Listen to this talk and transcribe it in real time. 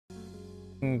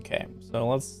Okay, so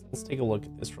let's take a look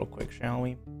at this real quick, shall we?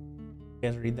 You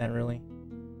guys read that really?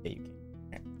 Yeah, you can.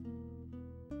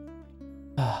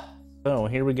 Okay. So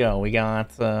here we go. We got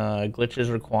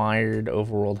glitches required,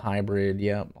 overworld hybrid.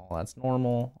 Yep, all that's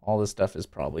normal. All this stuff is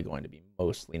probably going to be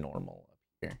mostly normal up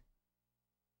here.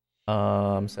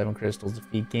 7 crystals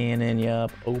defeat Ganon.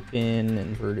 Yep. Open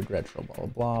inverted retro. Blah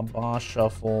blah blah. Boss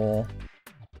shuffle.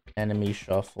 Enemy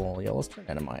shuffle. Yeah, let's turn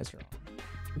Enemizer on.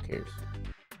 Who cares?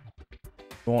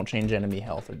 It won't change enemy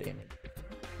health or damage.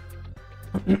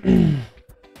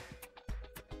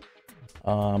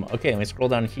 Okay, let me scroll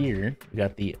down here. We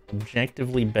got the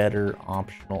objectively better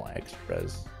optional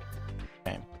extras.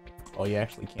 Okay. Oh, you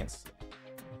actually can't see.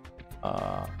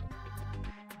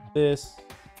 This.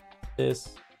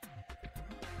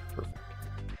 Perfect.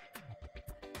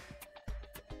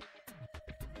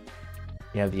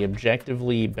 Yeah, the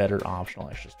objectively better optional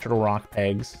extras. Turtle rock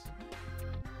pegs.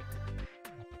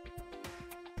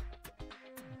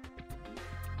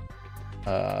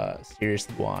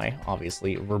 Seriously, why?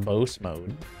 Obviously, verbose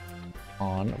mode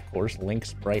on, of course. Link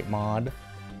sprite mod.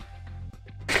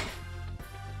 Oh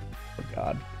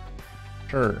god.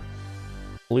 Sure.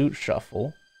 Flute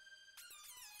shuffle.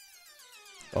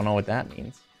 Don't know what that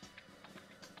means.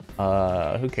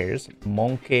 Who cares?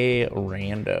 Monkey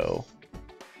Rando.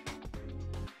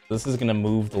 This is gonna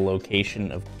move the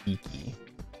location of Kiki.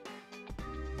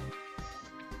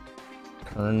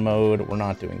 Kern mode. We're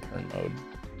not doing Kern mode.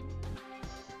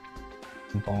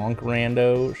 Bonk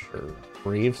Rando, sure.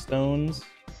 Gravestones.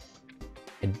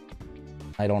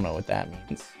 I don't know what that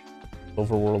means.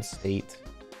 Overworld state.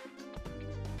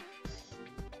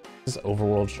 This is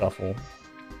overworld shuffle.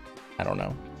 I don't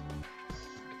know.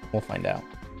 We'll find out.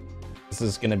 This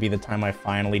is gonna be the time I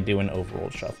finally do an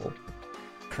overworld shuffle.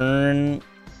 Kern.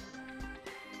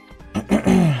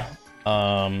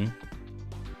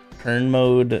 Kern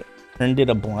mode. Kern did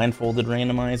a blindfolded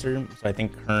randomizer, so I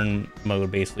think Kern mode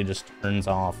basically just turns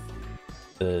off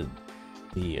the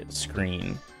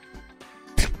screen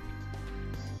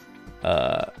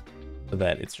so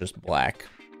that it's just black.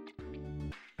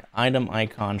 Item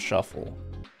icon shuffle,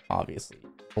 obviously.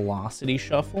 Velocity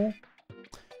shuffle.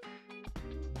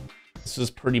 This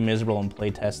was pretty miserable in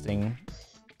playtesting,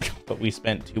 but we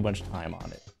spent too much time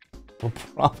on it. We'll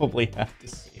probably have to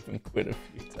save and quit a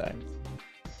few times.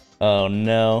 Oh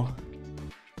no.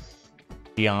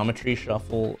 Geometry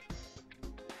shuffle.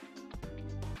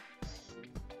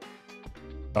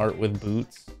 Start with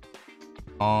boots.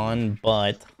 On,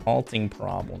 but halting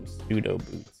problems. Pseudo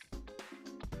boots.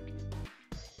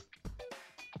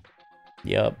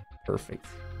 Yep, perfect.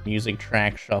 Music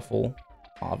track shuffle,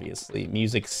 obviously.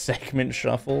 Music segment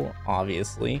shuffle,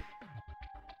 obviously.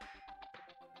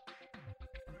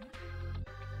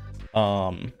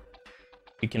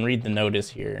 You can read the notice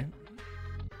here.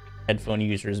 Headphone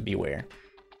users beware.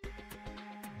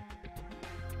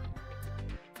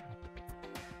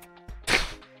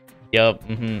 Yup,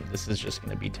 this is just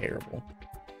gonna be terrible.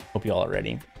 Hope y'all are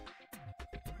ready.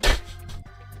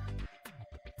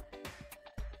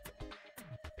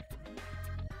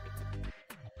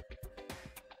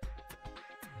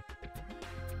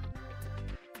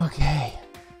 Okay.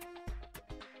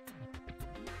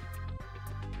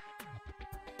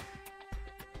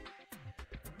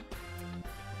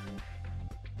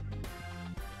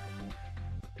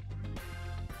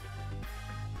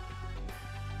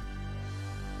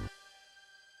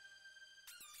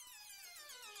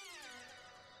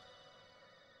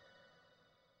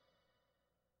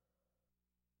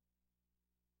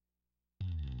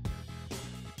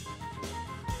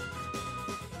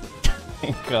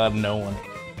 Thank God, no one.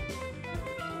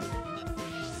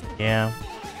 Yeah.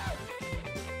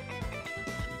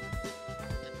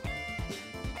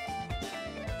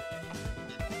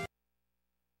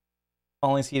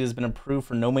 Falling Seed has been approved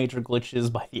for no major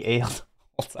glitches by the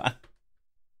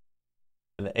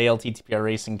The ALTTPR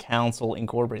Racing Council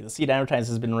Incorporated. The seed advertised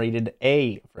has been rated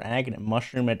A for agate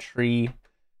mushroom at tree.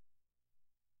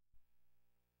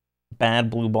 Bad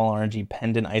blue ball RNG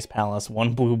pendant ice palace.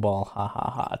 1 blue ball. Ha ha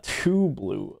ha. 2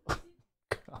 blue.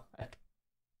 God.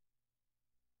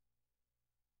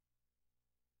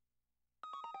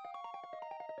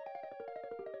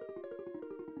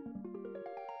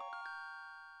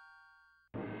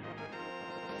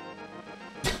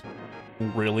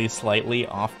 Really slightly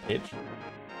off pitch.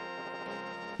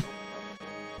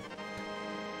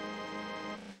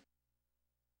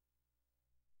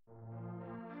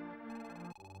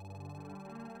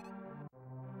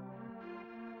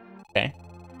 Okay.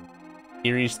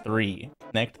 Series 3.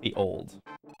 Connect the old.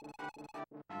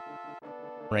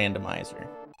 Randomizer.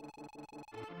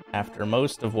 After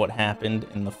most of what happened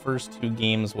in the first 2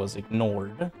 games was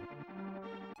ignored,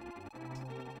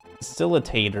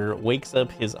 Facilitator wakes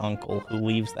up his uncle, who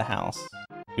leaves the house.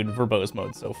 Dude, verbose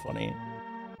mode's so funny.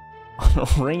 On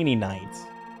a rainy night,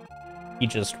 he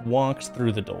just walks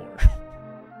through the door.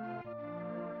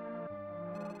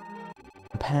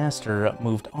 The pastor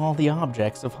moved all the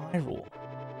objects of Hyrule.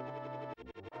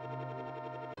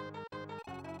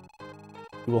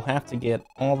 You will have to get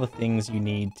all the things you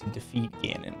need to defeat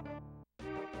Ganon.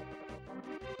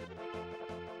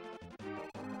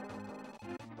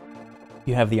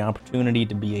 You have the opportunity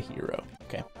to be a hero.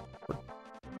 Okay.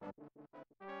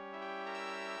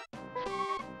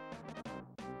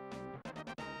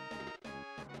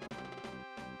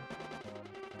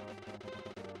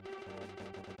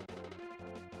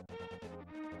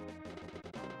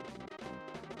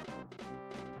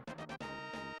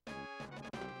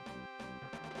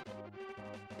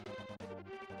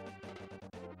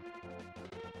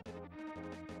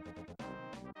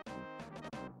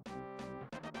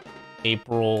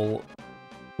 April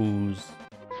Ooze.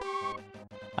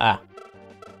 Ah.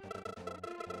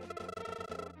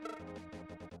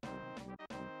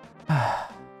 I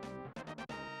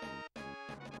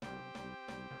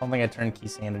don't think I turned Key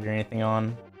Sanded or anything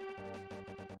on.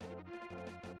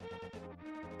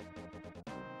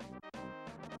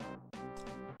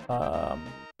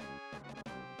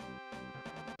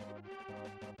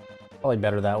 Probably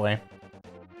better that way.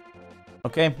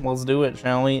 Okay, let's do it,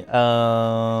 shall we?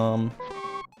 Got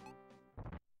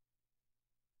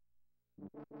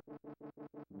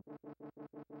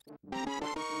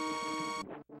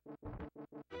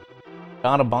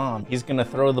a bomb. He's gonna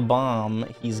throw the bomb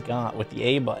he's got with the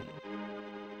A button.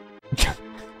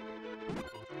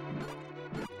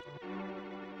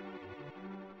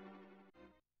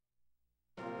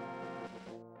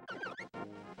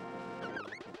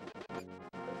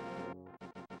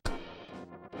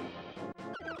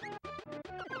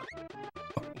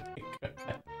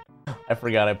 I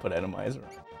forgot I put Atomizer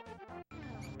on.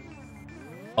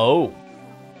 Oh.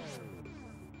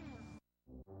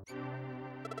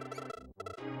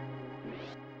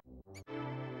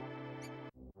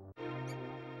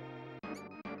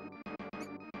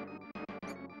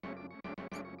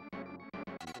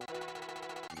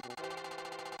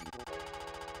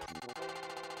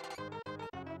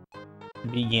 To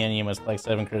beat Ganon, you must collect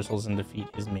 7 crystals and defeat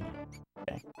his minion.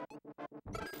 Okay.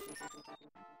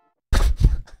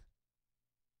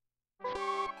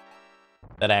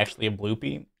 That actually a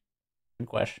bloopy? Good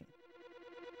question.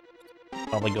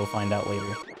 Probably go find out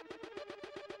later.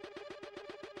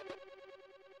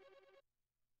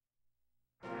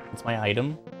 What's my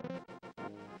item?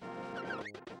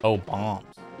 Oh, bombs.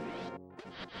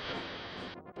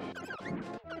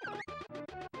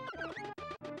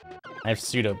 I have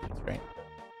pseudo boots, right?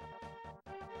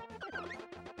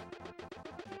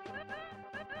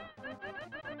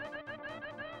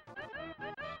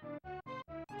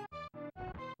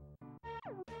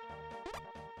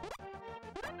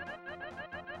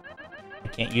 I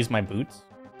can't use my boots?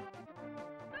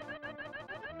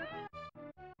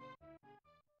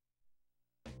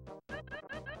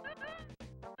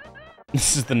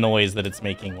 This is the noise that it's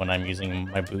making when I'm using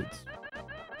my boots.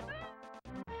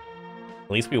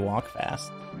 At least we walk fast.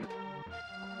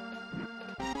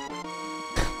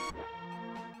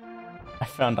 I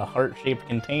found a heart-shaped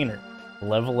container. The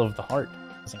level of the heart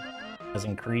has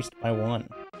increased by 1.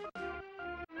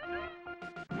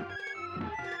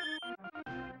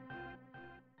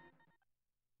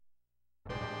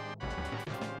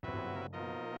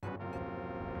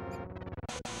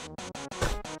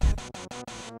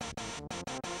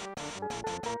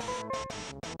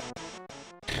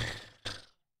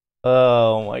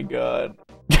 Oh my god.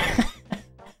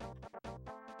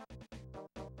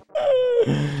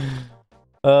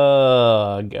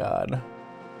 Oh god.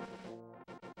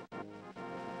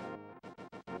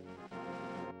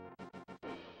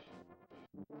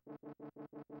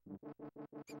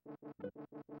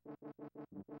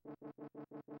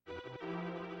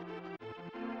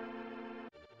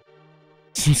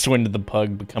 Since when did the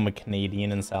pug become a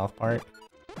Canadian in South Park?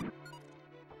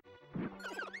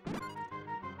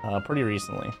 Pretty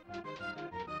recently.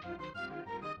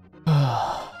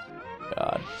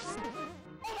 God.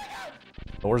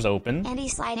 Doors open. Andy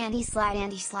slide, Andy slide,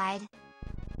 Andy slide.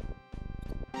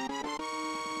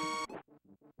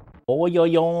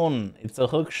 Boyoyon. It's a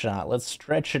hook shot. Let's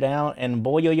stretch it out and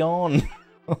boyoyon.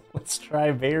 Let's try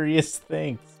various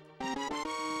things.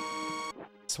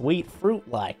 Sweet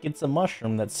fruit-like. It's a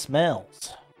mushroom that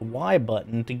smells. A Y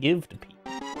button to give to people.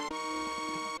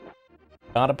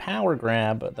 Got a power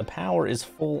grab, but the power is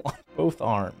full on both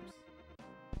arms.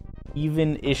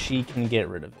 Even Ishii can get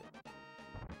rid of it.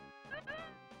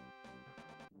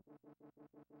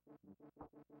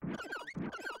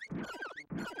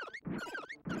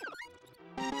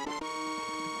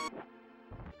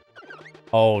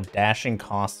 Oh, dashing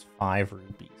costs 5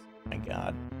 rupees. Oh my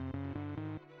god.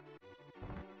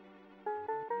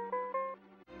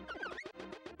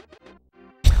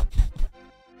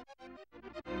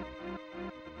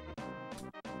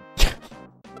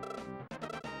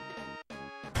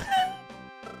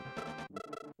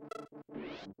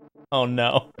 Oh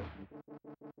no.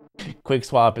 Quick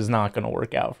swap is not going to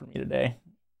work out for me today.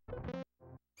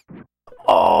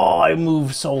 Oh, I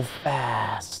move so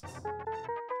fast.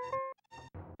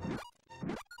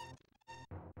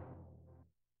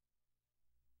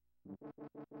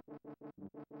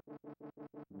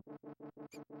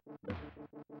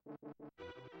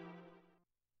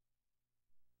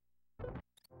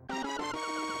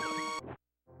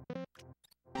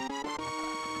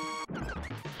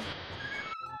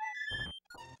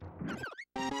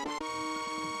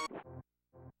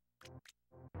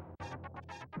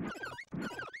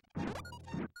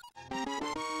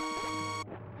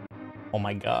 Oh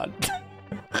my god.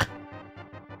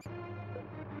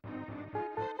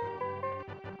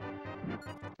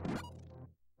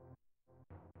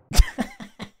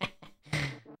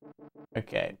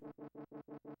 Okay.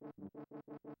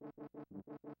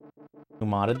 Who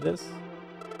modded this?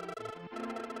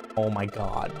 Oh my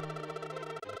god.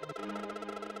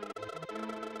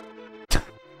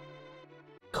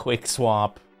 Quick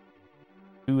swap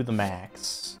to the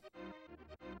max.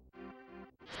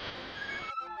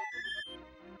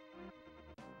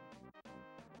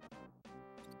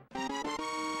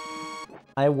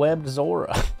 I webbed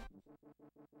Zora.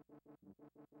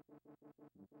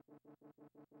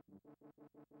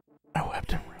 I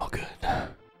webbed him real good.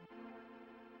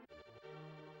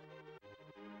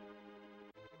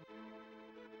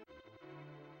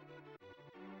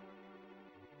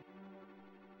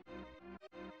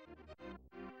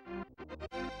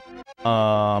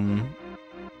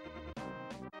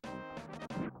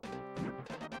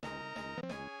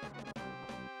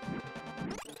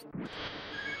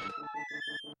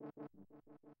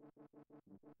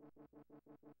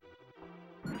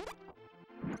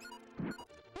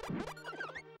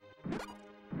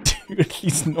 Dude,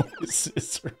 these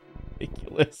noises are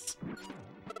ridiculous.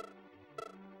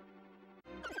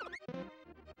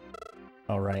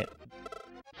 All right.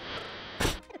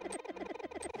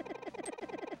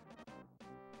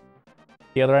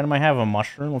 The other item I have, a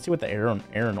mushroom. Let's see what the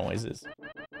air noise is.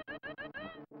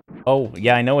 Oh,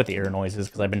 yeah, I know what the air noise is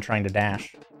because I've been trying to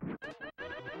dash.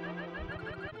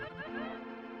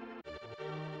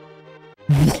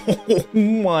 Oh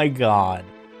my god.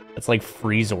 That's like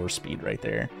Freezor speed right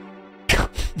there.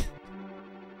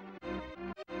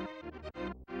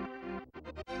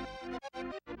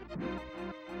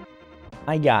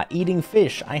 I got eating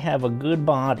fish. I have a good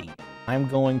body. I'm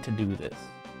going to do this.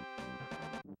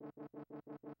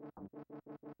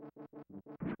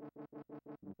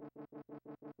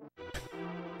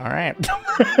 All right.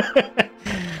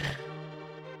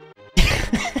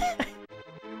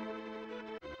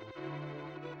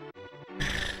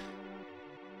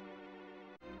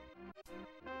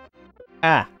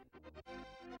 Ah.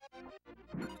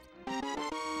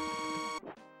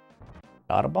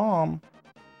 Got a bomb.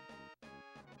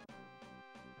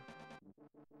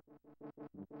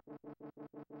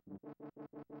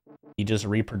 He just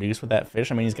reproduced with that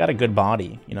fish. I mean, he's got a good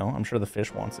body, you know? I'm sure the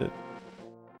fish wants it.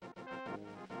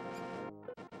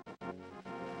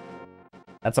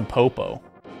 That's a popo.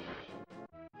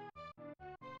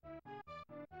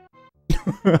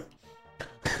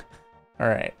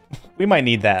 Alright. We might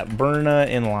need that. Burna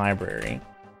in library.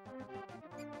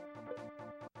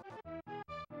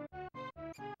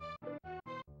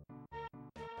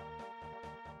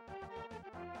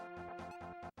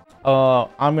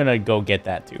 I'm gonna go get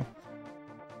that too.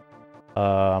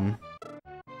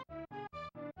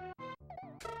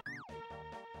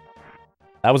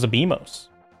 That was a Beamos.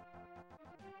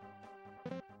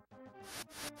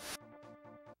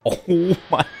 Oh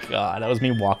my god, that was me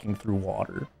walking through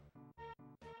water.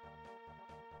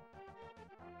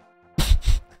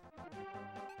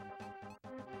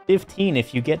 $15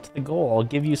 if you get to the goal. I'll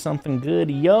give you something good.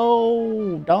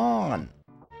 Yo, Dawn.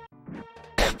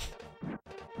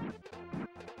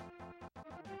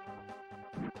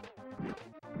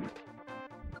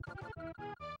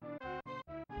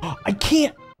 I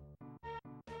can't.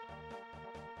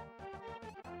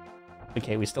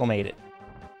 Okay, we still made it.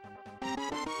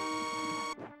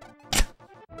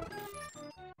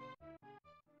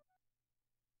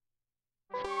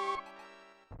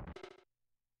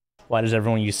 Why does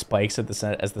everyone use spikes at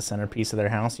the as the centerpiece of their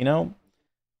house? You know,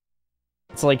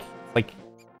 it's like.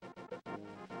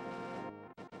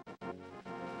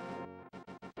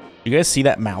 You guys see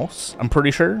that mouse? I'm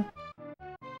pretty sure.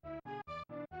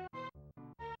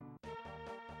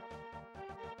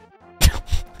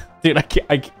 Dude, I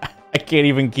can't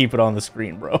even keep it on the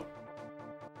screen, bro.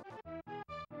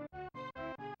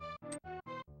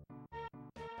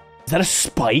 Is that a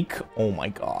spike? Oh my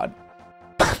god.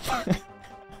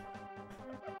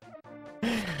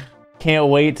 Can't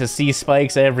wait to see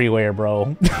spikes everywhere,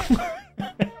 bro.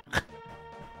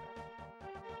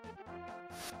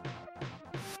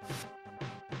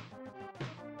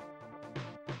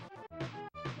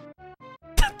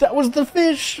 That was the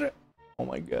fish! Oh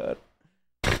my god.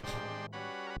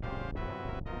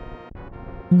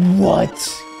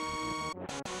 What?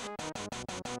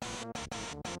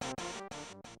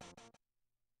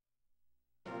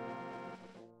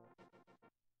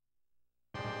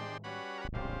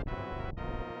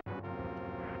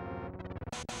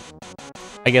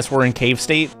 I guess we're in cave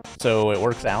state, so it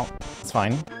works out. It's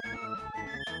fine.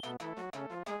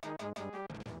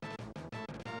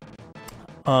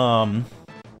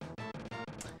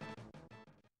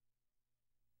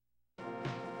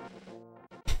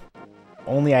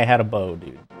 Only I had a bow,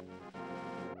 dude.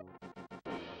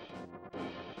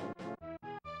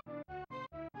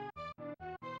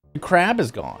 The crab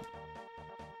is gone.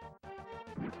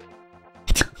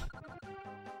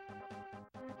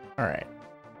 All right.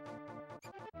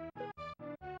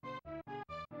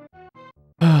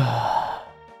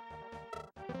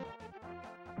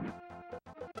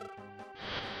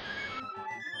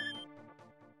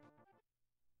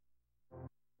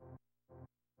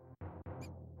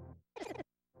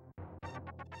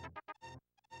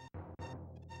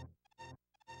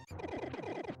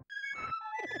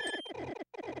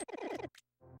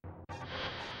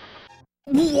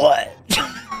 What?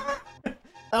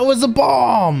 That was a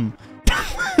bomb.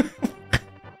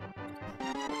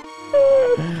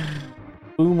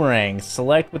 Boomerang.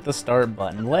 Select with the start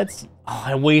button. Let's. Oh,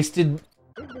 I wasted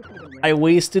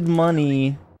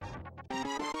money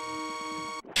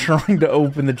trying to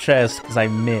open the chest because I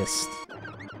missed.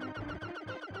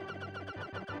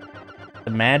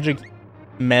 The magic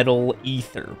metal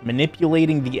ether.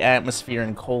 Manipulating the atmosphere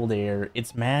and cold air.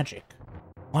 It's magic.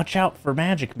 Watch out for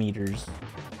magic meters.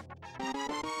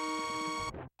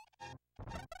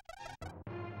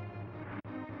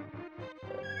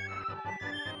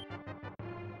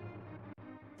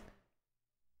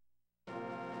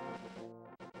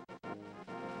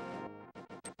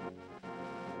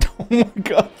 Oh my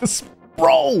god, this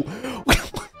bro!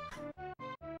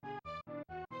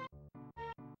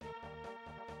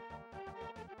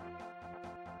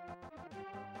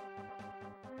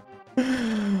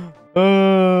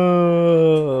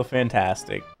 Oh,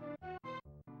 fantastic.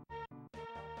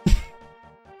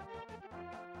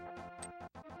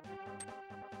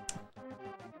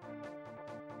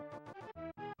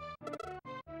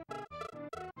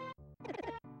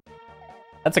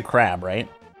 That's a crab, right?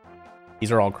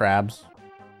 These are all crabs.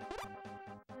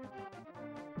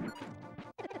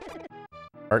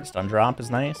 Art stun drop is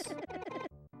nice.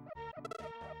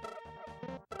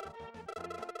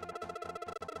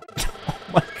 Oh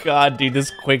my god, dude,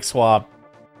 this quick swap.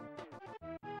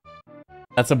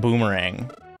 That's a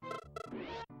boomerang.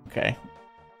 Okay.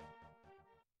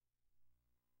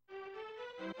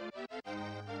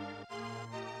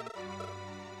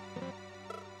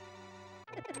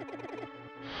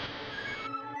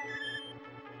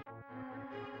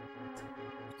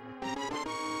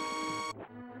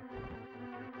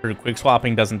 Quick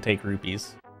swapping doesn't take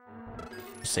rupees.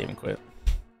 Just save and quit.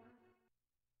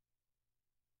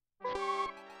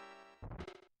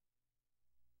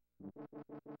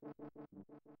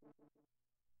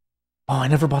 Oh, I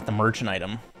never bought the merchant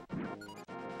item.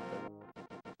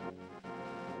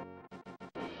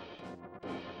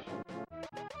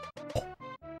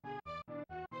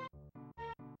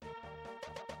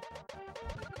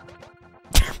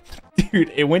 Dude,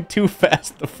 it went too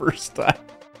fast the first time.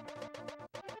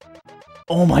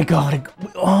 Oh my god.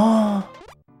 Oh.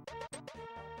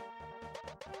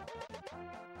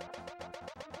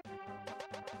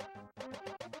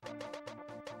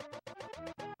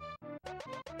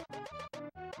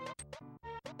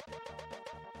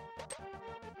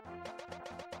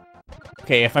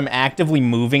 Okay, if I'm actively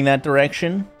moving that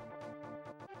direction,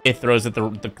 it throws it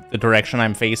the direction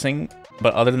I'm facing.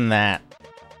 But other than that,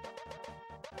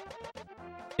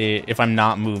 if I'm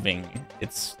not moving,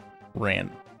 it's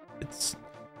random. It's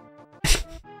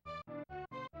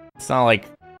it's not like,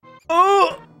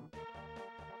 oh,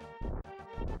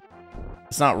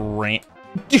 it's not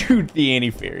Dude, the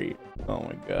anti-fairy. Oh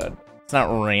my god. It's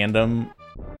not random,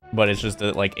 but it's just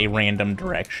like a random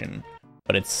direction,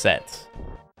 but it's set.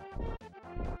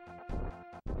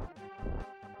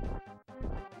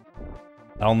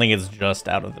 I don't think it's just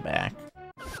out of the back.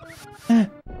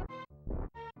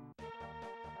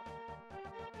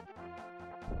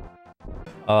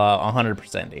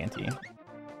 100% anti.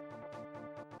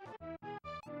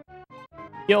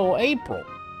 Yo, April.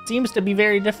 Seems to be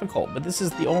very difficult, but this is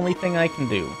the only thing I can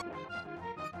do.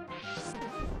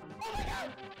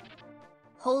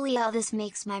 Holy hell, this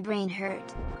makes my brain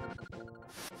hurt.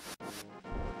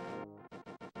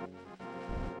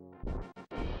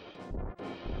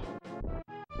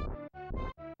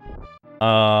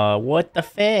 What the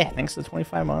fair? Thanks to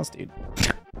 25 months, dude.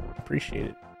 Appreciate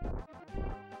it.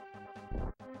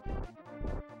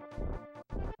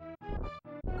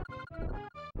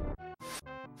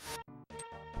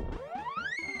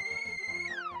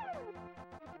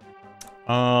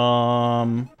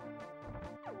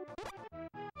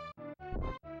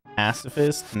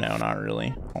 Pacifist? No, not really.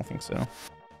 I don't think so.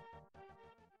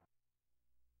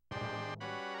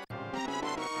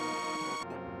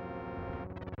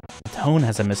 The tone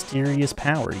has a mysterious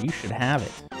power. You should have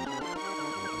it.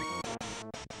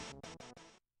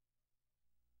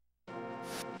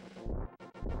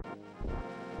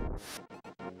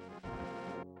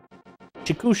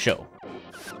 Chikusho.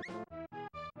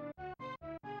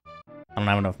 I don't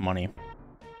have enough money.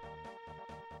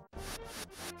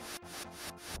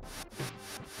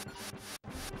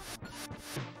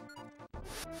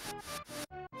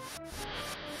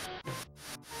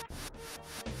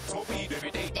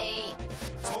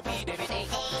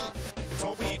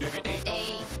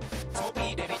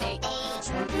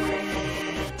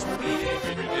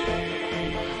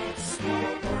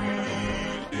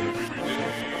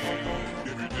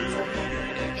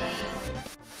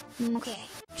 Okay,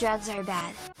 drugs are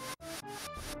bad.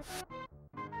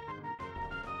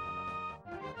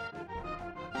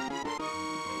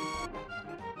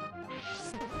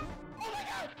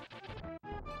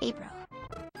 April.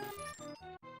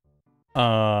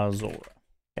 Zora.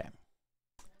 Okay.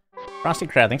 Frosty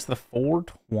Crab, thanks to the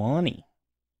 420.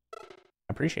 I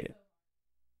appreciate it.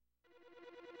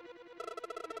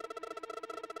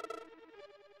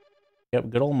 Yep,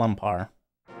 good old Mumpar.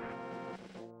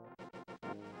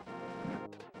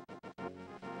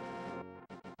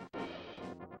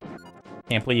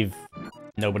 Can't believe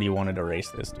nobody wanted to race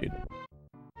this, dude.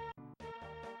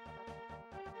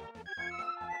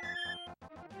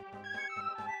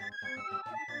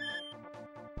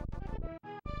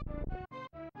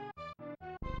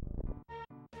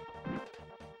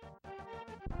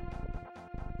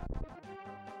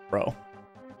 Bro.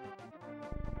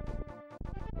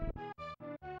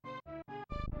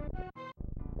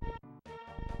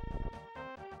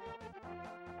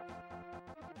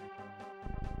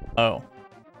 Oh.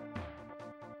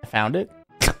 I found it?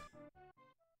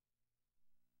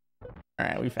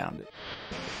 Alright, we found it.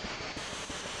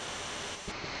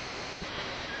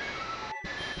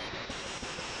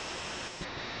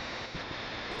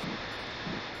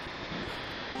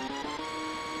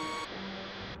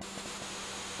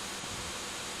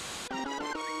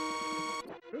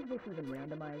 Is this even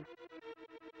randomized?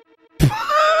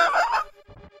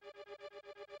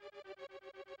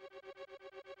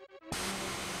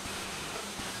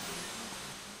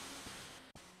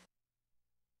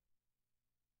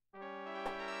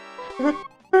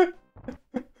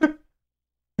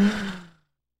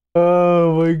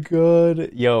 Oh my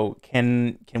god. Yo,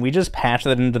 can we just patch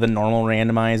that into the normal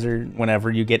randomizer whenever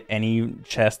you get any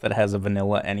chest that has a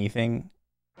vanilla anything?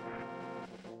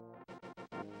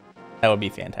 That would be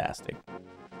fantastic.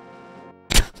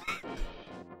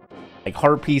 Like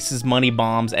heart pieces, money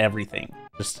bombs, everything.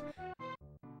 Just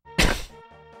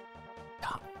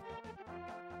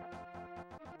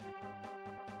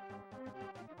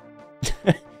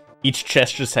each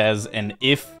chest just has an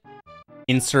if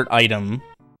insert item,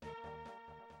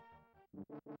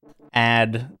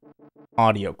 add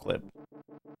audio clip.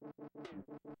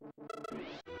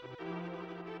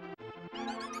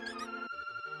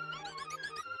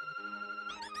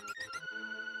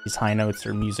 These high notes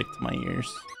are music to my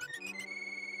ears.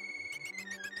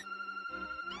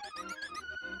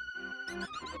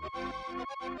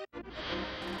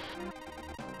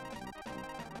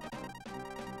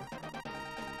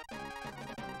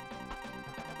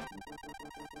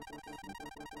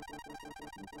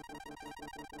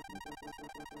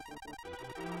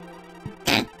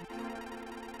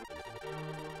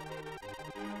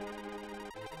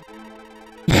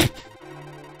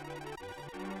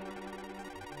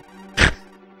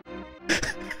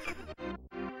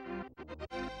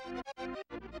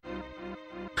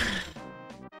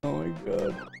 Oh my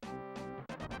god.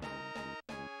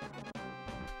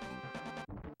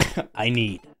 I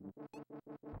need.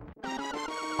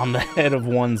 On the head of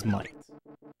one's might.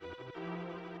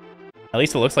 At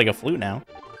least it looks like a flute now.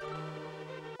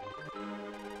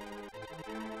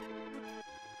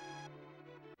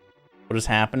 What is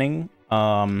happening?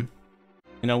 You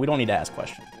know, we don't need to ask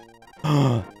questions.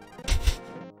 Okay,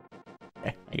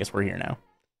 I guess we're here now.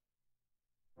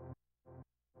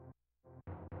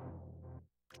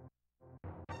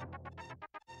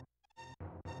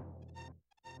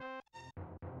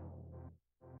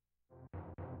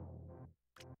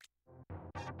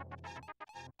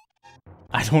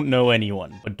 I don't know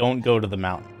anyone, but don't go to the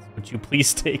mountains. Would you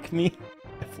please take me?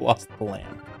 I've lost the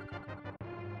land.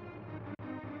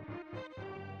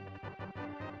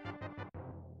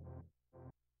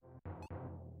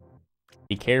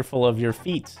 Be careful of your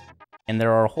feet, and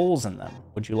there are holes in them.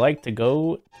 Would you like to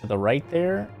go to the right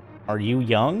there? Are you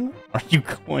young? Are you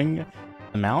going to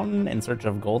the mountain in search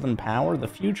of golden power? The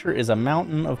future is a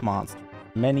mountain of monsters.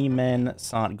 Many men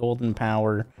sought golden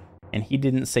power, and he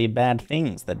didn't say bad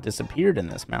things that disappeared in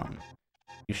this mountain.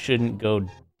 You shouldn't go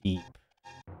deep.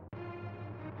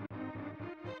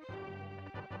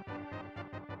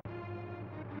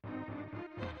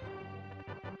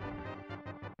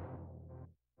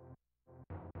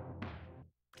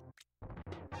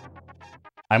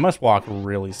 I must walk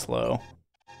really slow.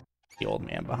 The old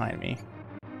man behind me.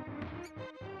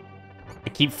 I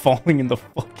keep falling in the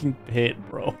fucking pit,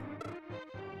 bro.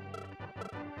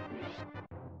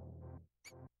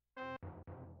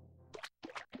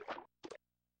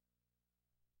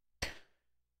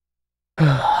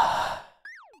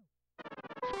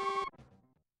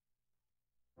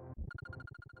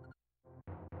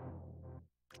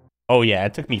 Oh yeah,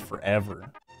 it took me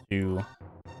forever to...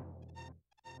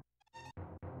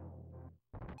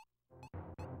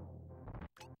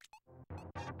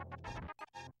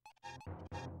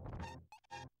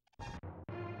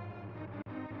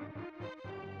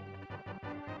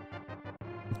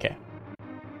 Okay.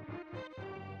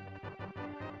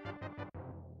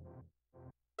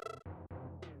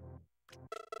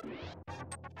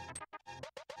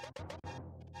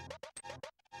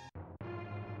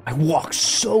 I walk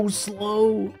so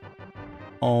slow.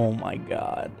 Oh my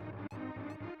god.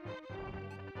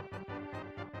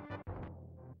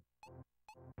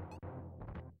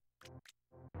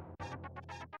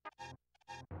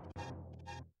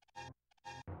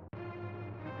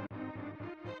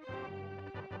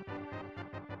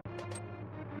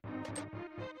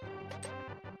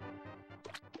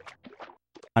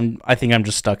 I think I'm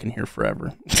just stuck in here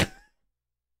forever.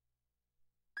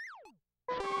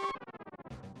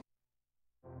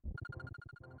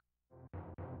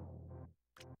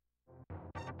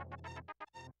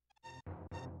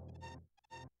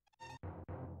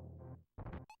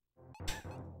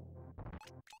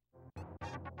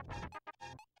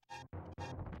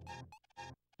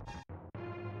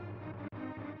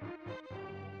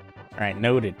 Alright,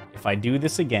 noted. If I do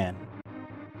this again,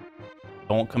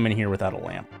 don't come in here without a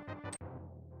lamp.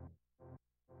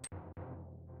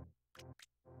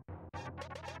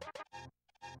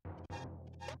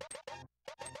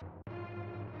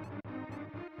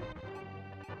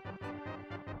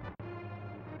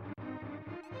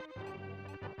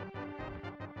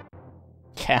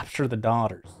 Capture the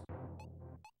daughters.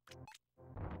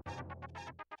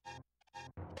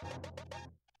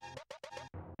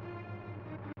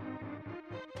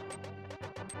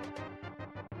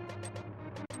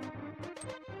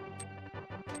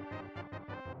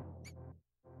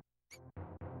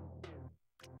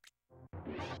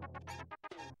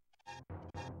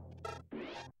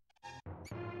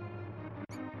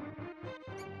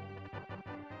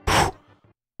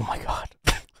 Oh my god.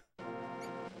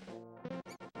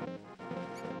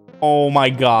 Oh my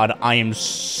god, I am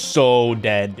so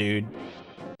dead, dude.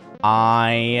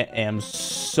 I am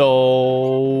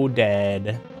so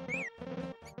dead.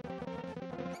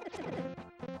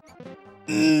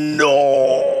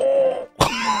 No.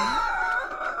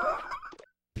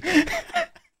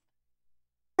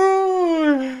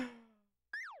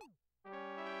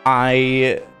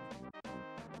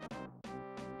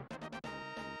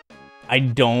 I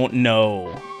don't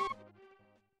know.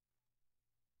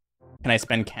 Can I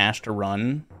spend cash to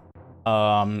run?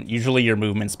 Usually your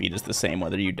movement speed is the same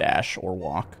whether you dash or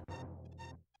walk.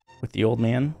 With the old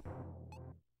man.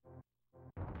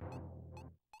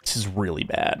 This is really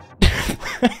bad.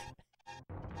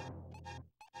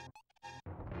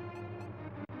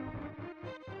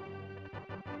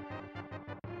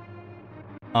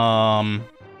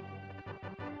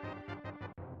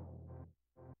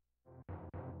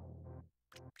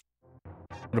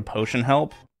 What to potion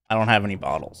help. I don't have any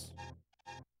bottles.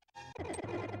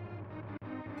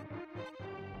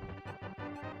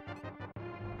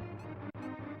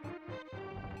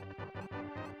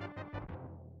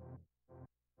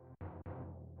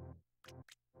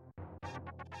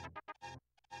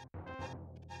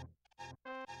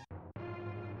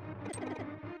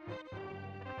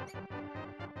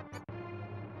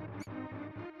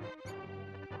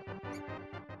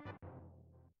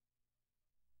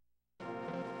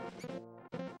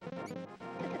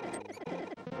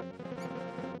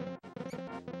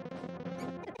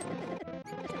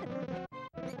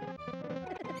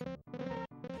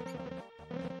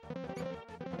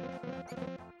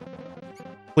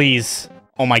 Please.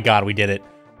 Oh my god, we did it.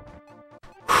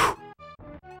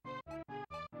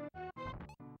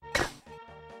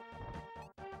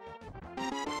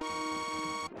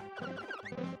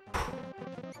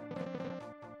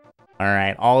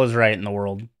 Alright, all is right in the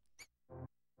world.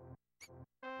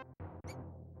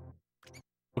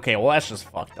 Okay, well that's just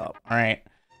fucked up. Alright.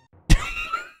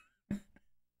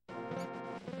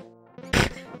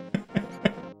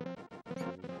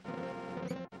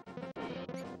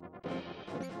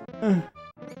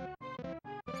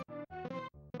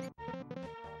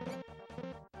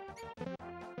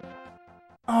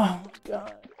 Oh my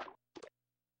god.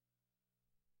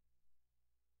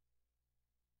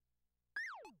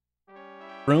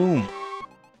 Room.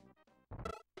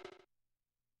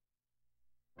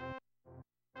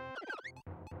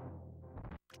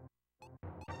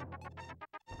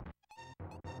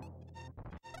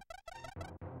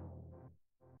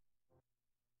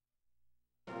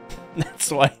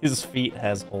 That's why his feet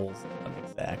has holes in them,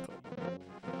 exactly.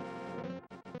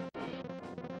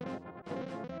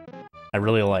 I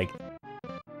really like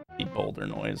the boulder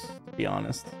noise, to be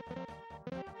honest.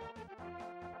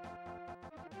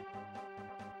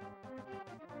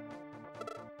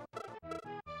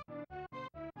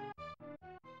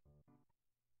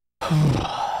 I'm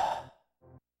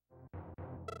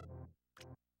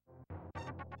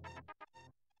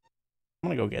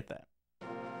gonna go get that.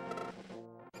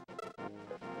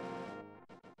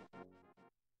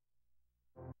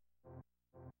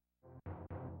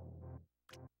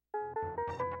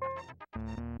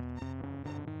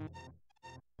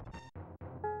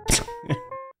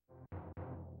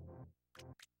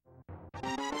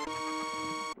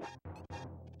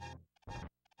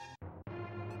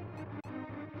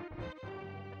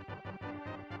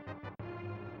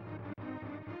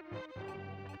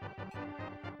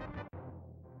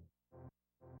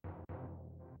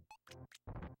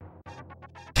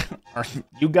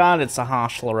 You got it,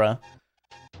 Sahashlara.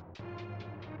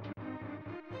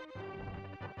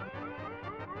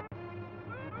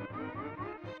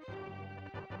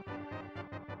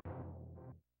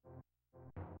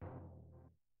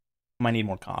 Might need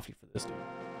more coffee for this, dude.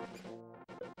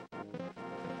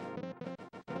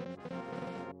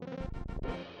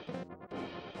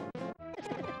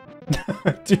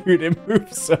 Dude, it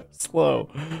moves so slow.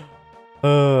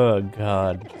 Oh,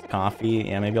 God. Coffee?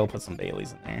 Yeah, maybe I'll put some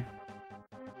Baileys in there.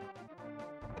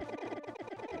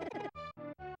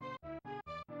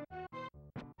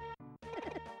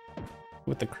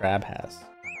 What the crab has.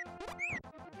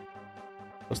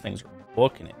 Those things are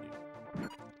booking it, dude.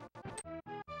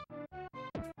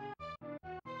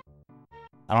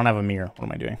 I don't have a mirror. What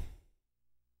am I doing?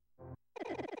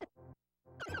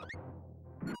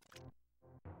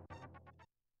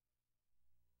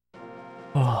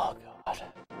 Oh, God.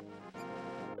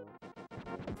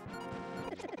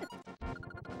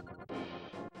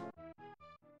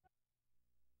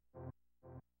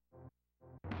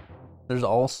 There's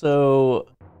also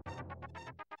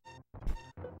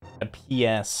a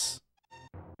PS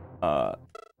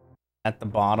at the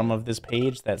bottom of this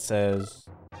page that says,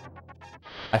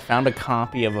 I found a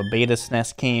copy of a beta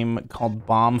SNES game called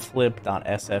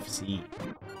bombflip.sfc.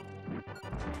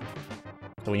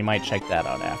 So we might check that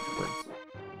out afterwards.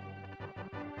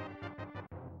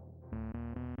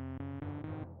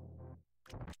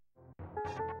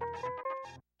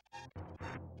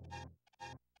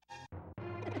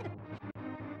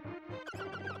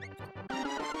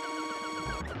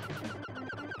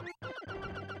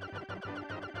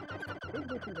 Is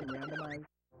this even randomized?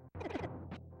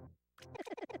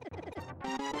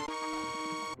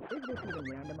 Is this even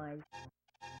randomized?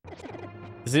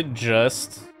 Is it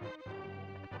just...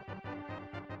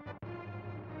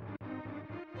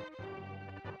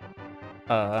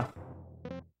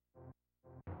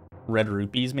 red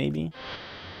rupees, maybe?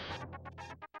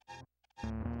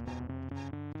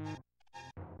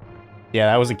 Yeah,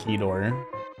 that was a key door,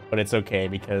 but it's okay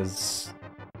because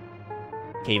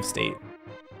cave state.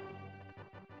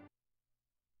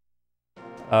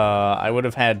 I would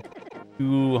have had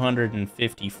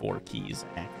 254 keys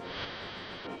active.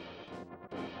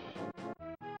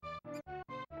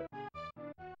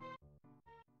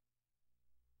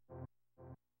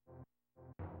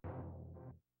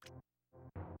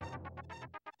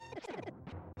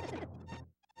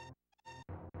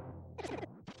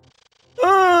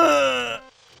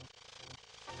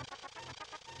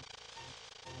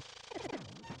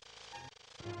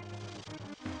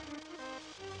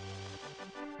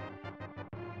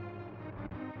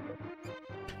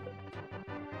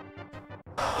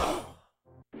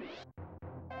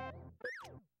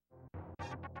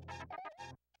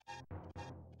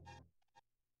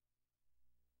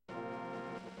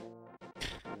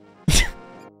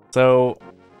 So,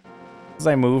 as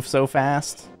I move so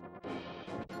fast,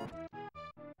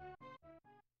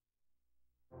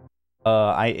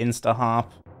 I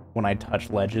insta-hop when I touch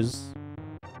ledges.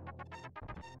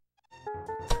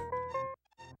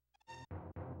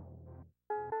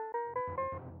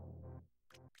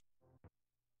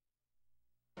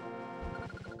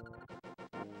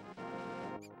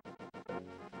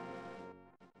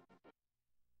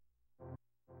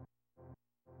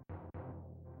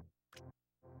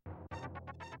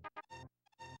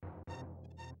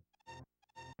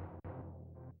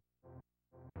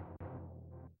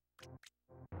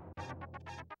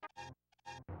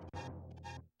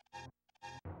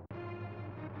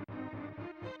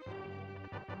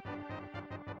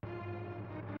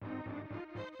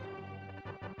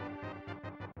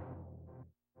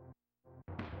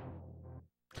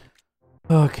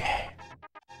 Okay.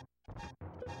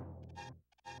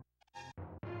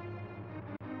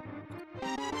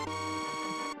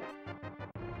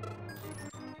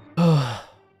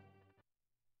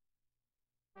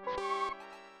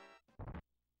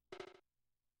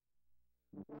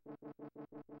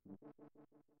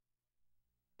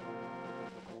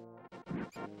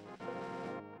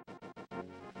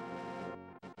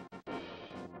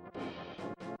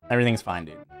 Everything's fine,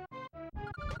 dude.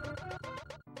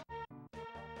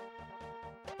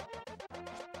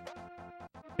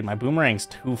 Dude, my boomerang's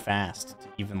too fast to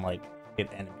even, like, hit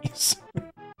enemies.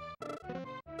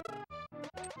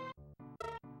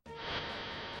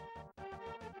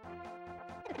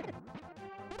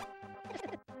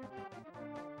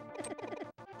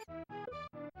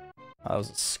 That was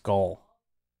a skull.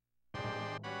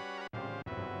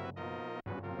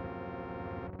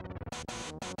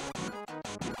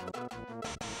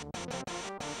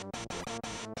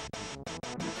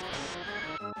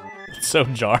 It's so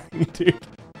jarring, dude.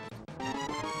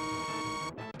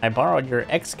 I borrowed your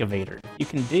excavator.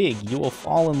 If you can dig, you will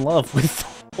fall in love with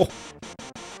the hole.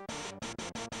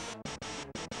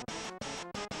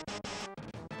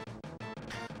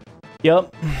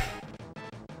 Yup.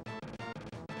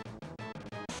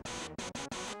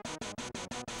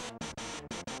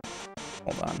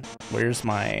 Hold on. Where's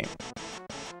my...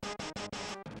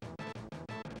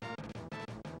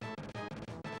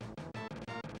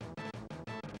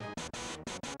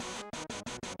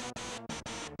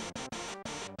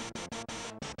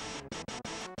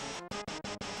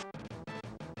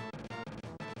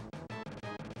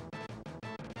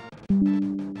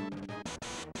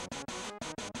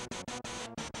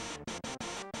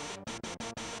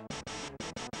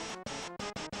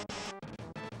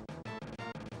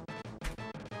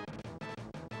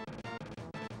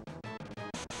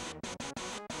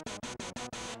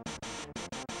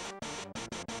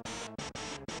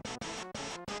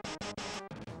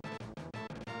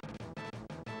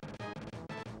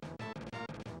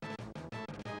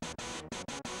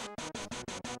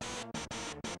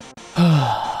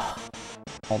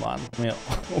 Hold on.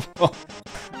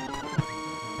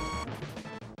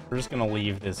 We're just gonna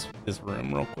leave this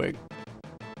room real quick.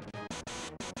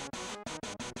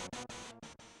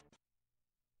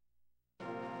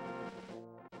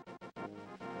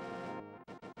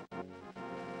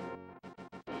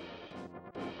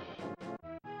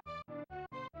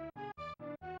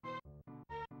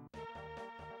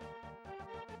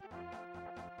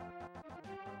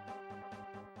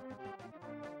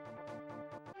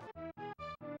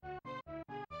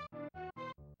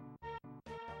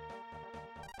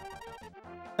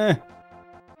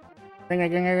 Ring,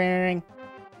 ring, ring, ring, ring, ring.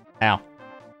 Ow.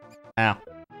 Ow.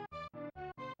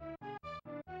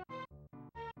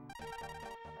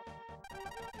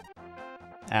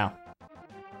 Ow.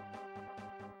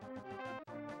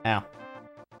 Ow.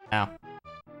 Ow.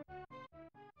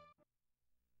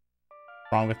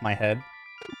 Wrong with my head?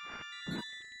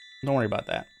 Don't worry about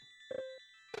that.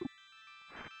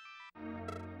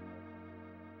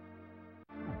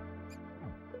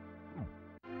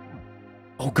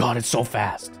 Oh god, it's so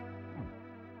fast.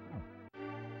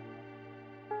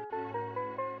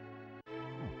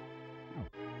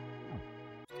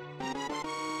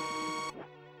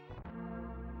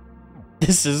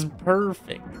 This is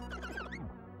perfect.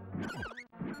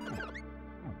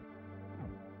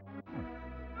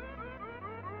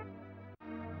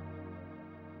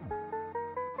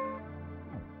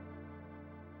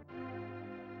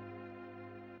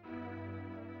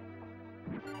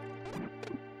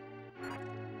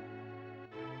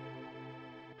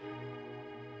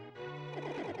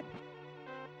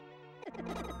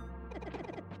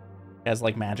 Has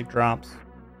like magic drops.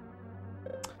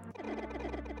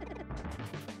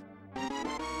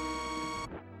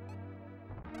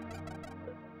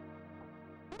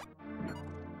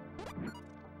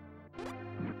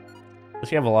 Does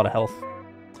she have a lot of health?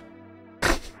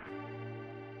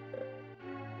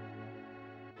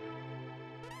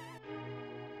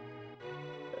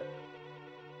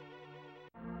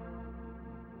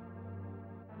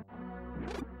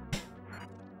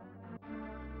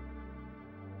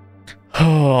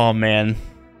 Oh man.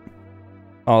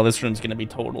 Oh, this room's gonna be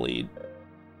totally...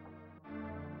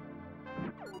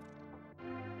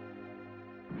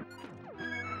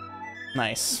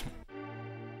 nice.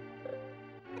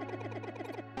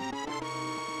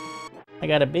 I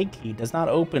got a big key. Does not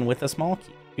open with a small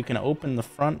key. You can open the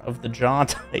front of the Jaw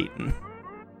Titan.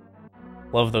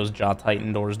 Love those Jaw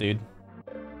Titan doors, dude.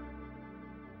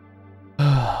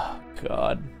 Oh,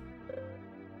 God.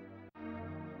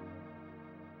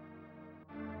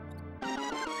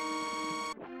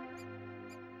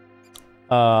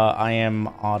 I am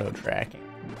auto-tracking.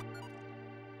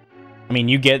 I mean,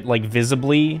 you get, like,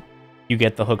 visibly, you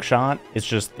get the hook shot. It's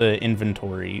just the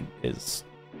inventory is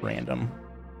random.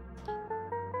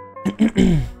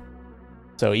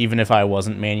 So even if I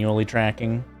wasn't manually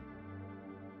tracking,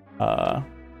 I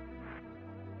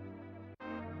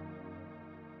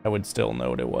would still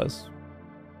know what it was.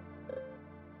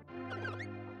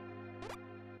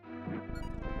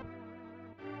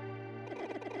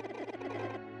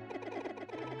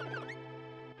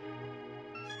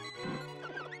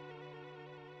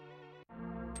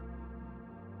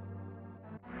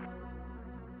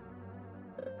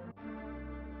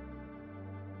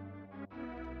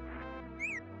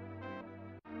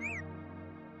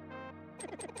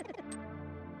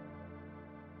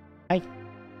 Hi.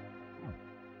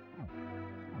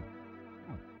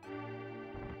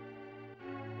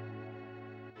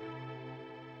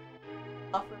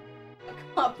 Offer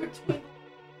a cop between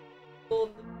the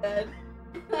bed.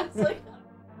 That's like.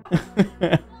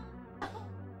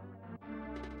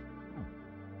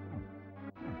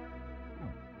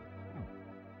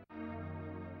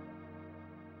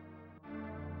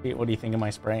 What do you think of my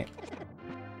Sprite?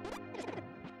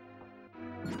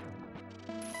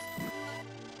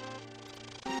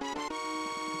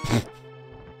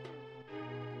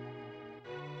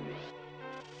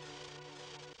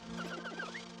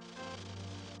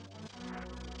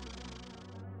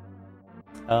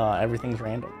 Everything's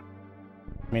random.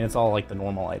 I mean, it's all like the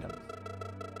normal items.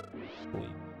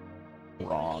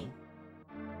 Wrong.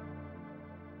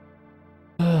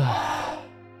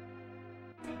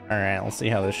 Alright, let's see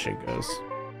how this shit goes.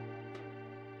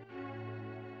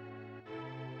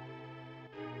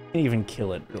 Can't even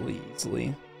kill it really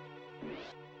easily.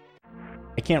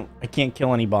 I can't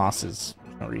kill any bosses.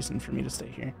 There's no reason for me to stay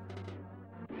here.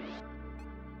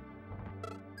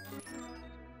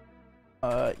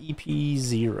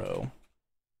 EP0.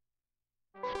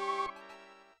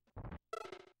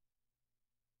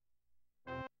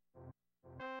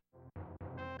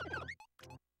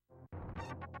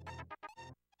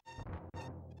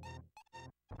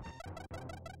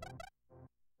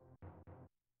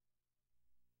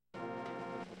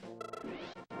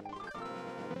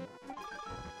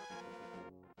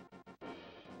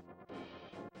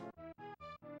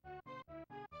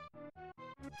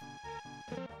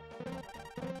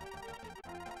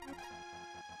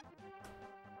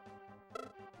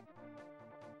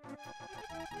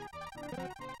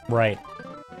 Right.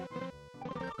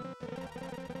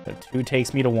 So 2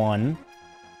 takes me to 1.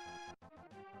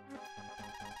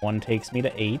 1 takes me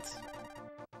to 8.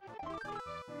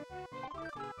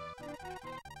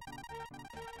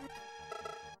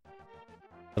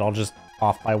 But I'll just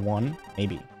off by 1,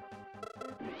 maybe.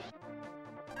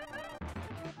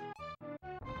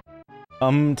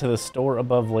 Come to the store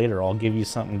above later. I'll give you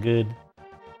something good.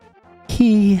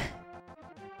 Key.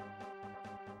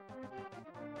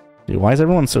 Dude, why is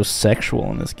everyone so sexual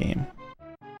in this game?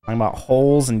 Talking about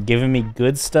holes and giving me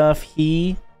good stuff.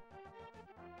 He.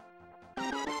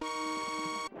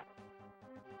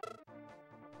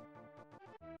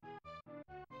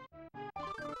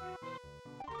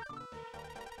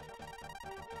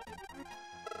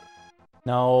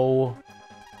 No.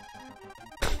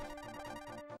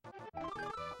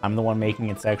 I'm the one making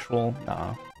it sexual?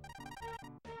 Nah.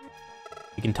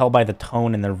 You can tell by the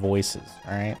tone in their voices,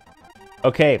 alright?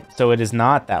 Okay, so it is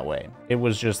not that way. It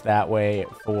was just that way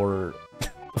for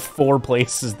the 4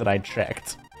 places that I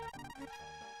checked.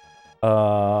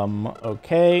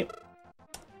 Okay.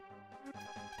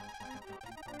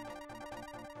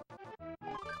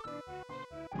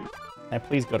 Can I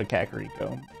please go to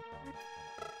Kakariko?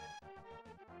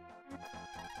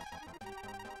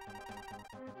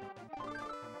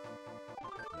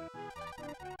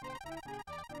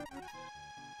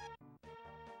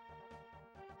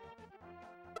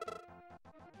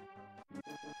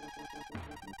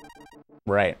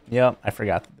 Right. Yep, I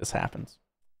forgot that this happens.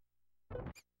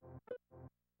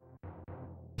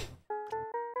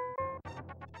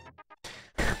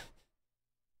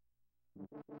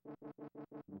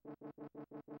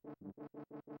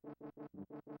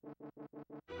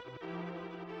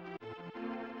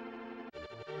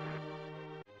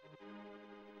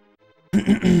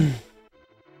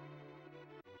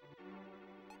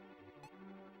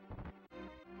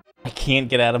 I can't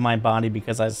get out of my body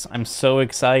because I'm so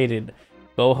excited.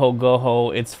 Go ho, go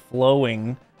ho, it's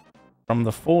flowing from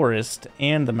the forest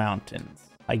and the mountains.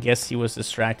 I guess he was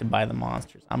distracted by the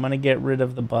monsters. I'm gonna get rid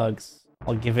of the bugs.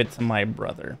 I'll give it to my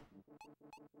brother.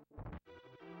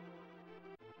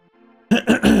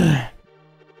 Yeah,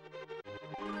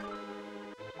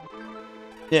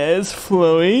 it's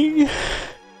flowing.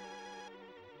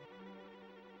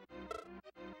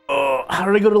 Oh, how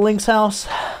did I go to Link's house?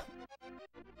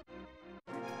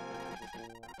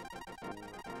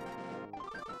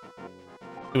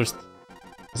 It was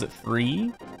it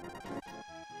 3?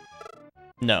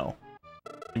 No.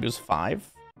 Maybe it was 5?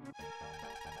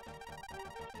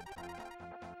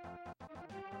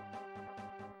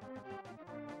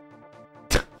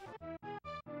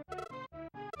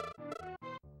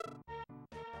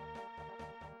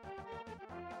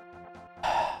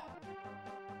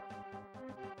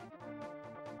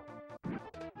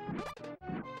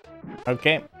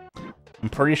 Okay. I'm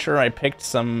pretty sure I picked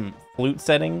some flute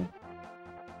setting.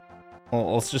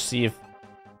 Well, let's just see if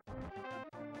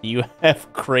you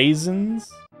have craisins.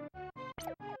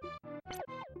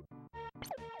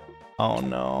 Oh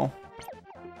no.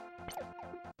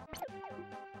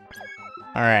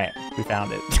 Alright, we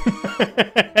found it.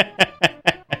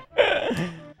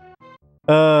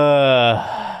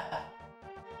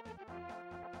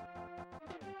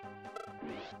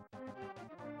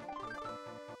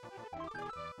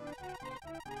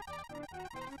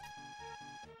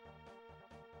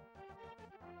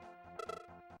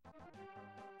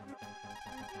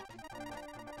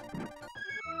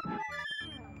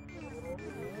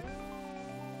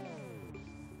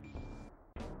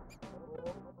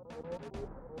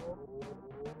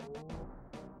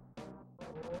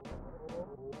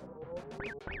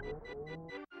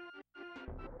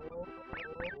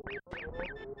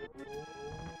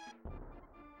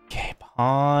 Okay,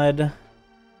 pod,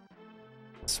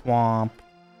 swamp,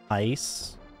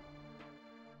 ice.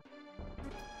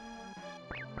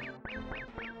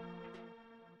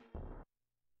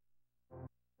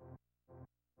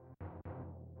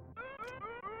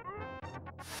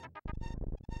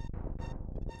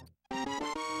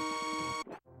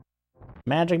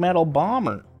 Magic metal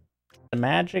bomber.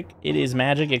 It is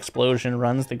magic explosion,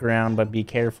 runs the ground, but be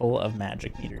careful of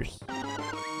magic meters.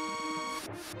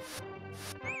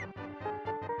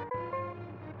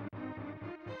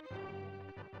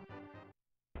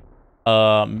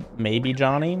 Maybe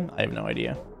Johnny? I have no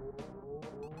idea.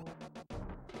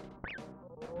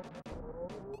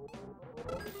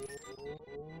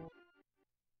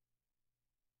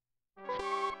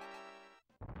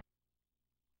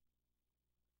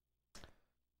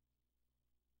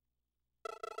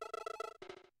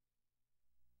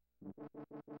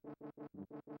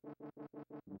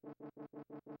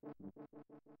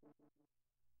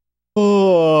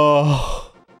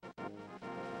 Oh,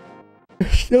 I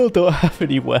still don't have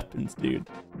any weapons, dude.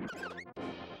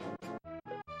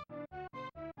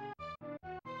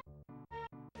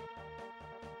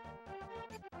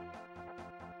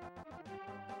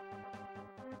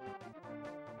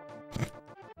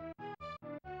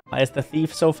 Why is the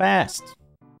thief so fast?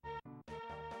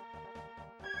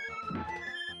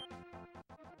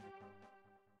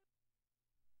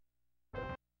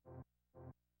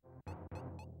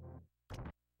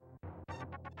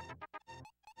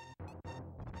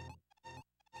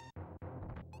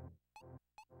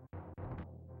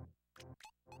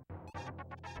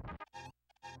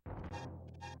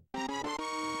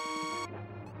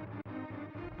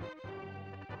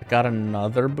 I got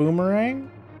another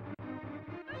boomerang?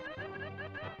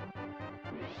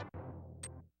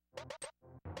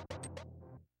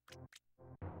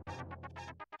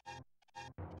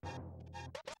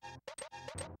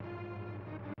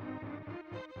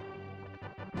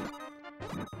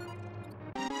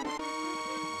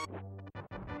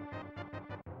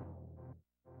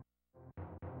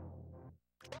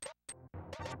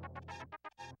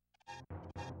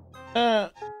 Uh.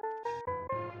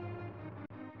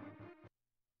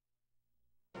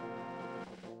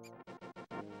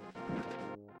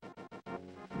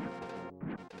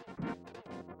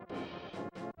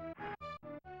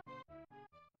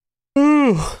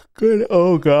 Ooh, good.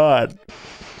 Oh god.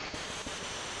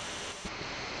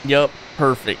 Yup,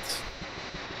 perfect.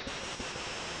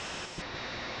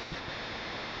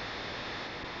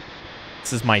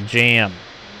 This is my jam.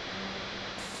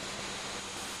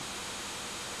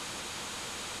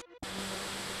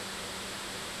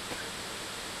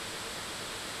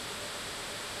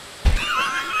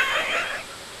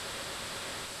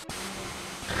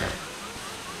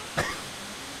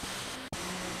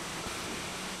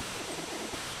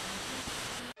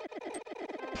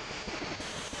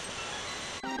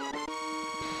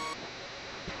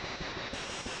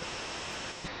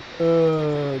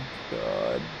 Oh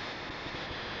god.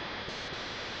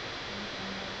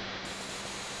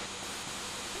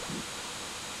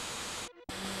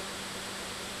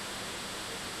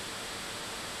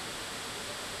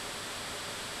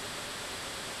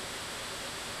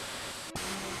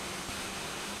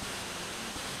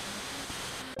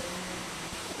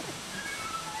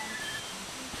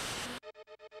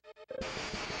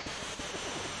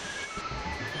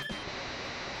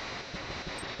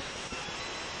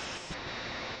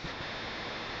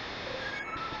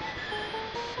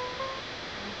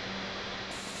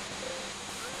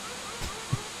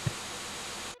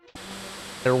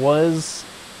 There was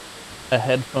a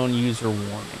headphone user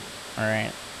warning. All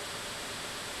right.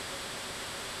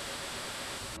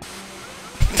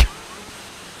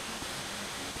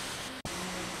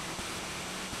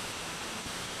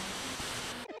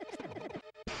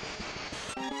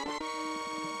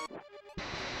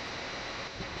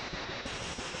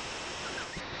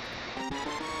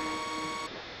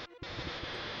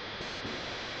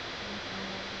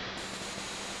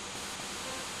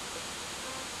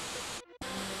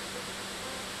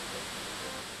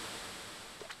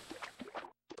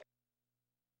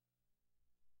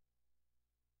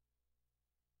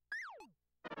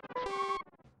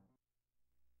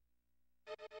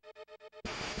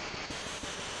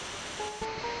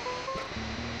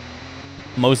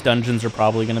 Most dungeons are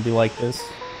probably going to be like this.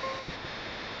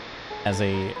 As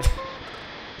a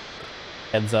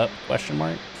heads up, question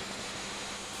mark.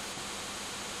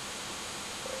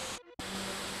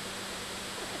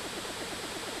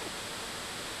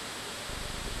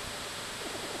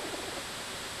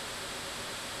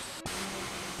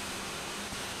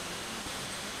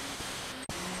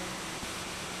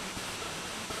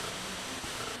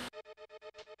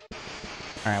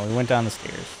 All right, we went down the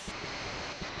stairs.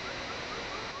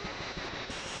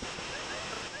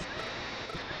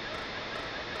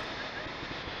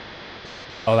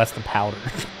 Oh, that's the powder.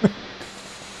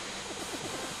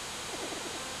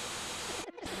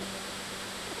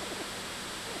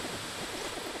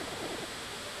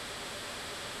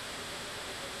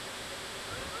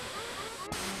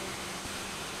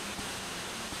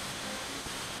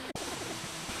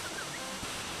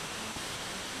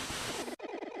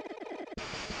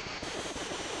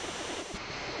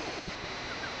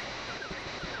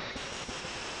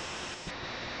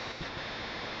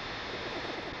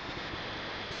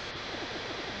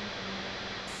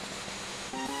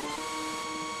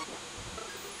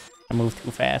 I moved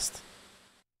too fast.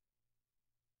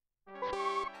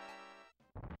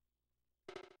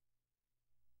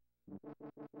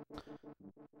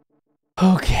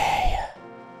 Okay.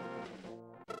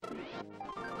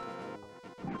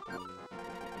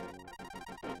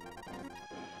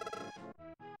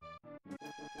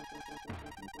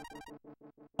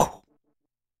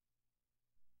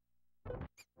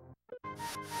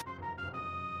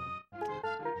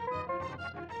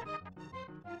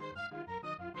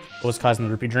 What was causing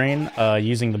the rupee drain?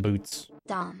 Using the boots.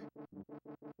 Dumb.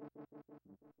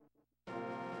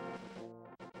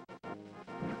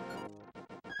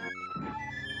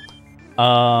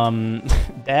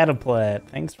 Dataplet,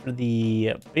 thanks for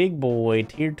the big boy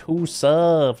tier 2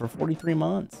 sub for 43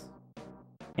 months.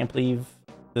 Can't believe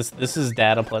this is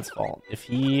Dataplet's fault. If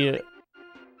he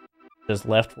just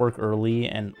left work early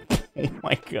and oh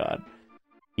my god.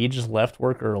 He just left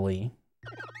work early,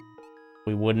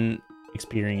 we wouldn't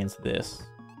experience this.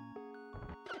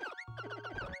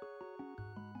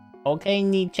 Okay,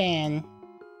 Ni-chan.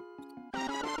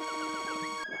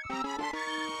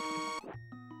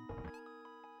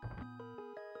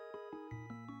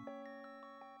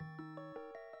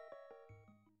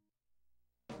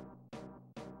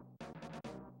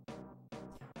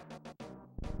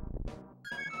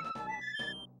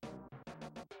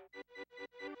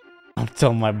 I'll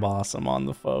tell my boss I'm on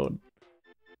the phone.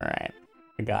 Alright,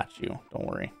 I got you. Don't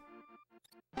worry.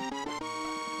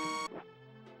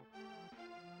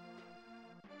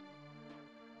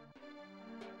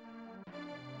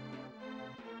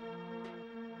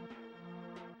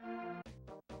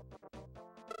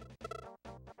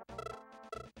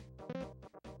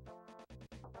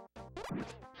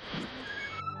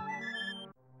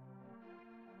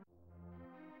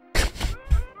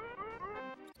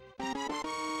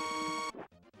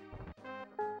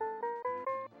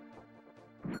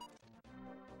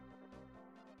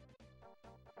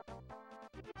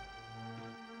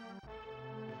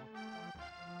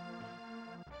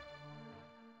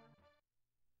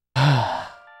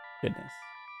 Goodness.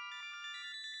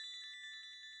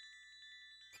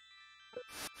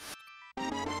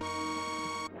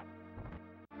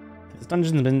 This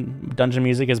dungeon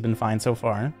music has been fine so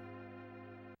far.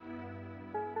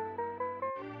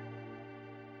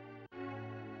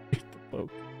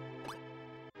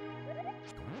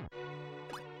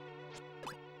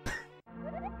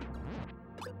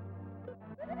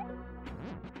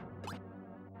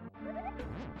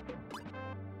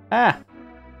 Ah.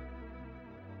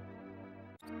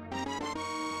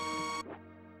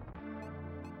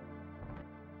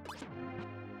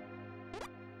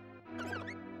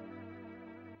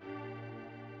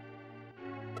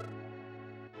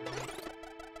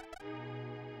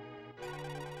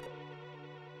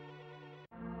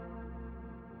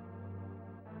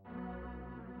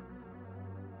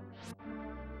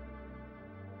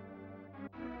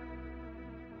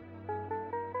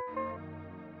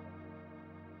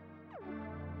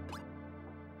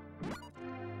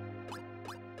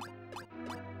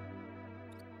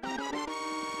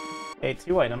 Okay,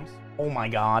 2 items. Oh my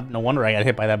god. No wonder I got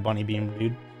hit by that bunny beam,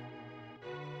 dude.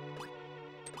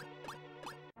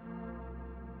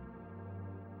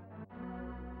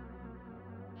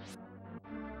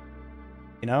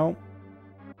 You know,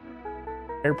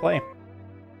 fair play.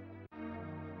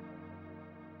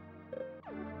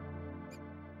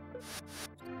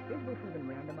 Is this even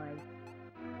randomized?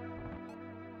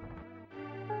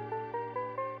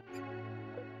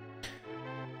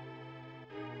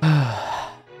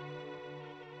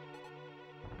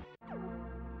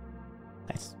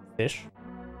 Nice fish.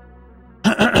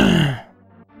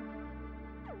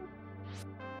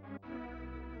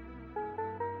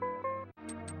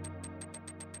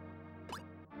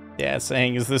 Yeah,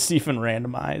 saying, is this even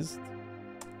randomized?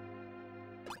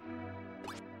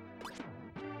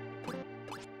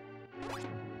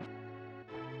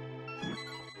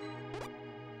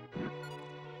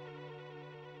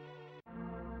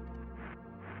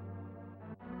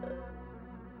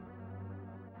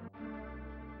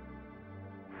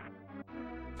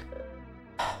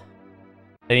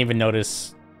 I didn't even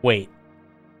notice. Wait.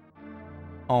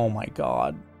 Oh my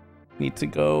god. Need to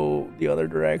go the other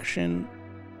direction.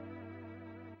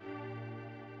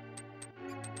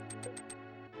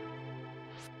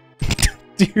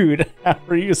 Dude, how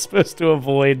are you supposed to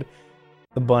avoid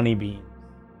the bunny beam?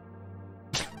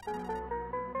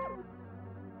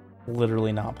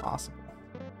 Literally not possible.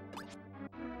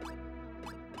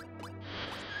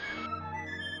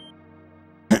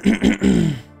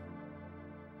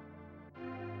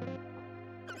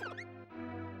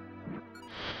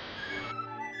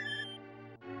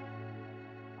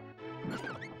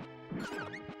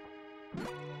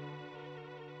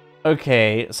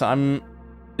 Okay, so I'm...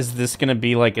 Is this gonna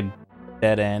be like a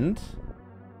dead end?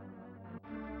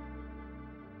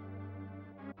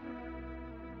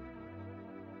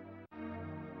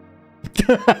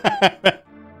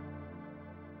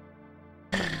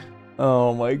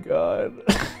 Oh my god.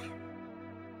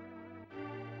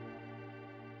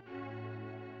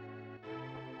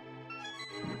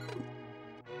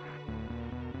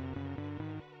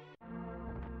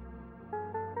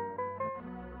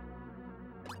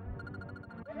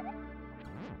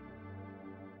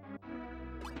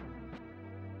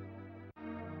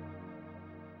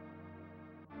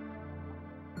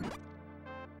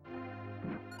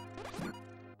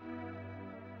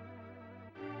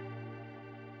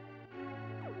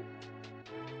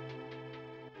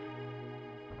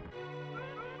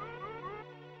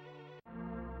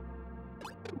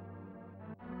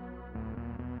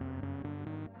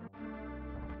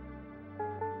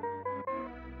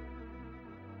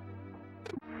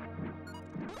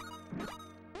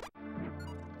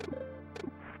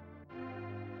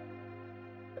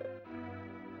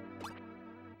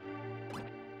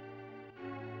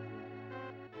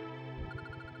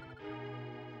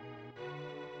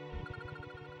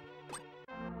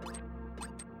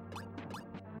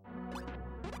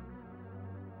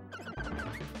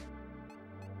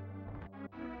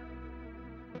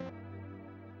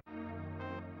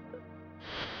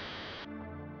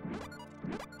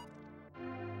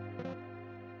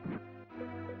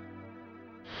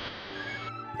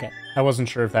 Okay, I wasn't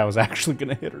sure if that was actually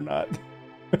gonna hit or not.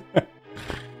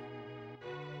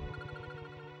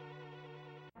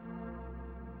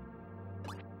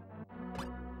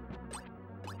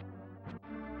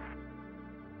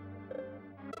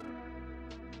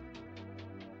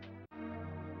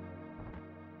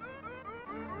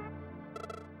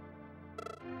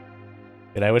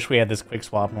 Dude, I wish we had this quick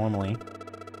swap normally.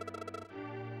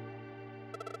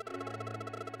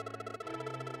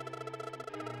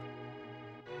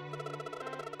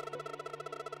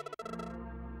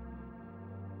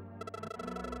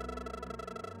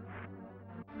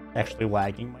 Actually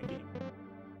lagging my game.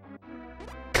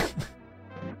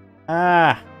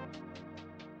 Ah!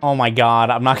 Oh my god,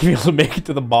 I'm not gonna be able to make it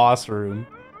to the boss room.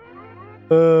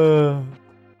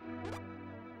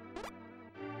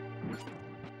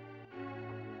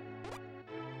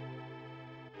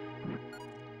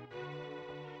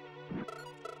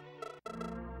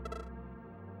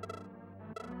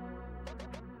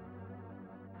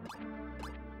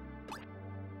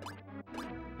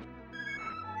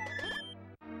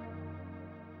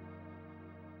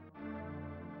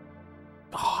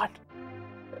 God.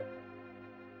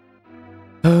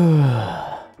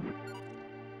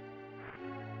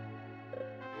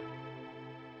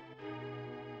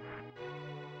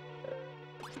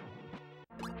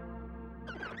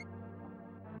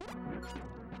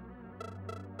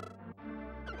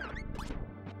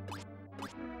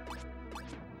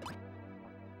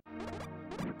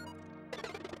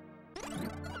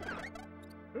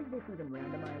 Is this even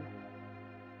randomized?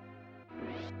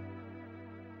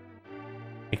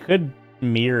 I could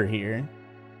mirror here.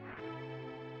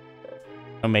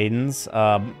 No maidens.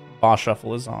 Boss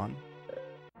shuffle is on.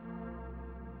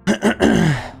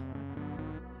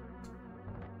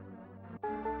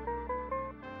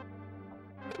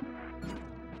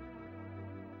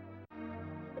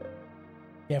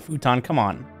 Yeah, Futon, come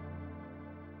on.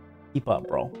 Keep up,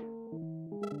 bro.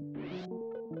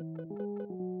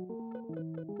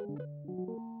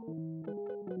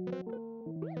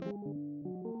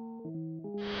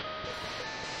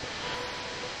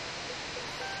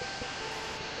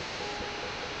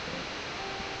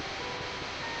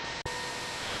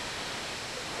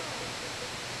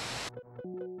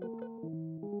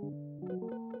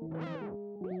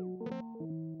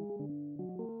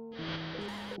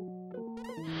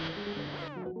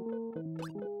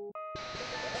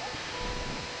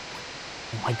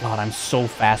 Oh my god, I'm so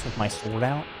fast with my sword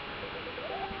out.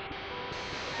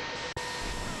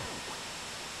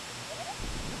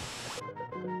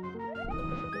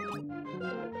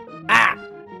 Ah!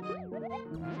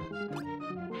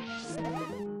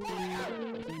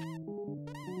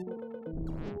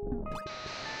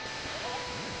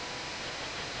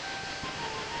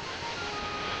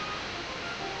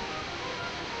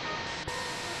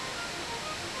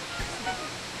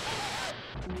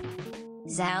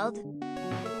 Zeld?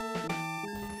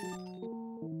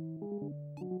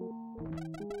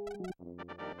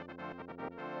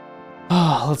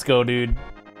 Oh, let's go, dude.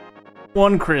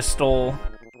 One crystal.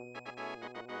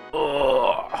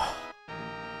 Ugh.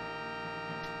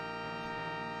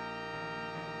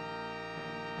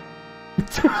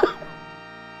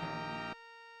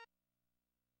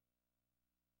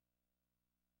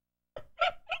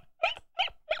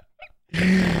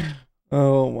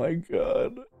 Oh my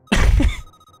god.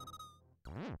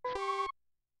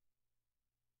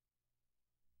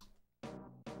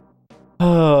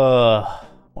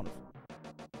 Wonderful.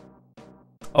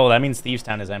 Oh, that means Thieves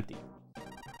Town is empty.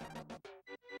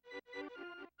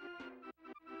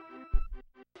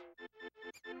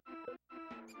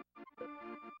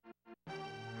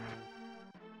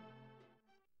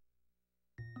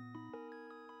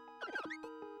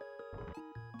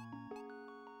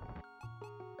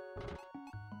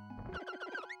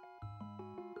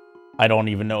 I don't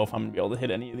even know if I'm gonna be able to hit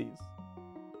any of these.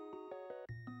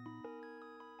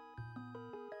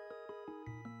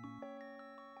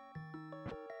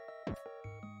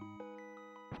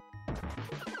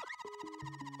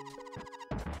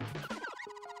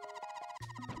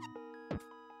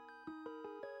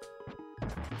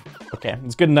 Okay,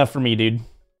 it's good enough for me, dude.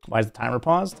 Why is the timer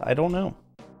paused? I don't know.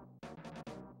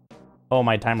 Oh,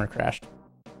 my timer crashed.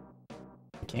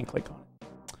 I can't click on it.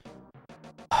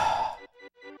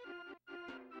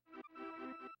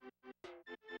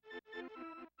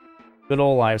 Good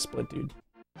old live split, dude.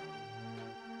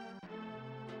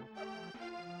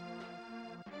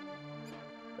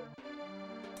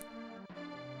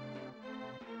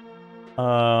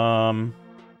 How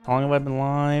long have I been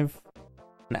live?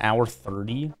 An hour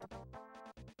 30?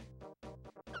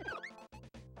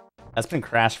 That's been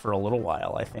crashed for a little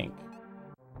while, I think.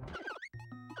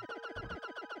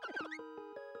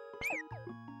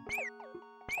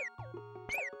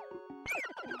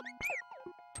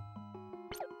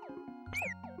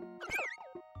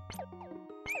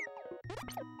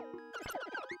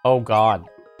 Oh god.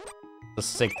 The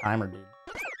sick timer, dude.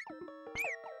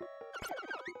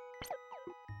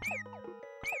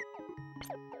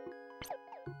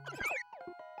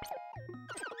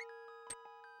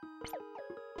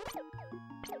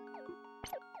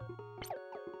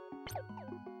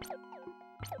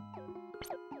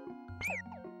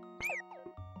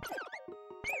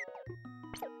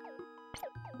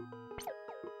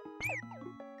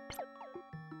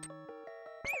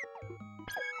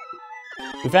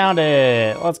 We found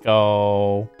it! Let's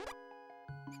go.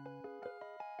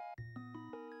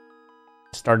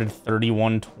 Started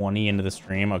 31:20 into the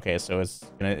stream. Okay, so it's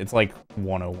like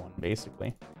 101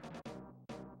 basically.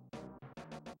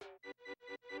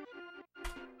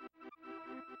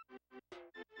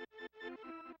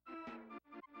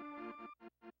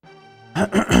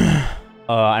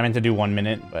 I meant to do 1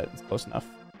 minute, but it's close enough.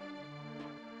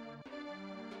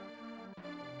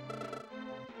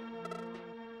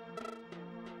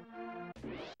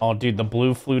 Oh, dude, the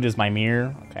blue flute is my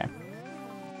mirror. Okay.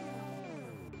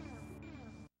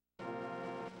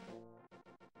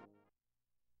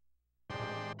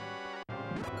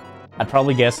 I'd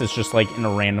probably guess it's just like in a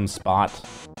random spot.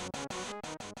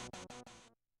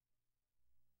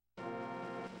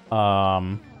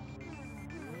 And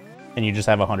you just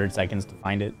have 100 seconds to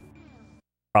find it.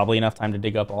 Probably enough time to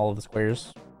dig up all of the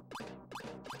squares.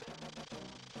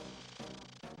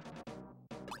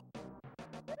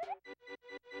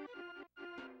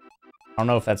 I don't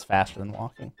know if that's faster than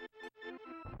walking.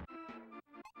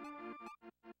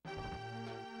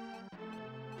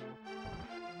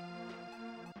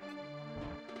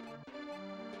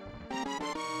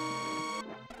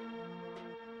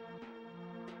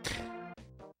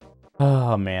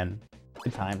 Oh, man.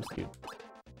 Good times, dude.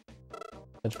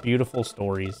 Such beautiful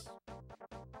stories.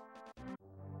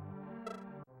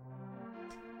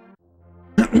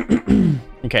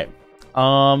 Okay.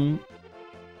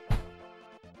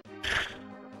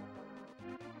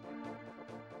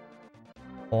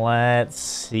 Let's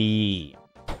see.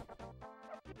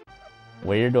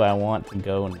 Where do I want to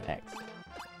go next?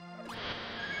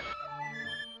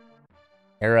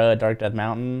 Era, Dark Death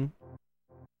Mountain.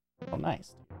 Oh,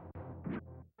 nice.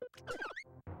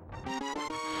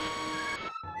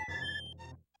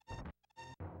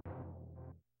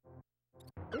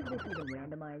 Is this even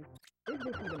randomized? Is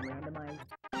this even randomized?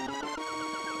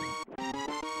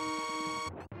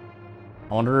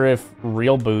 I wonder if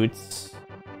real boots...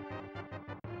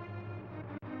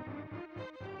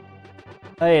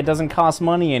 Hey, it doesn't cost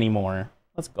money anymore.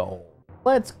 Let's go.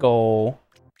 Let's go.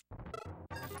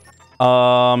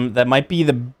 That might be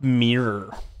the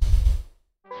mirror.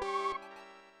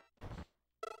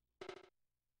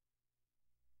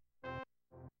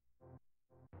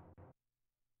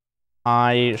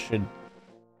 I should...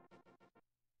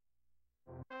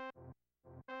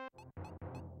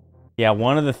 Yeah,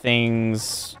 one of the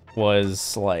things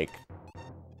was, like,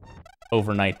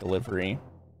 overnight delivery.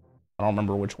 I don't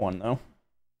remember which one, though.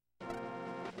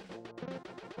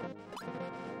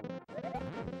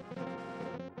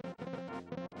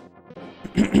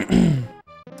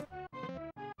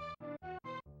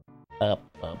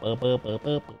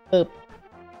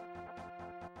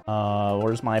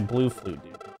 Where's my blue flute,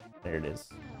 dude? There it is.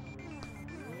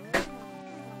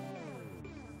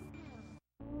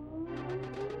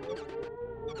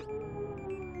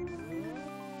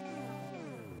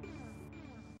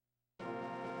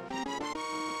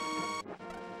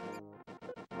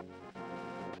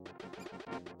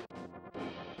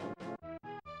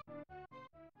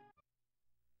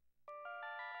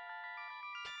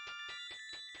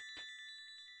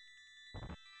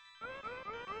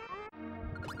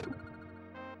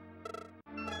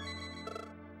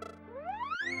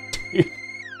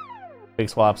 Big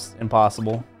swaps,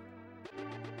 impossible.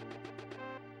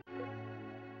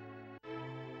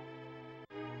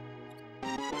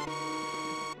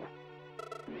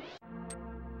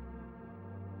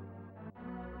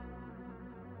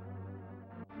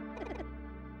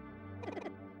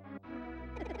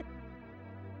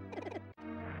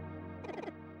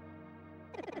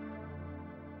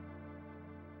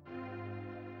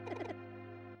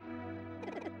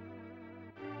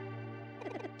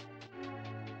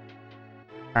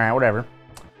 Alright, whatever.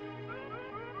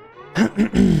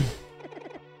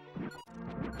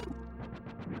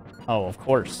 Oh, of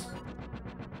course.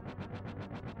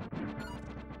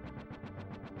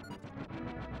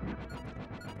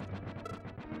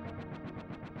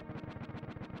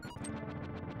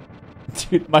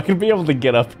 Dude, am I gonna be able to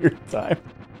get up here in time?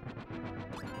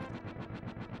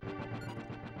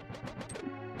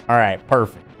 Alright,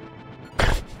 perfect.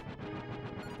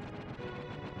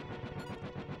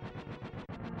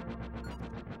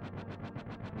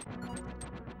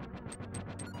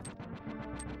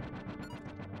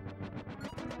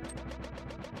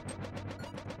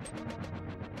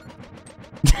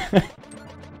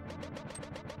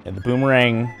 Yeah, the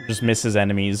boomerang just misses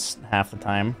enemies half the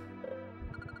time.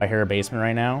 If I hear a basement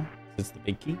right now, it's the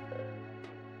big key.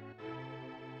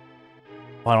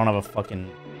 Oh, I don't have a fucking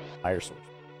fire source.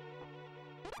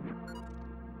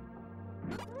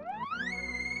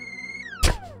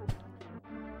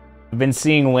 I've been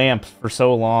seeing lamp for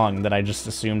so long that I just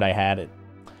assumed I had it.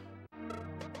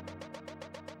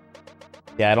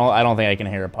 Yeah, I don't think I can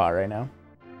hear a pot right now.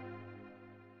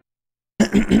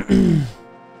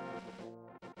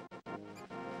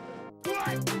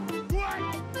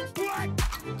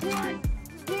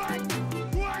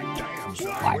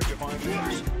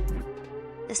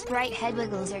 The sprite head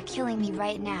wiggles are killing me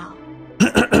right now.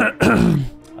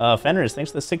 Fenris,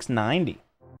 thanks for the 690.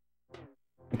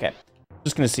 Okay.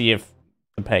 Just gonna see if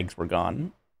the pegs were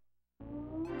gone.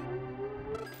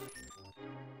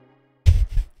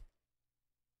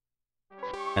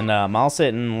 And Malsit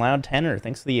and Loud Tenor,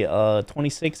 thanks for the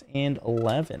 26 and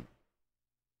 11.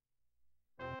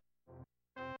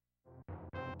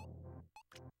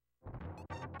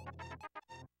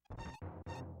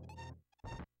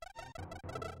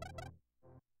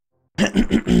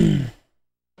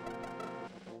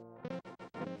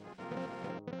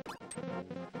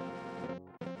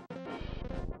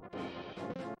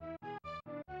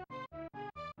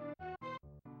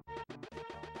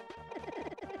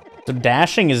 So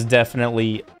dashing is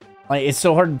definitely... like, it's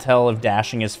so hard to tell if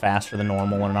dashing is faster than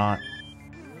normal or not.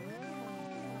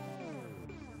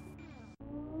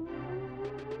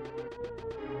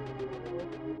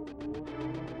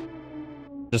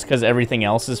 Just because everything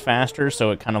else is faster,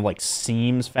 so it kind of like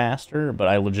seems faster, but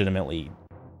I legitimately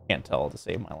can't tell to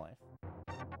save my life.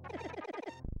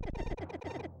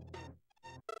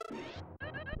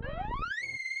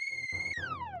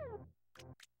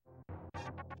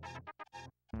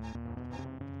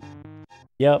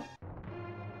 Yep.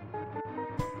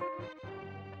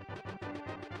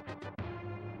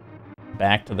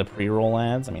 Back to the pre-roll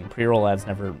ads. I mean, pre-roll ads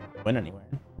never went anywhere.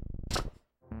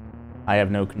 I have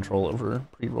no control over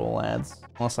pre-roll ads.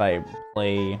 Unless I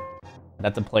play... I'd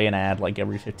have to play an ad like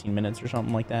every 15 minutes or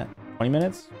something like that. 20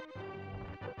 minutes?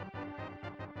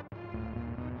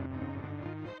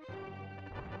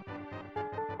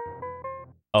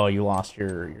 Oh, you lost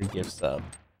your gift sub.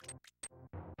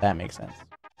 That makes sense.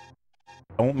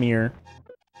 Don't mirror.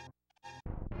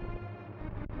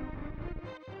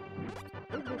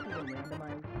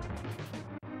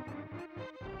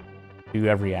 Do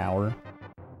every hour.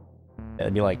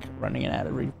 It'd be like running an ad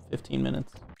every 15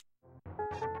 minutes.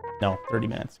 No, 30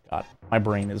 minutes. God, my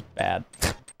brain is bad.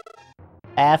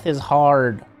 Math is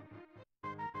hard.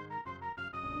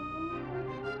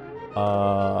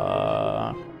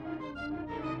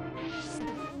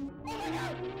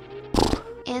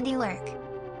 Andy Lurk.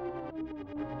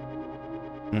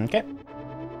 Okay.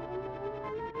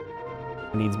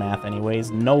 Who needs math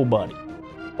anyways? Nobody.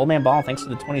 Old Man Ball, thanks for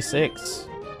the 26.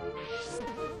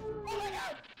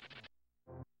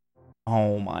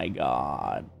 Oh my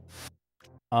god.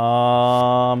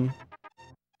 I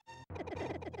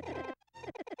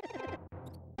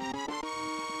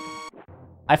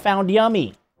found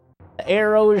Yummy. The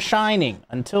arrow is shining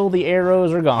until the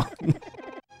arrows are gone.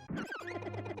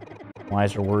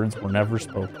 Wiser words were never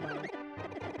spoken.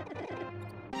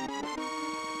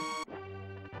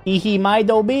 Hee my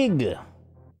do big.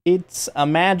 It's a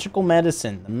magical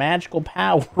medicine. The magical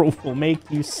power will make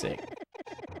you sick.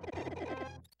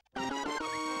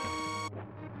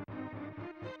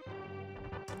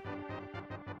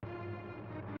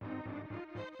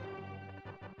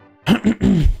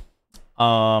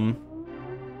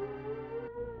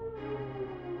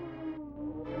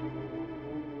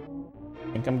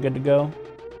 Think I'm good to go?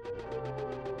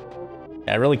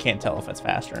 Yeah, I really can't tell if it's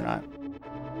faster or not.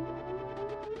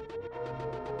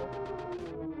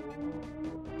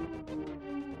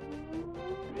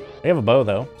 We have a bow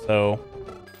though, so...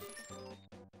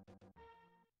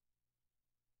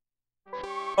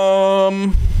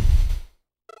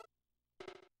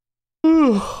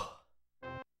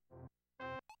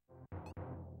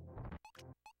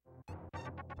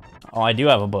 Oh, I do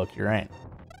have a book, you're right.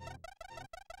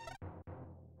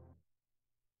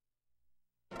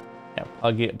 Yeah,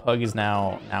 Pug is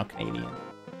now Canadian.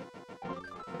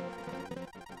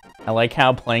 I like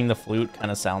how playing the flute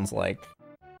kind of sounds like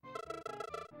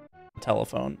a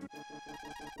telephone.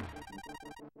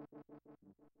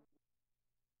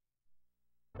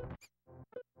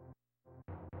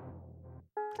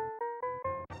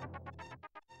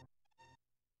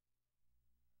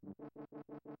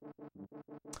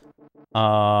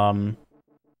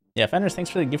 Yeah, Fenders, thanks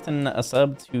for gifting a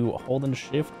sub to Hold and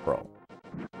Shift, bro.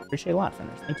 Appreciate it a lot,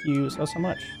 Fenders. Thank you so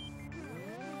much.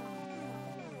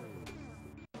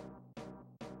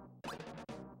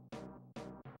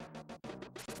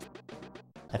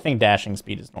 I think dashing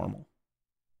speed is normal.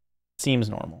 Seems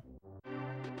normal.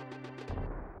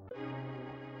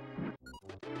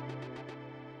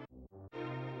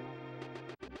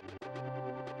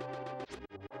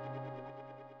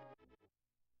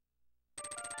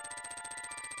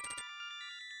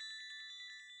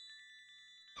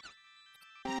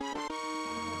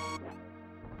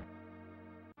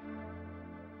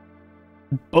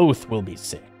 Both will be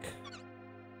sick.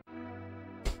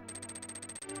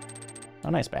 Oh,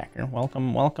 nice backer.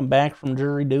 Welcome back from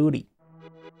jury duty.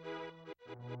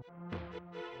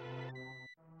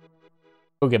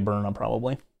 Go get Burna,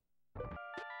 probably.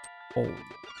 Oh,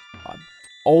 God.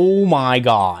 Oh, my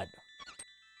God.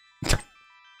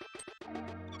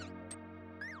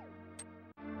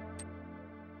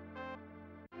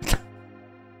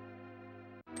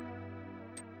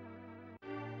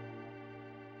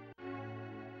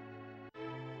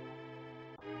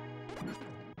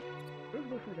 Is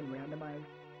this even randomized?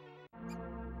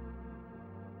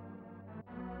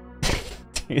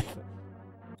 Dude.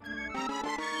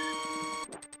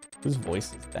 Whose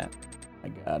voice is that? My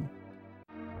God.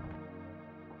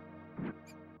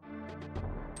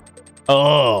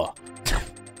 Oh.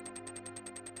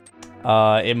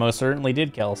 It most certainly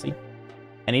did, Kelsey.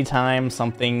 Anytime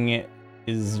something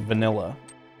is vanilla.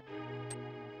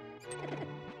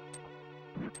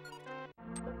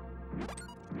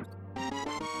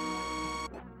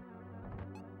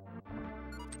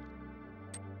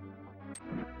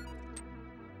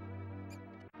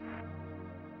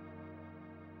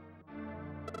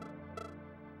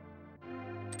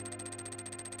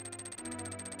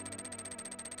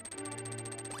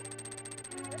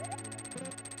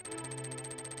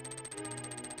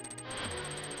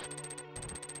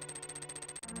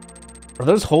 Are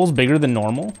those holes bigger than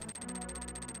normal?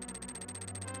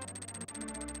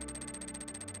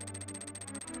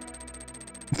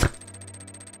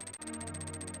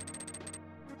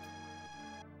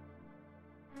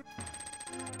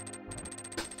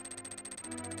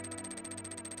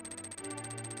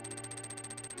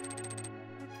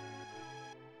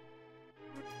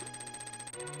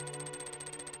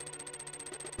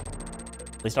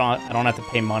 At least I don't have to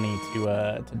pay money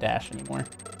to dash anymore.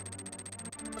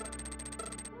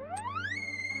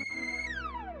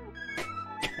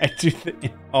 I do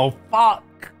the... Oh,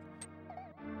 fuck!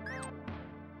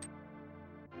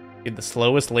 Dude, the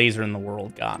slowest laser in the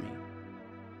world got me.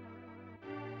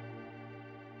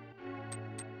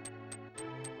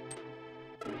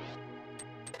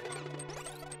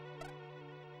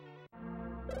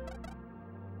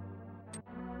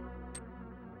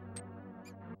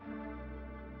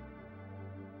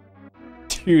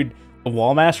 Dude, the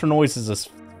wall master noise is a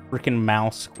freaking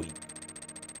mouse squeak.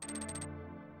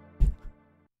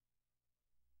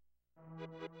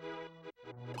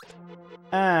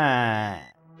 Ah.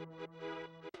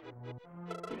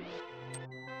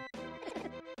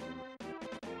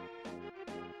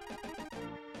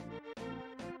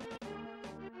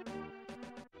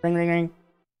 Ring, ring, ring.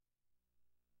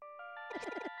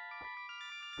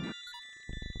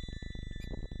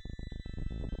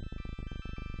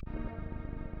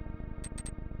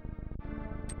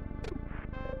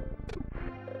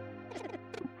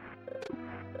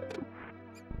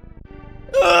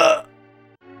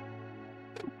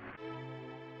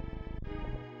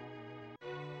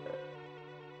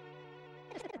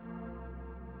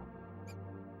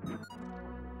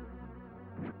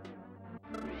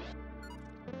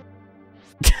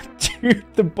 Dude,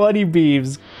 the bunny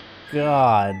beeves.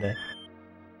 God.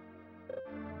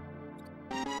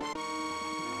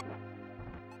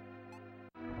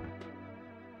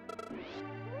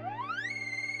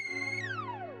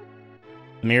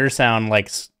 Mirror sound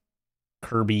like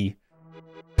Kirby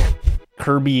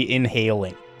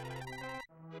inhaling.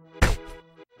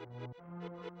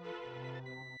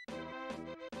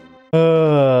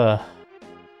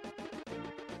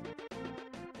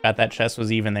 Got that chest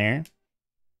was even there.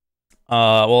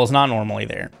 Well, it's not normally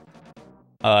there.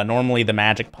 Normally the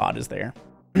magic pod is there.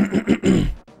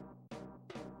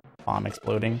 Bomb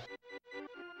exploding.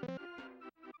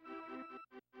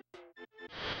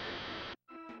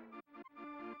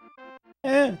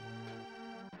 Eh.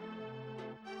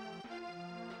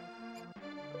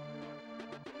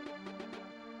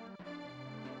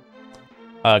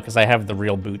 Because I have the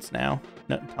real boots now.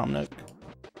 No, Tom Nook.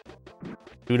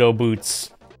 Udo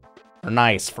boots are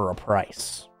nice for a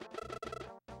price.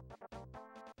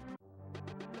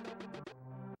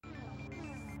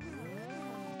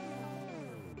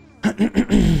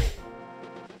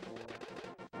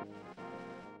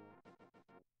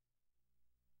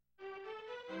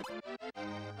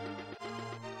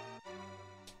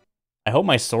 I hope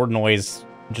my sword noise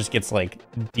It just gets like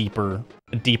a deeper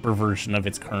version of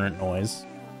its current noise.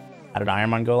 How did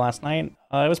Ironman go last night?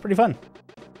 It was pretty fun.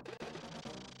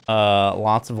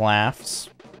 Lots of laughs,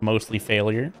 mostly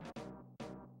failure.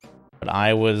 But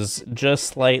I was just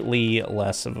slightly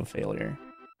less of a failure.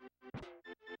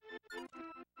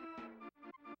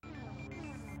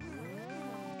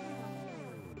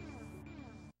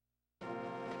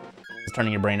 It's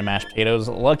turning your brain to mashed potatoes.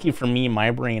 Lucky for me,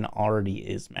 my brain already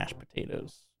is mashed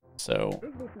potatoes. So,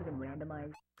 Is this even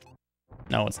randomized?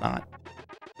 no, it's not.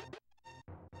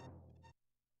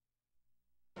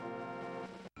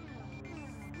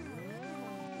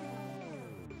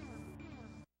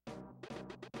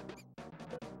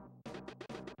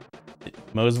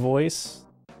 Mo's voice?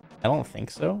 I don't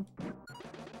think so.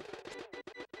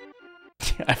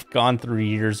 I've gone through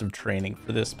years of training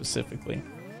for this specifically.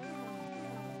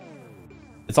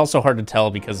 It's also hard to tell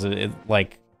because it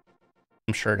like,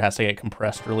 I'm sure it has to get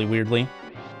compressed really weirdly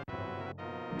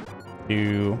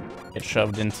to get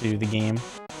shoved into the game.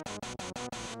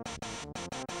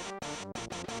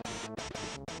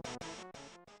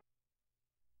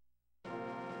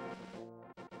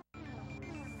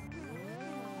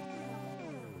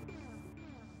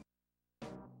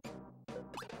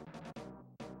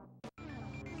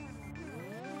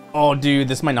 Oh, dude,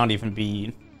 this might not even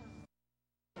be...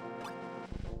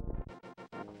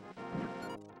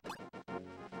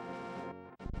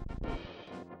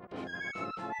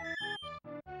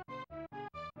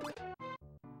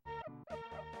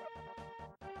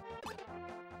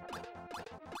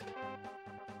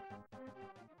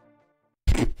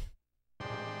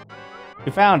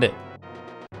 We found it.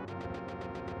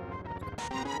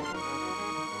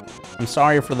 I'm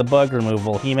sorry for the bug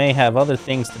removal. He may have other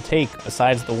things to take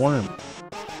besides the worm.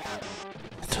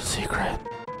 It's a secret.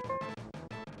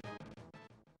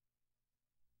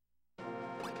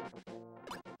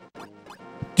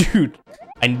 Dude,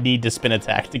 I need to spin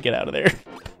attack to get out of there.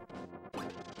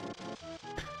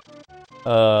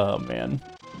 Oh, man.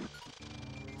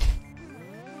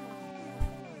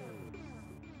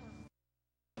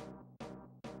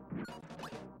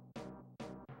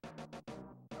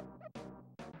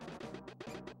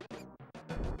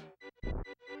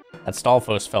 That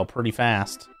Stalfos fell pretty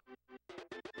fast.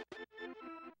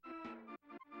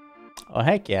 Oh,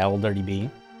 heck yeah, old Dirty B.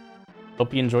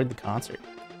 Hope you enjoyed the concert.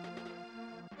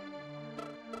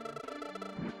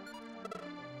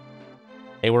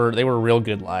 They were real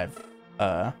good live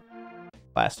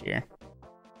last year.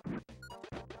 I'm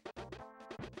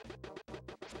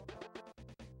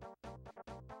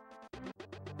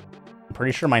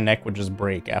pretty sure my neck would just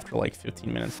break after like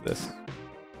 15 minutes of this.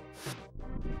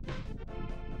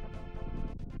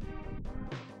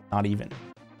 Not even.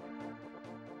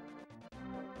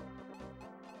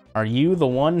 Are you the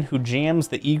one who jams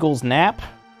the eagle's nap?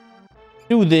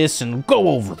 Do this and go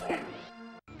over there.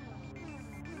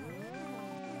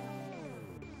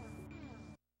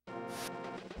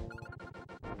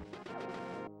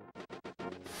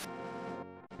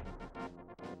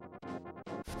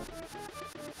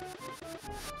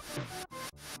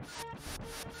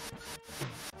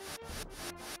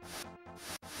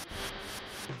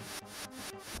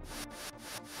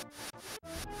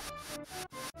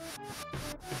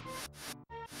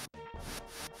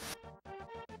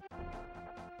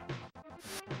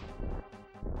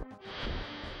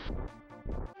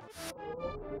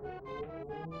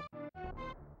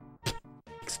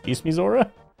 Excuse me,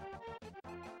 Zora?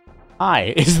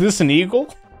 Hi, is this an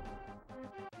eagle?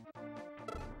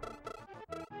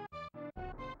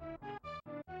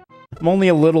 I'm only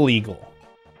a little eagle.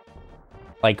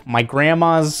 Like, my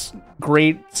grandma's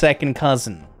great second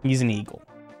cousin. He's an eagle.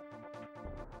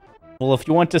 Well, if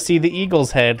you want to see the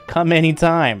eagle's head, come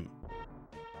anytime.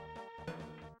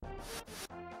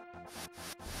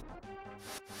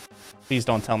 Please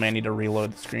don't tell me I need to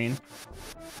reload the screen.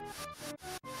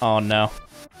 Oh, no.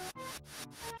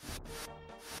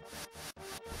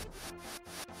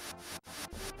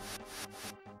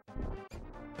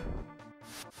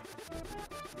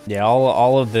 Yeah,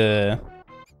 all of the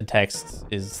text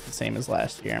is the same as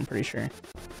last year, I'm pretty sure.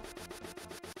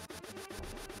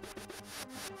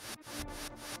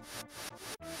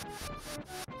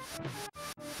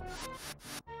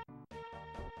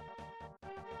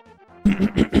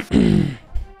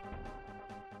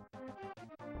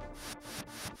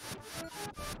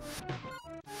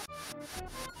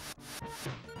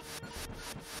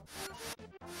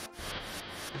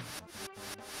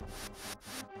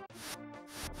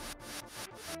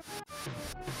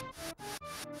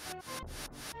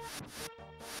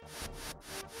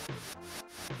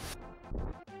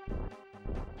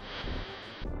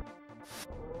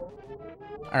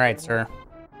 All right, sir.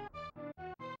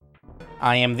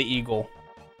 I am the eagle.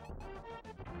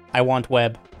 I want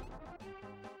web.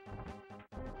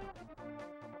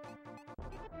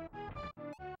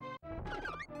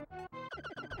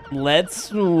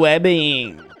 Let's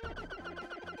webbing.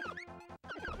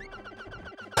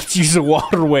 Let's use a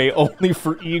waterway only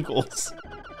for eagles.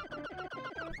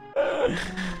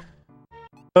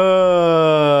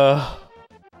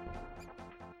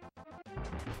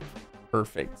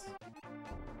 Perfect.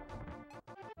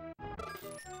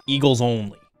 Eagles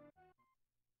only.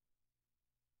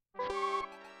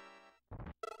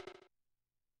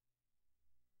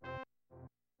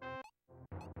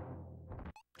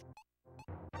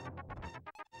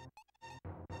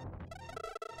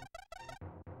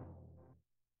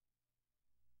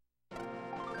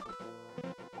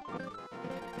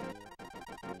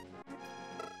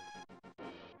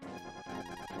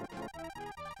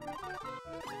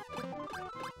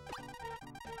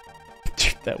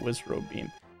 That was road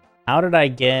beam. How did I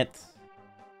get...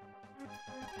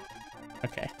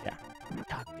 Okay, yeah.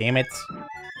 God damn it.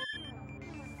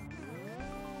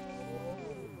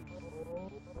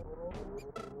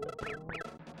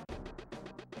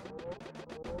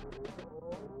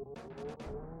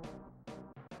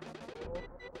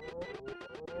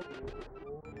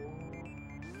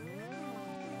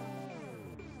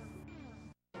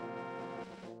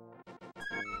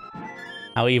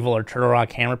 How evil are Turtle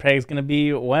Rock Hammer Pegs gonna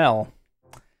be? Well,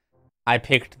 I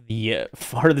picked the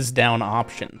farthest down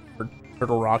option for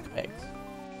Turtle Rock Pegs.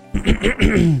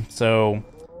 So,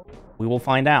 we will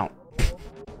find out.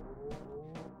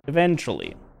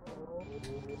 Eventually.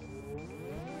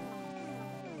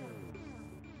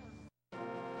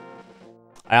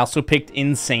 I also picked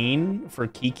Insane for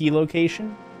Kiki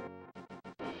location.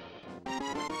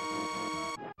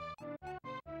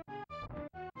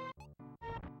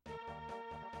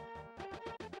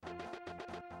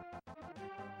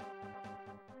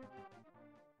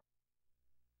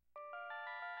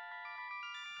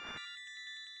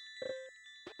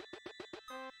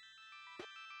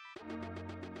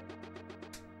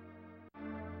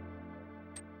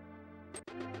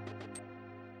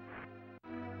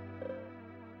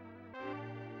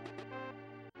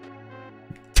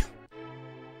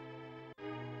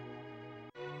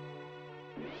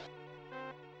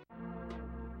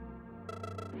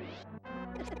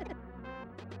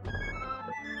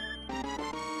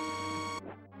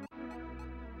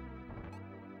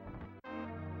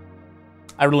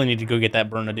 I really need to go get that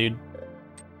Burna, dude.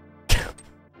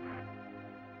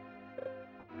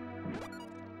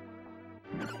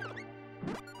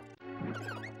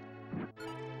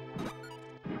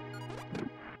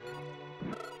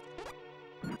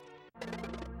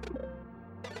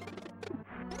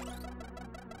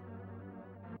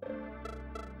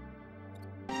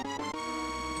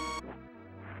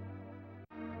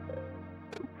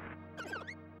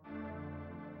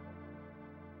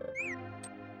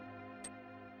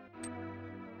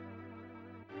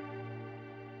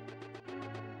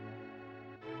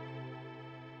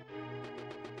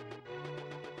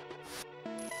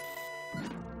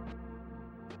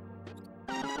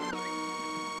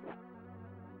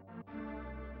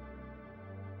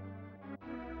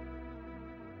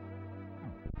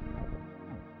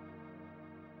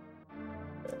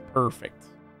 Perfect.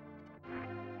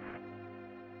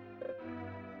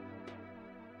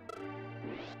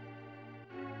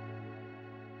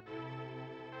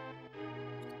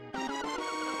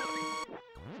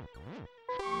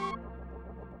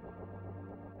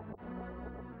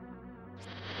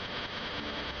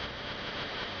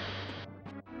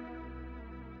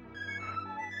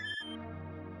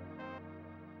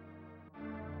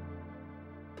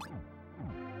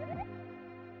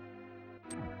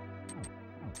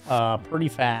 Pretty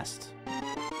fast.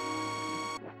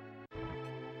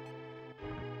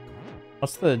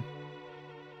 What's the...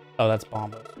 Oh, that's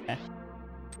Bombo. Okay.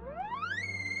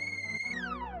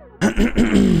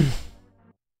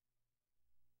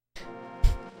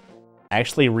 I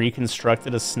actually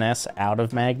reconstructed a SNES out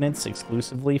of magnets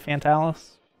exclusively,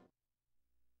 Fantalis.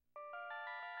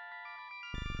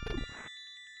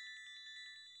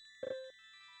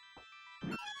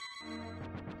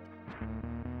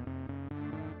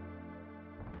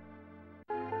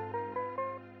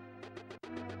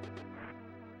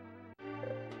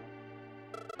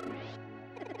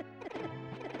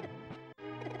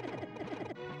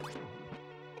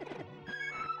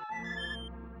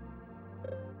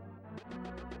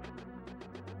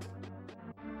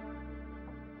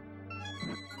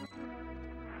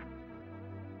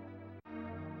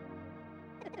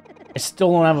 I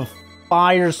still don't have a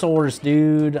fire source,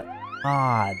 dude.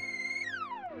 God.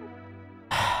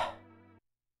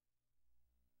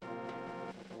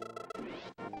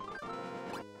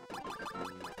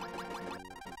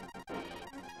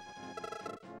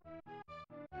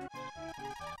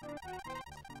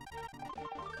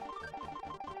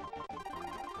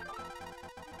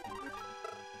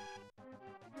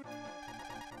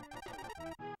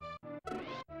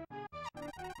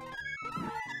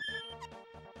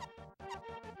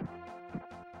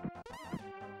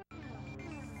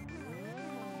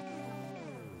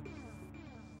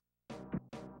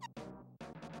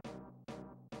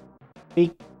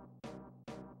 Beep.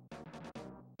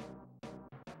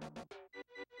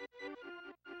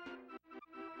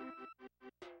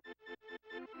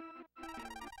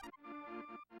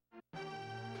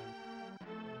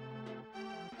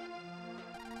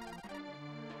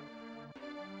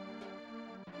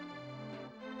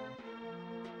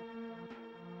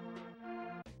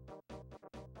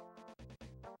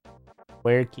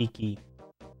 Where Kiki?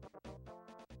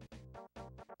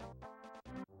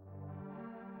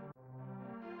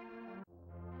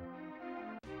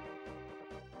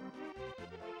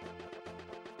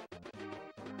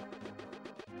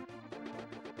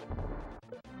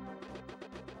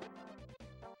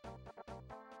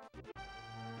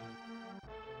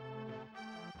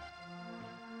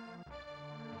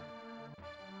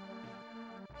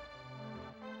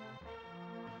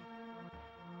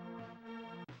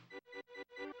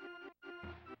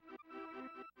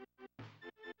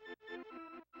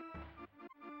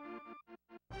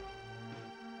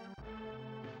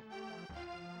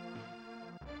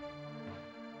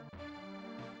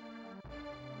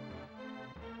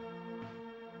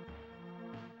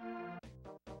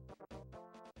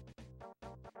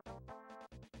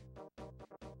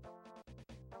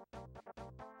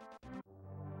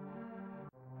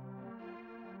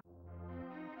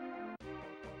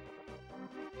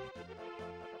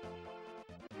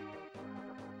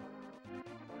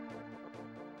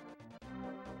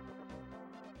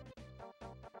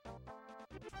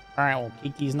 Alright, well,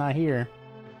 Kiki's not here.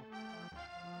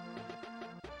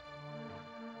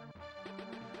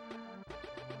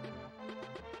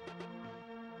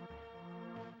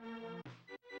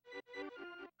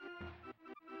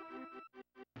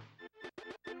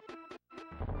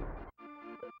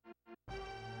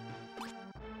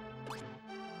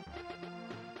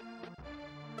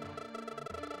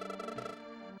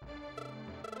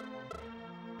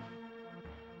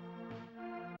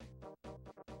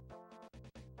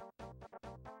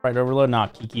 Right, overload? Nah,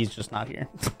 Kiki's just not here.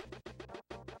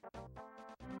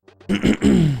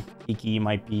 Kiki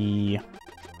might be...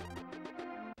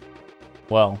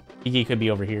 Well, Kiki could be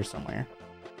over here somewhere.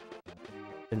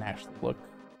 Didn't actually look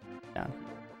down here.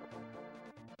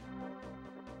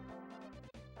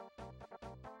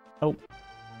 Oh.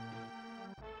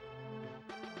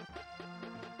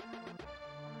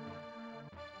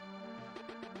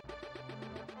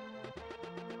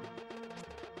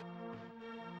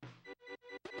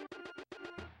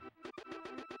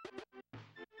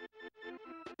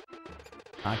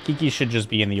 Kiki should just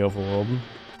be in the overworld.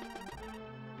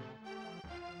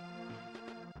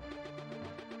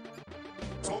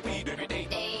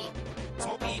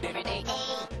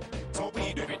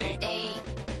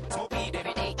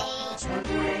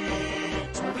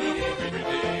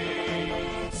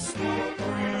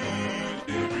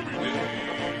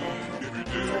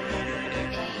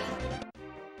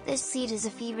 This seed is a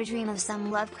fever dream of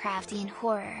some Lovecraftian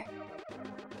horror.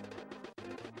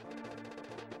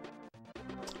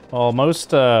 Well,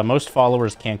 most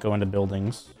followers can't go into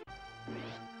buildings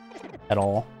at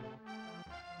all.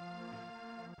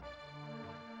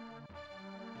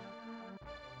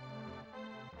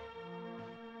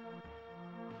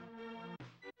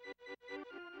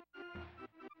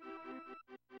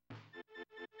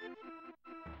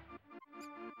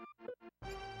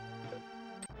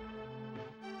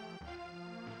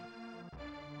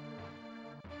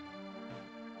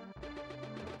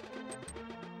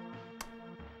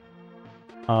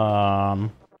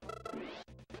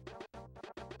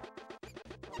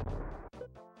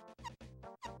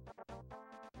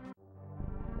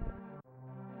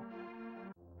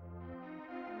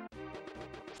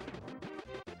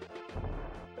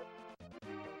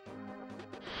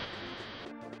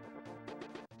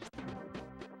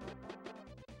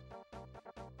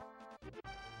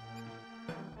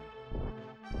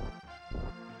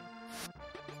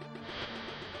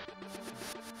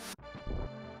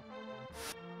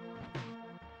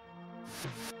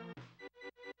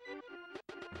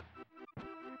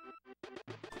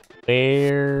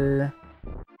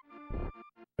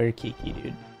 Where Kiki,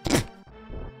 dude?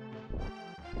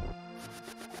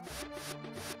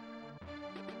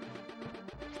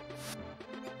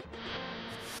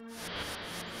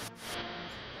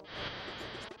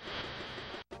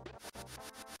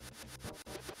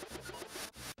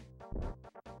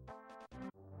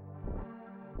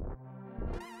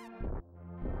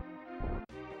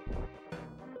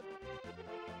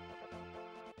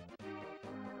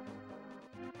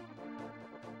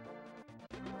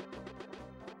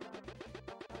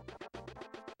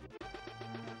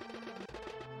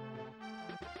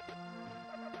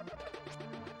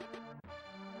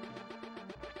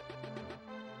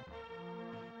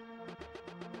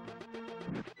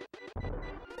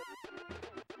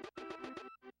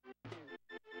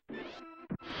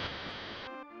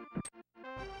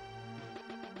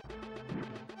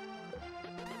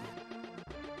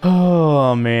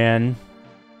 Oh, man.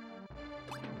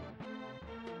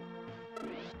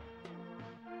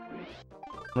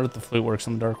 I wonder if the flute works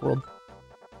in the Dark World.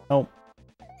 Nope.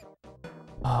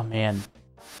 Oh, man.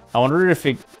 I wonder if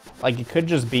it... Like, it could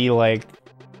just be, like...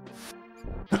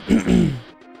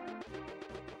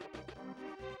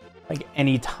 like,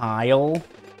 any tile.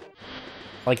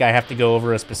 Like, I have to go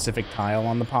over a specific tile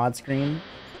on the pod screen.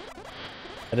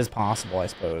 That is possible, I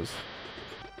suppose.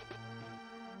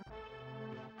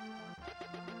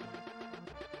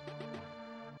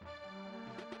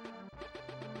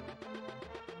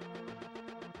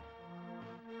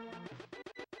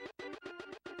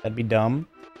 That'd be dumb.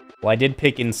 Well, I did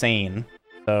pick insane,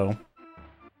 so...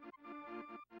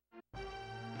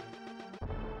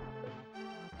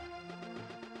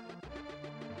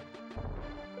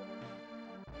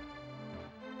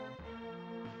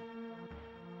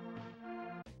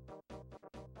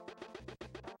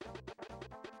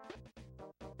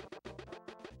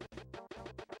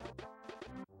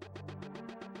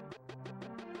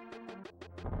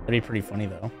 That'd be pretty funny,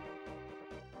 though.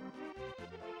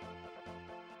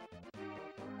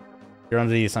 You're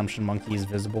under the assumption Monkey is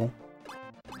visible.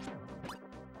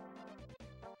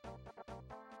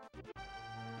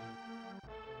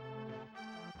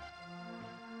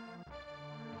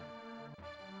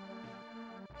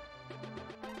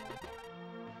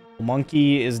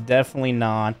 Monkey is definitely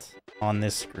not on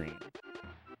this screen.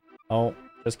 Oh,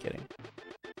 just kidding.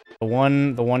 The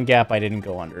one gap I didn't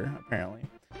go under, apparently.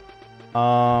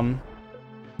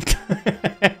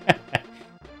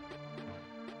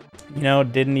 You know,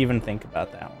 didn't even think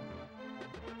about that one.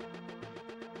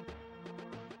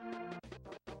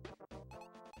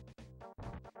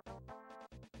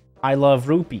 I love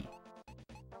Rupee.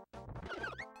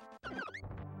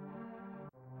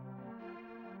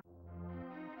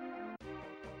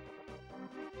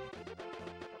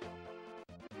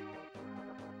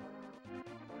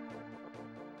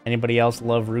 Anybody else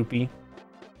love Rupee?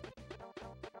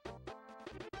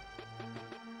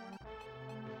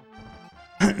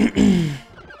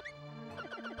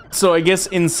 So I guess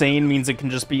insane means it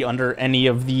can just be under any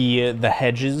of the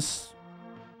hedges,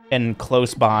 and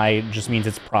close by just means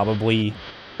it's probably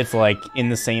like in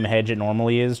the same hedge it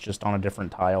normally is, just on a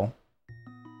different tile.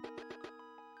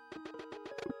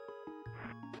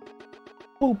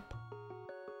 Boop.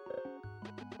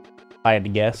 I had to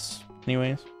guess,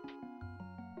 anyways.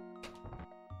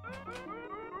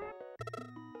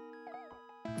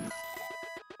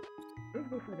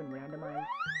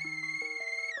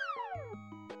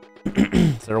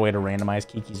 Is there a way to randomize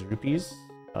Kiki's rupees?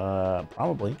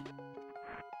 Probably.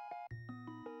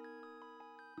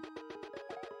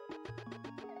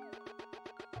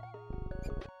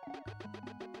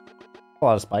 A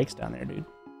lot of spikes down there, dude.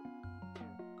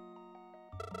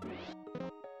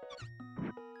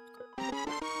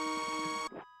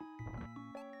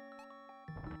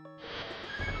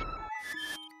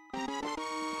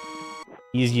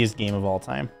 Easiest game of all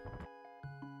time.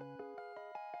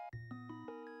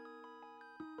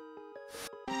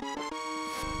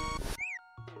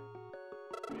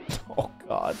 Oh,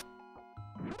 God.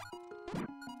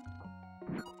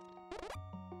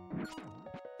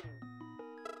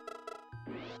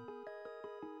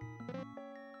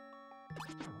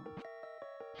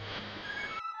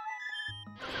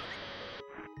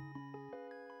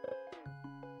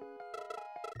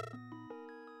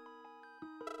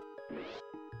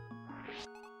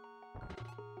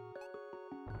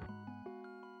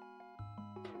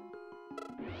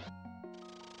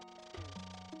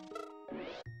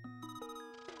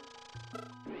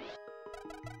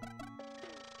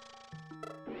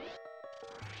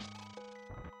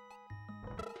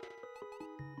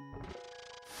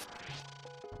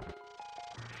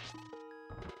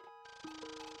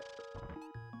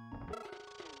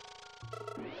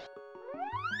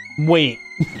 Wait.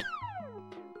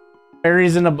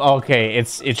 Fairies in a... Okay,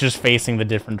 it's just facing the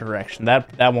different direction.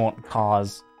 That won't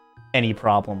cause any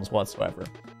problems whatsoever.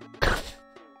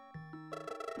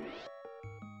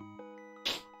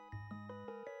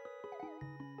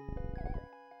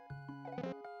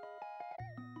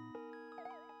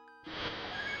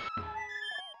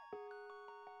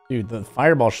 Dude, the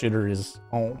fireball shooter is...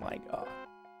 Oh my god.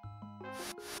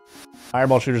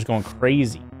 Fireball shooter's going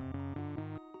crazy.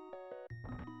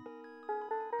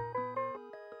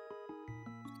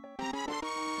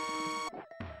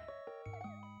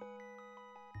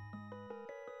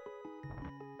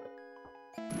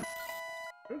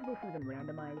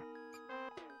 Randomized.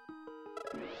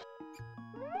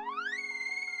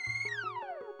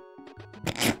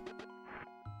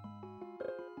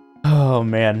 Oh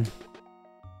man.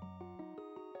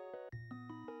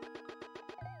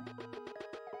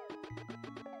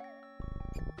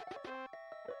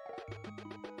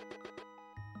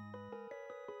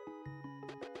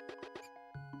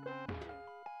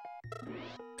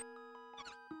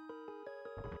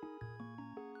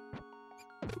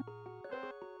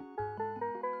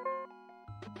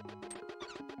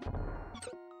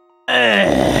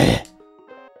 Ugh.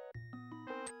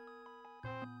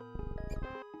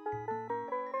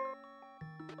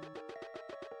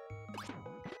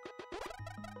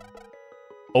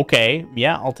 Okay,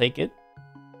 yeah, I'll take it.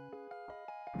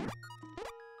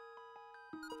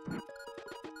 I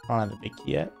don't have the big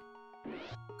key yet.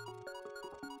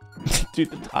 Dude,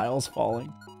 the tile's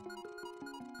falling.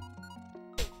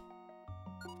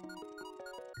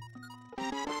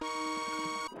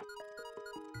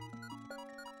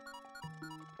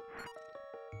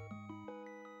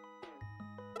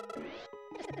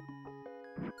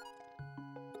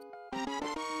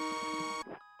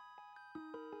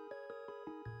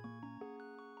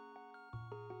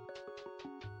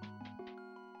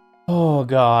 Oh,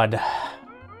 God.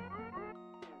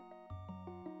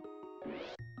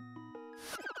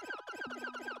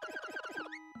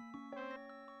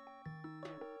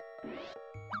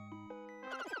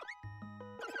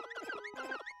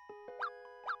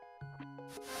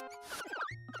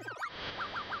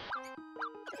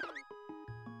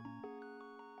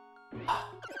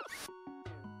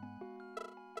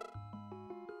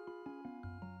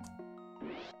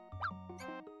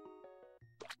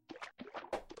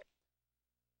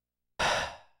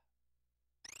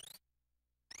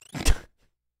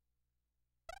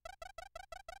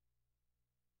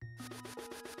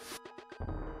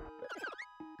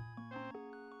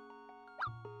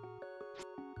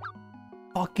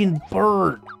 Fucking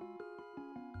bird.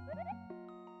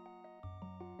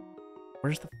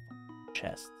 Where's the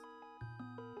chest?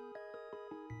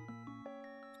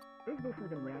 Is this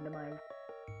even randomized?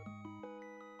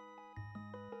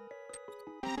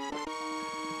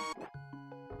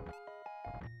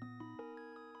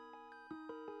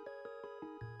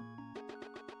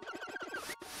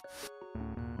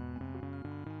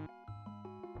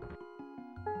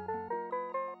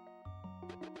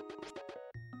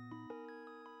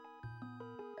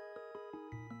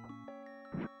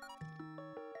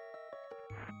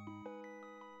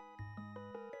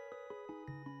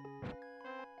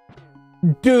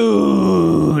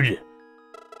 Dude!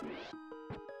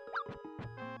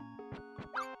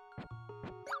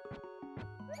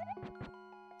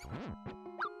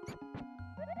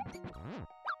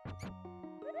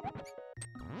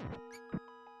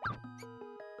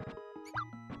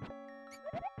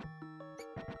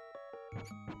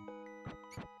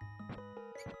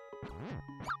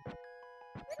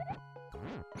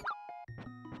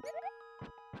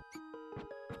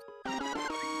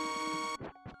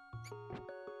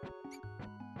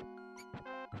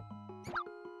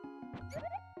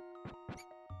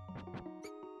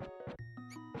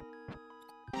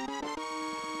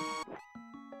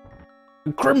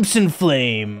 A crimson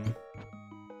flame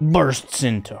bursts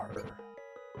into her.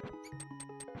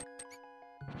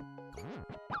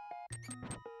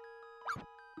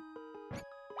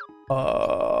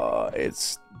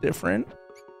 It's different.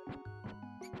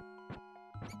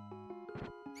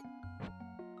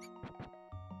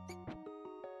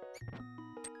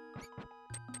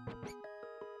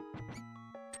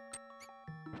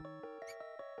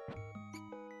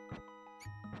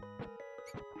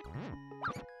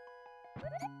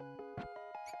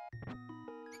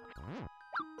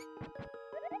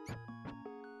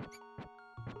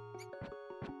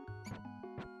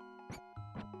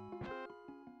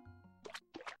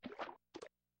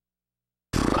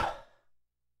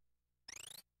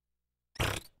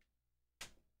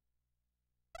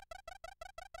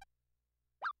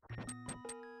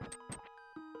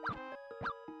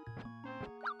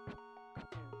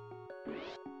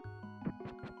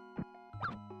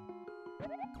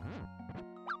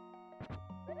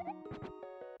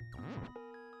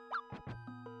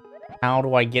 How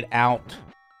do I get out?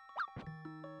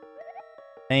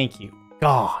 Thank you.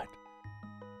 God.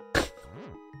 I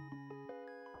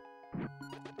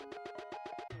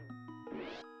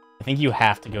think you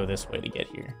have to go this way to get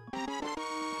here.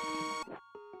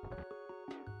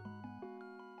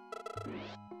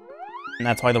 And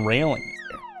that's why the railing is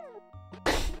there.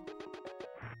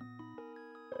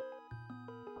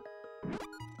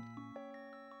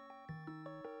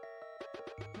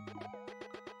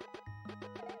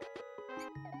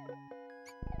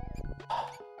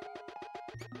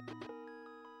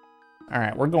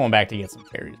 Alright, we're going back to get some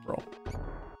fairies, bro.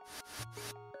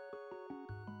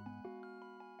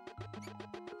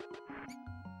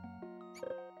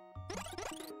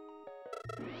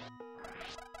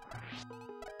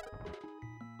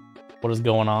 What is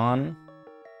going on?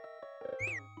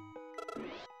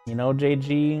 You know,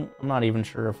 JG, I'm not even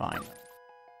sure if I know.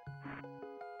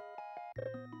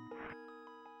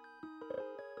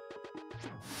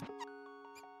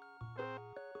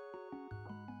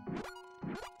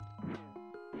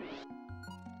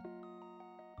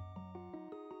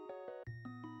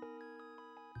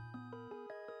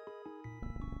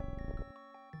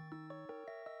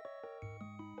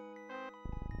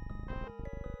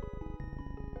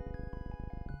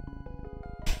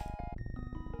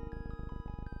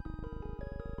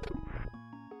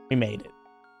 We made it.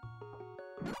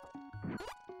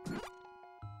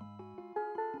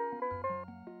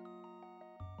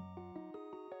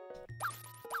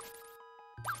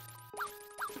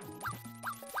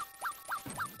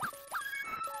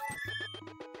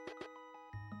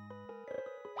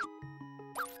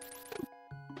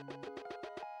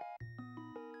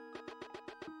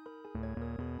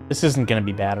 This isn't gonna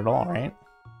be bad at all, right?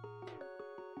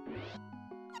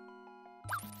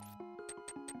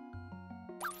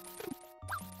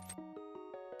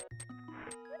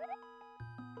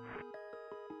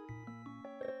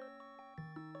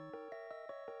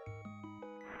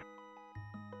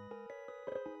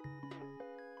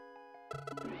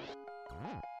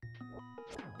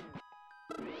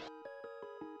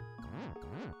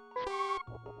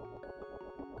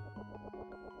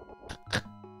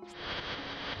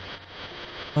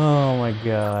 Oh my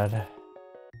god.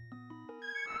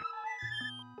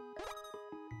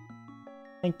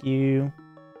 Thank you.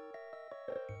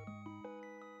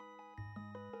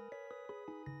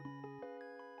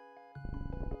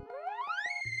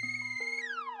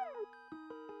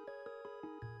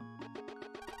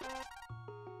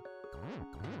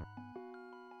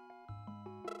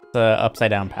 It's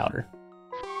upside down powder.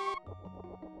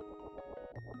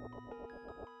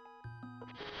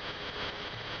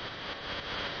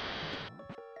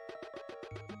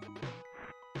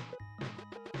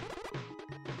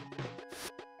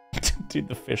 Dude,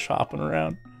 the fish hopping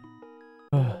around.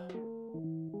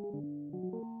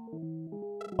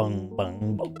 Bung,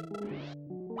 bung, bung.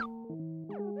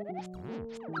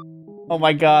 Oh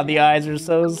my god, the eyes are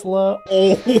so slow.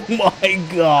 Oh my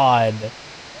god.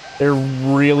 They're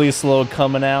really slow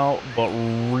coming out, but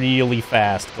really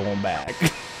fast going back.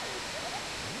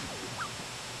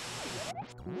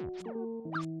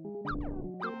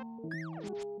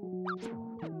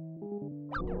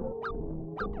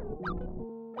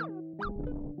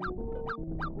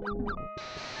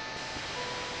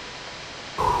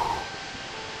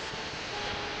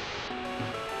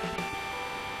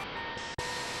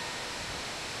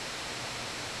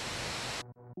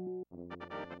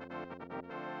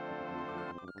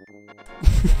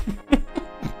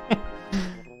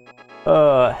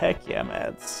 Heck yeah,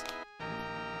 Mads.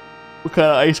 What kind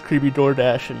of ice cream you door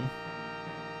dashing?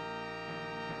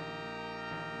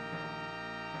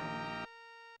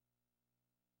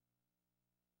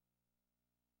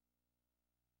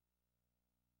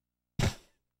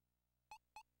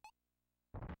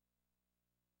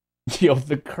 Yo,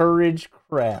 the Courage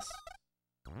Crest.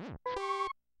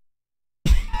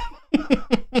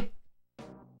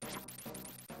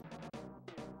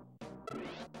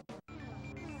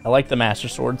 I like the Master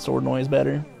Sword noise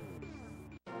better.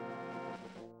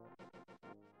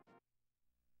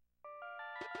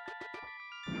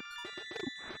 You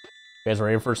guys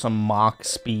ready for some mock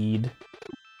speed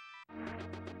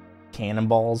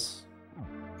cannonballs?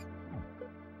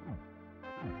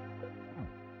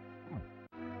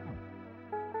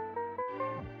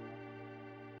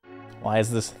 Why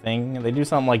is this a thing? They do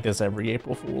something like this every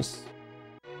April Fool's.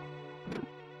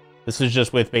 This is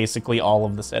just with basically all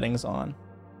of the settings on.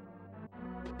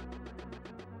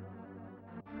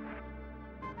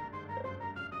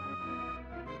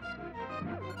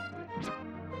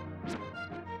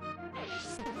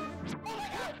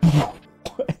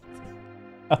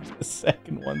 What? The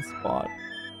second one spot.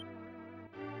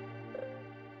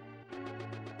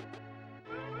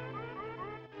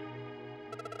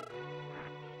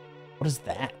 What is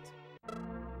that?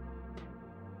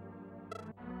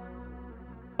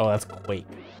 Oh, that's Quake.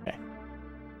 Okay.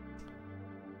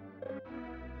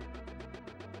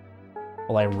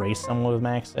 Will I race someone with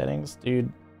max settings?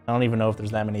 Dude, I don't even know if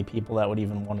there's that many people that would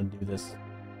even want to do this.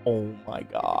 Oh my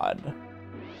god.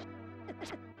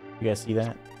 You guys see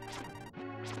that?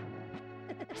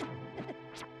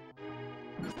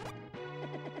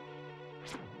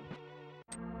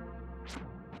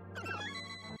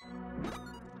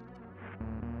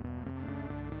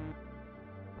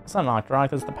 It's not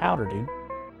Nocturonic, that's the powder, dude.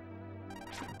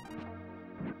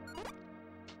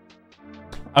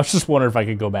 I was just wondering if I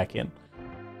could go back in.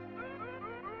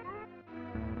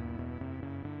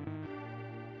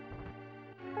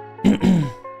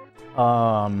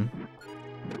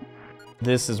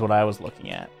 This is what I was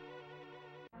looking at.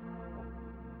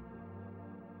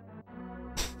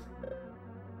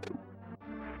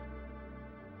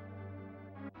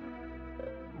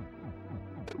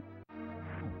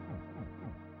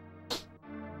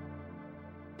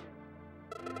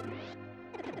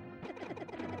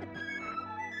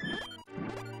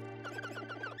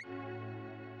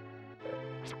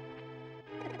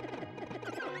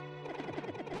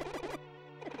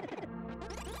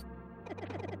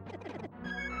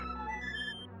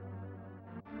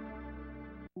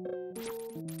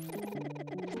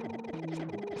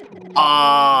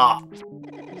 Ah!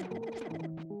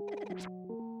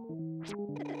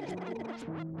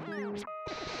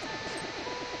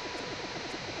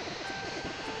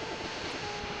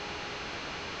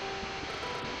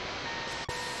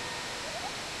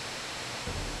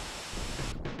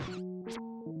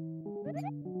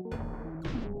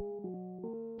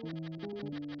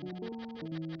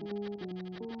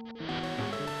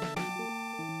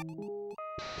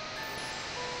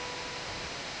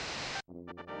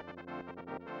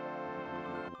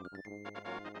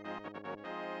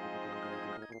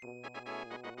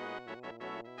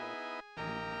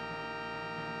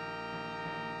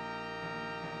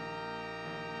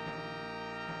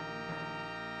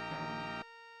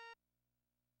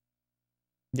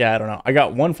 Yeah, I don't know. I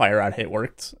got one fire rod hit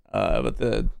worked, but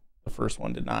the first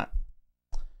one did not.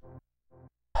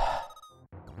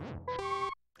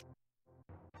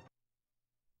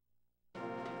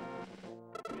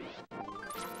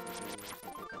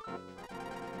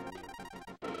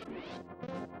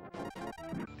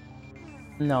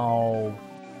 No.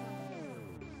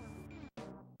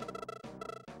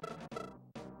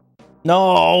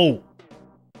 No!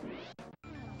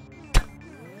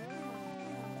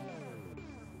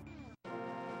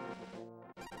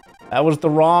 That was the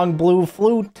wrong blue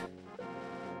flute.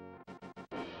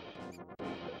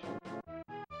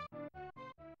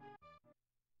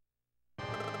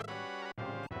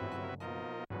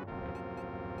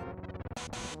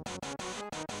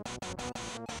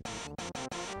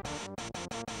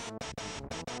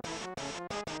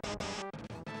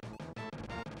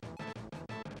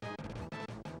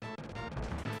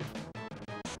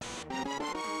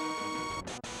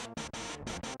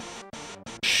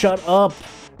 Shut up.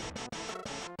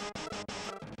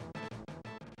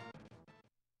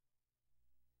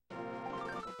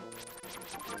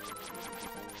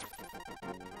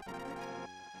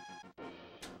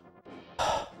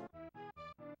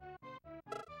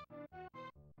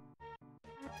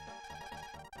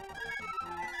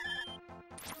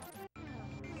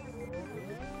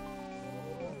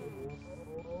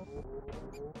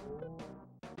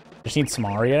 Just need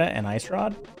Samaria and Ice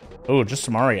Rod? Oh, just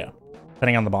Samaria,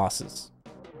 depending on the bosses.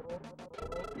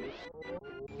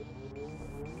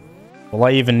 Will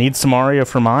I even need Samaria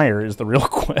for Meyer is the real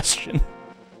question.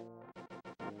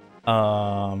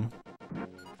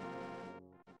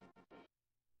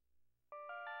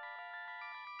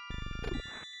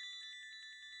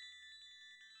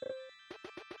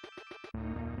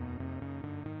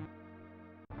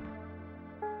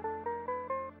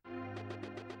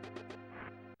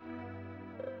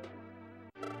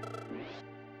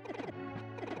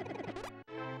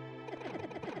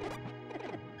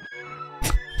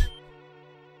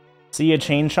 See a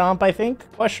chain chomp, I think?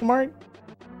 Question mark?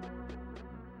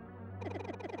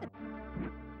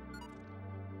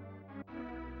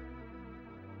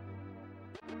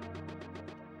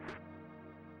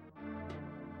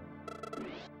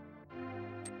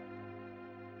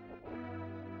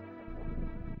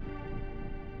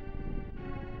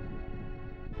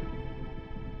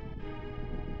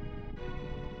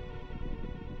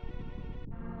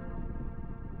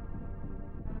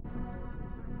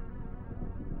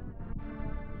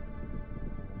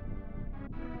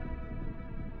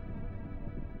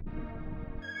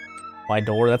 Wide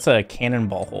door? That's a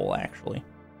cannonball hole, actually.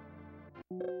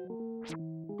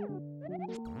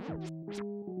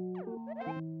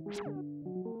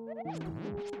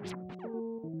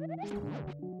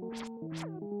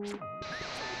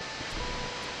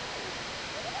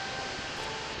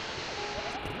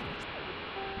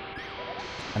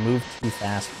 I moved too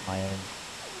fast for my own.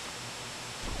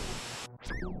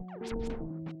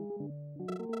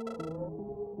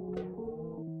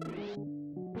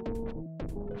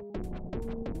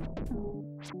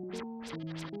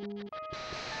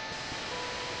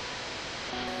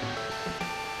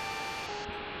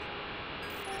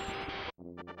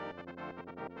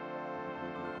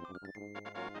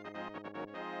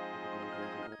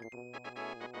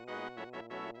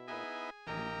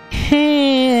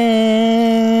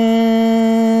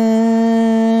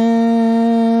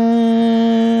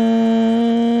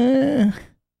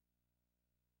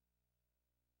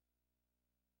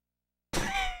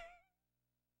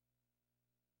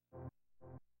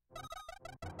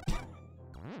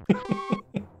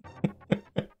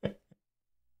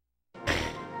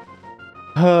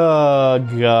 Oh,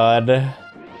 God.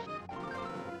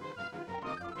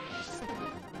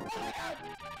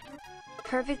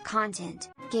 Perfect content,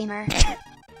 gamer.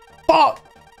 Fuck!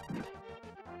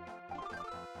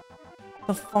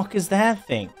 The fuck is that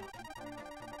thing?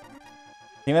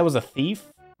 Think that was a thief?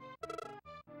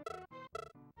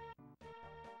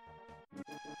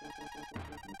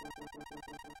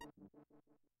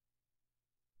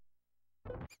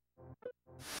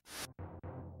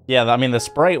 Yeah, I mean the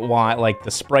sprite, like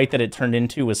the sprite that it turned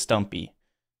into was Stumpy.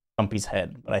 Stumpy's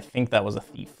head, but I think that was a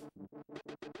thief.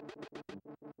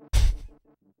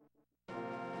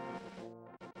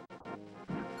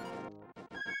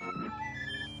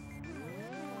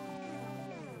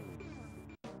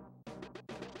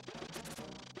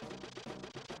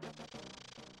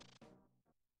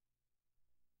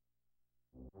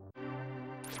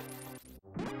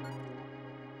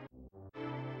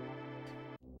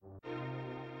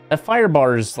 That fire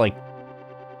bar is like,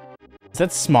 is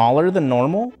that smaller than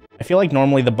normal? I feel like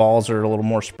normally the balls are a little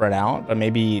more spread out, but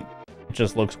maybe it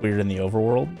just looks weird in the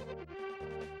overworld.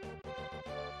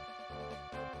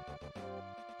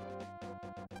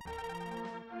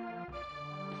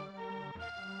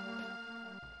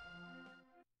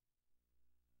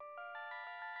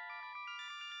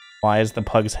 Why is the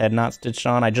pug's head not stitched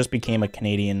on? I just became a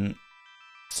Canadian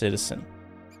citizen.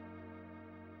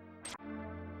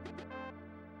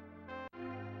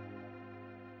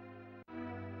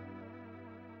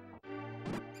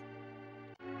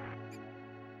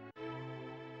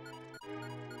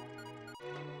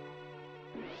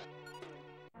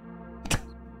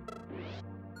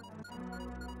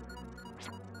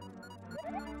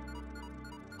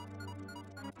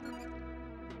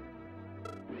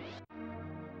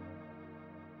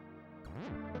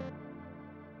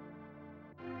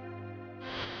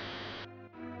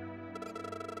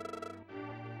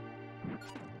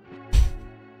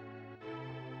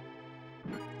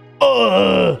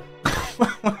 Ugh!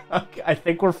 I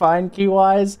think we're fine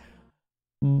key-wise,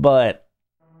 but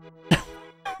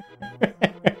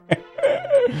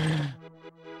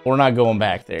we're not going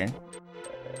back there.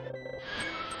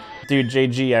 Dude,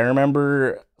 JG, I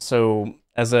remember, so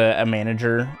as a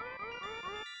manager,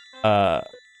 I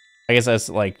guess as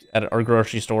like at our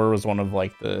grocery store was one of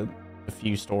like the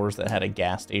few stores that had a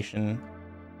gas station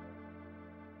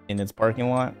in its parking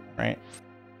lot, right?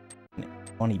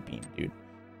 Funny beam, dude.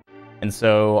 And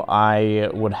so I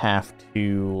would have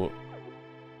to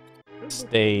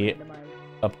stay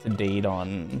up to date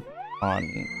on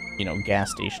you know,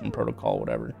 gas station protocol,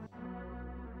 whatever.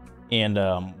 And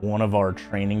one of our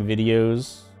training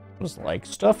videos was like,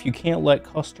 stuff you can't let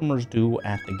customers do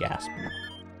at the gas pump.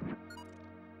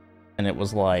 And it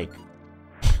was like,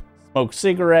 smoke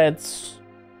cigarettes,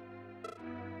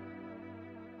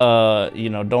 you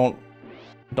know, don't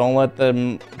let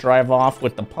them drive off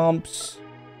with the pumps.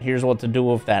 Here's what to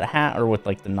do if that or with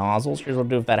like the nozzles. Here's what to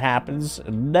do if that happens.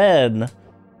 And then,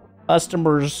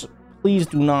 customers, please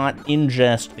do not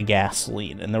ingest the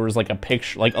gasoline. And there was like a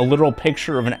picture, like a literal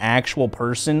picture of an actual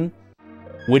person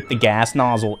with the gas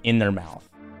nozzle in their mouth.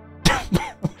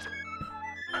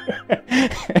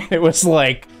 It was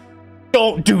like,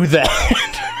 don't do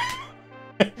that.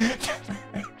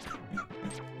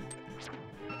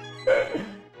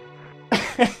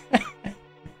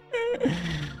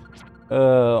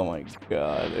 Oh my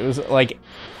god. It was like...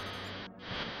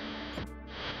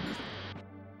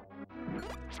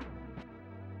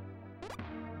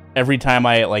 Every time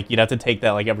you'd have to take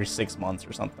that like every 6 months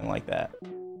or something like that.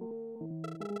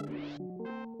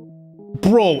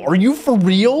 Bro, are you for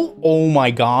real? Oh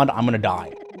my god, I'm gonna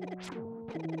die.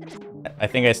 I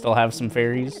think I still have some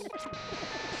fairies.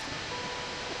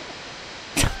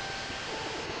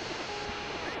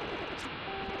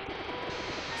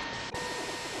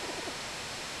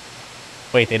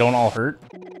 Wait, they don't all hurt?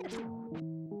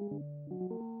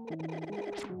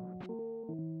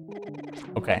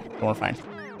 Okay, then we're fine.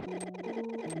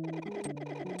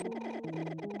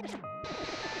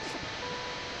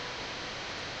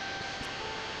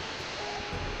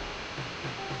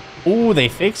 Ooh, they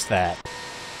fixed that.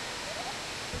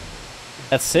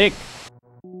 That's sick.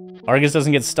 Argus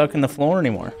doesn't get stuck in the floor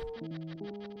anymore.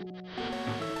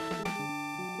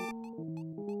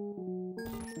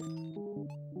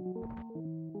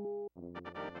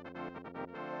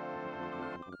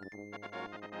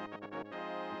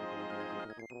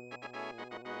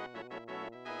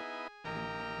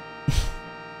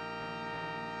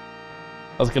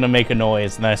 I was gonna make a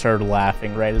noise, and then I started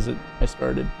laughing right as I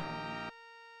started.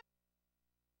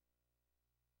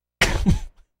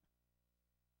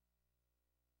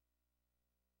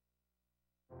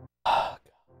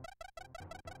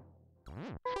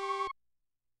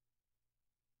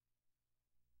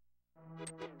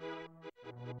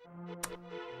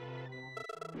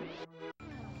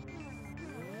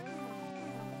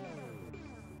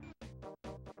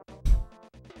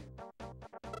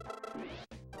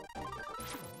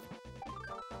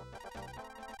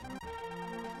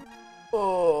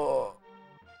 Oh.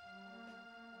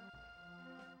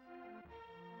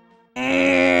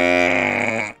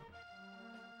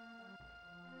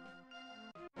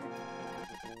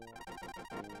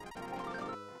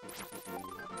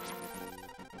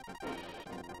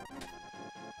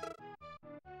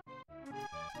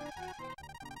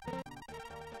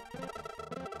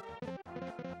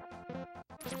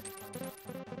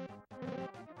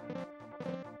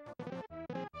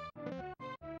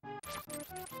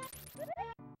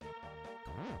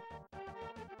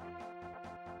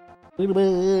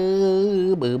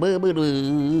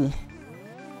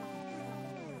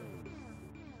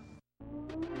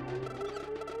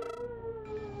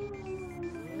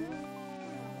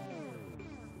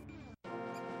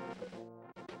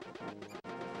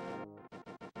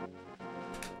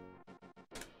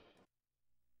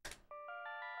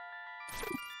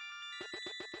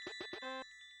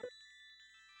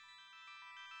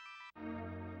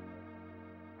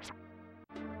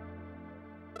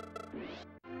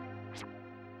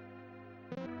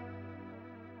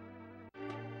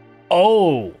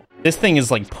 Oh, this thing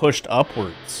is like pushed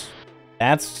upwards.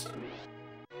 That's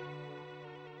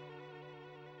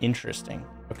interesting.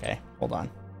 Okay, hold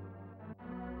on.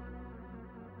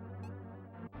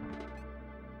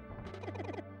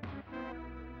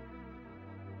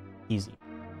 Easy.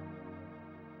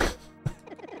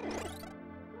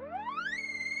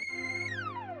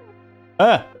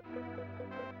 Ah!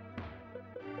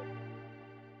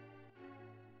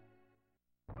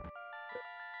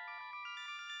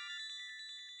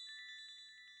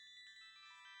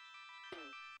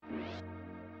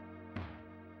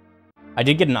 I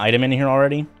did get an item in here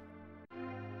already.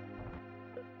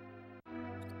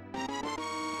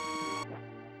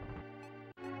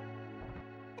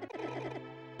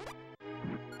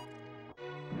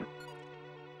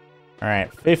 All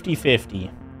right, 50-50.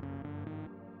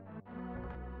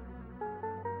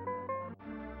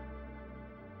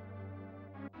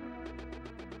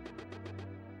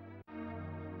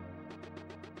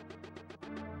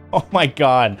 Oh my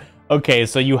god. Okay,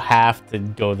 so you have to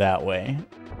go that way.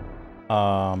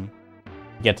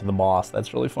 Get to the boss.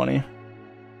 That's really funny.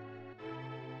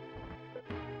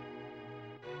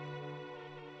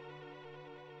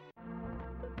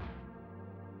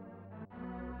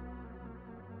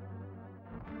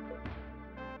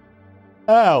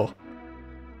 Oh.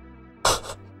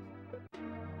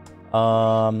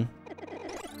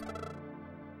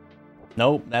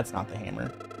 Nope, that's not the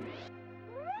hammer.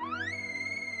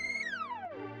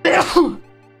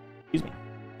 Excuse me.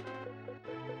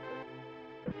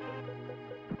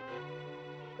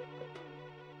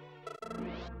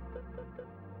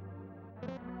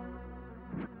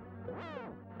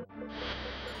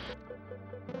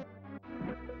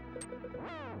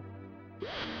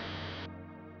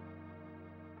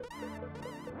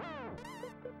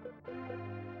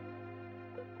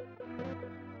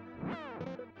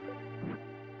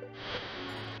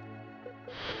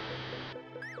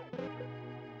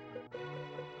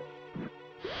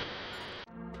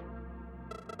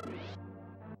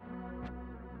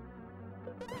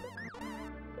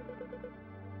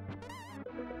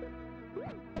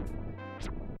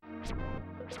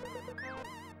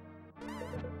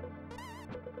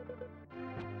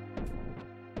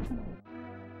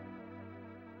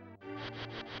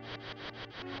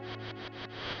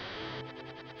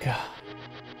 God.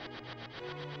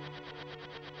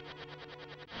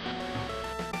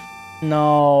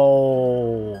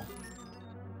 No.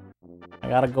 I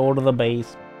gotta go to the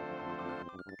base.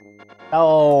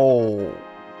 Oh.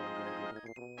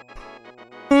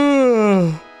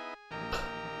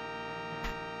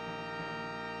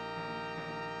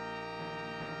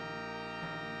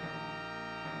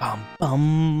 Bum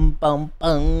bum bum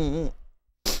bum.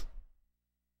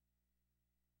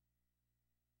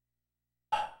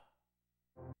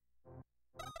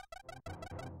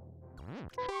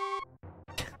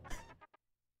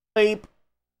 Sleep.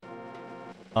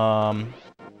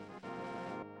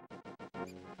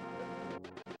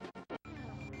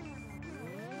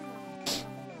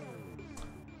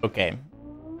 Okay.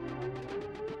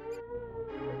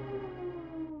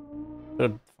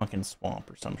 Good fucking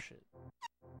swamp or some shit.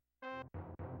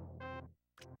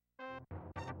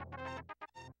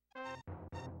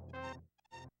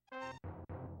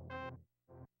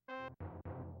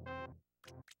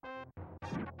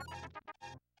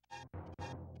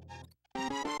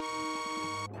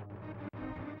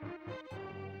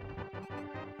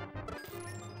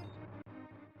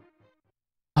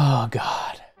 Oh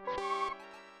god.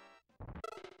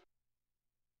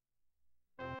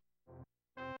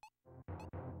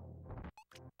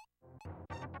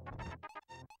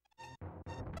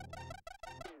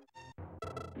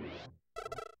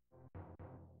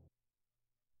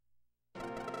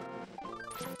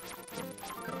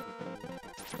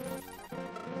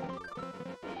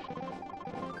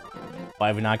 Why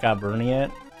have we not got Bernie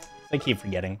yet? I keep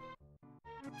forgetting.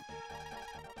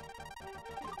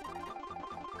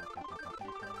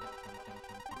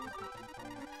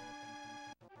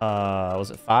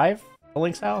 Was it 5? The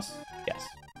Link's house? Yes.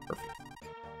 Perfect.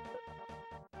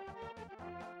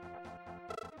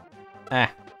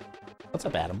 Ah. What's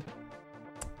up, Adam?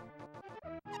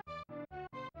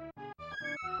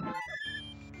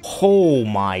 Oh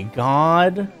my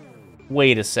god.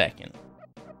 Wait a second.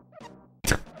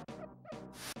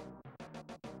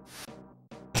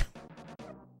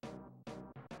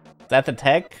 Is that the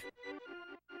tech?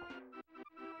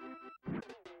 Is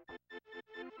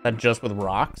that just with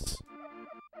rocks?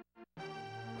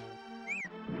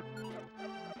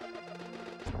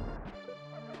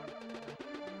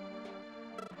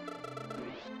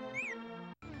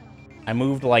 I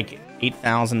moved like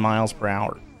 8,000 miles per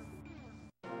hour.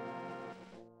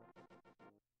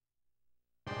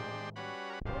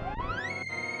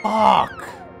 Fuck!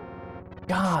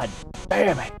 God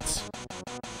damn it!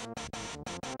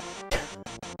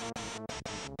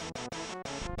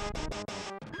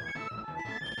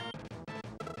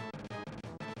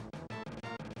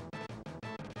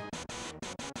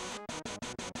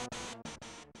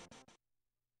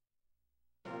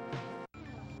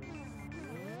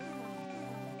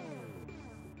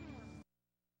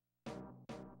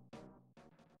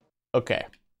 Okay.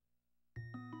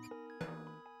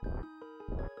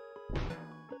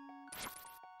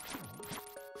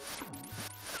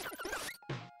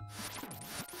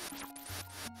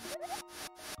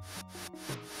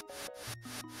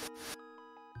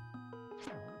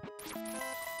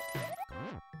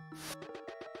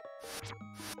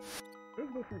 Is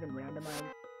this even randomized?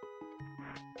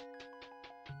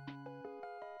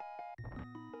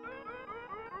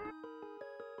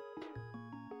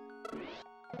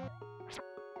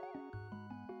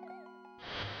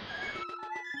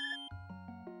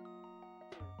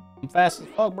 I'm fast as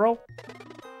fuck, bro.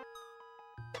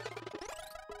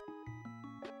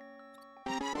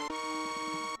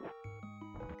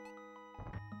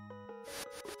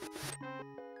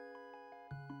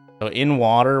 So in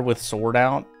water with sword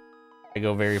out, I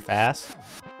go very fast.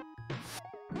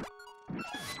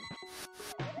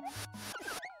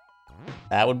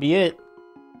 That would be it.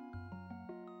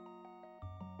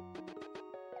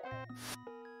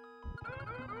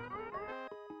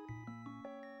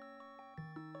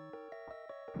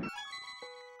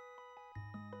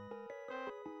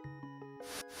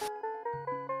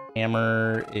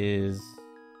 Hammer is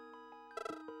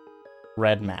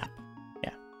red map.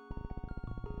 Yeah.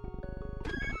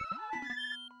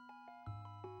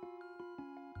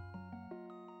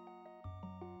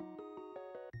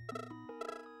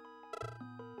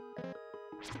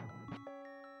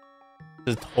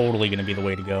 This is totally going to be the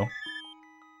way to go.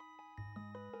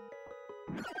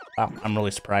 Wow, I'm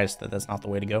really surprised that that's not the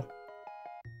way to go.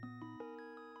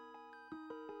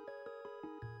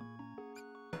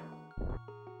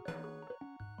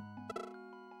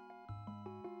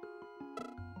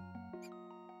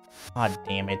 God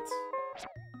damn it.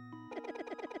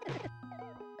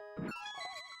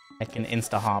 I can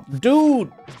insta-hop.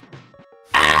 Dude!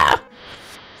 Ah!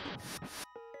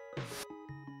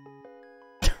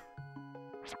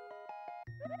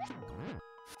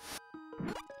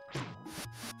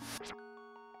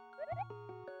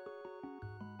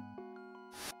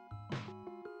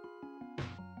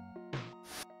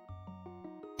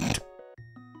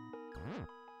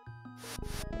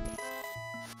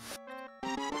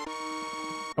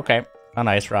 Okay, a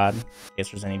nice rod. In case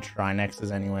there's any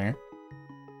Trinexes anywhere.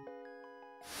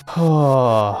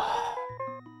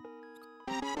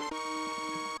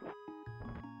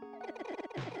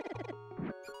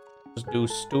 Just do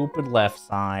stupid left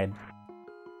side.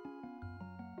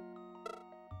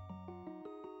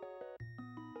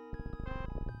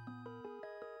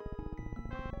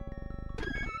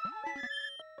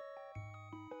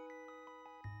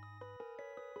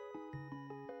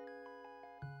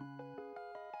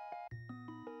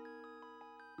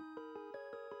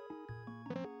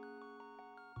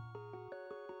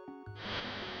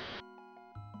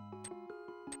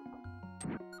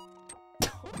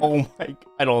 Oh my,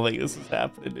 I don't think this is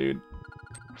happening, dude.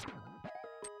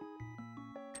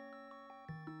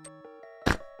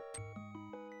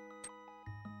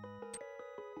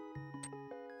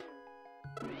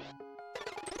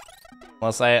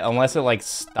 Unless it like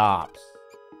stops.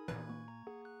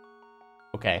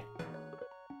 Okay.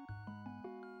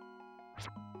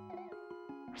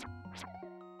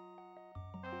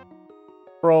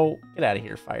 Bro, get out of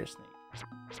here, Fire Snake.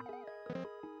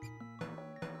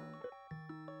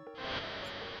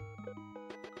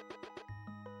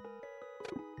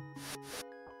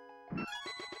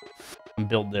 I'm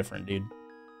built different, dude.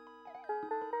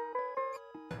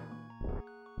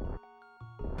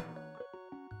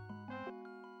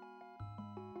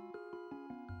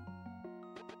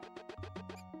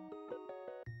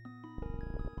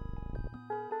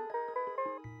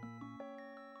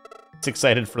 It's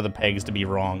excited for the pegs to be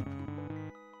wrong.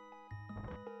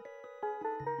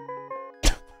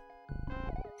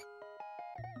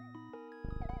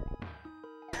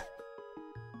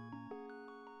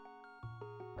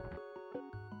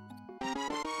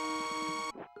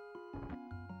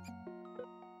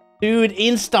 Dude,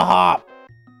 insta-hop!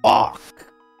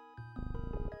 Fuck!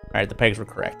 Alright, the pegs were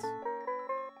correct.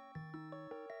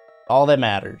 All that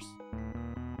matters.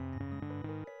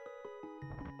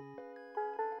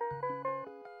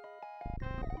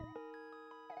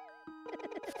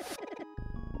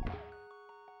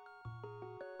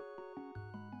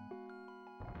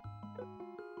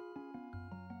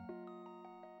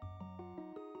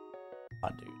 Oh,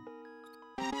 dude.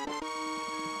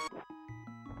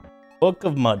 Book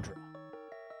of Mudra.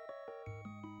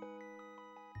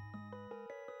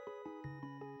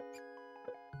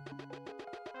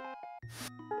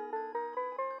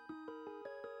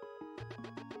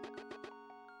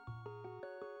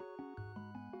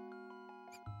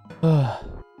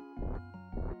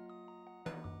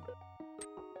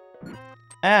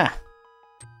 Ah.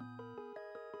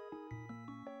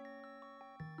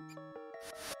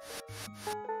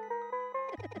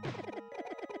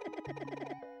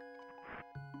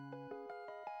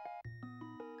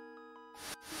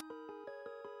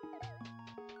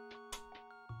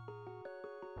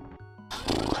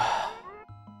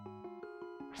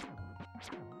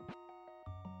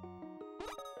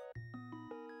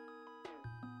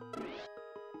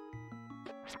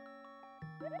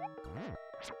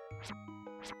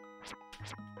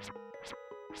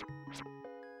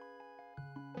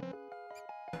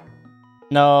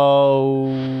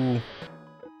 No.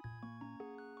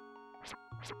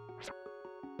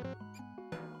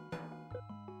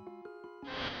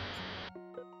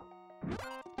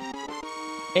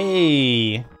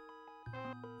 Hey.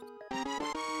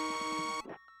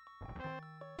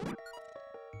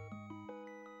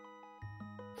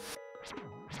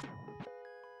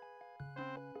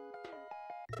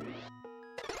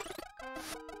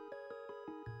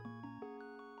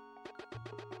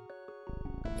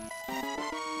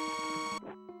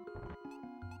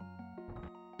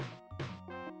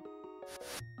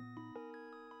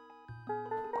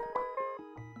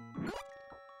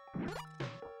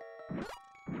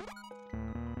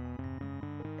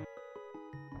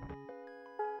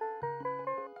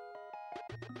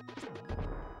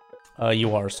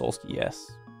 You are Solsky,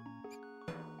 yes.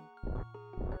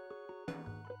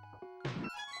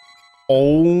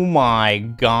 Oh my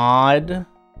god.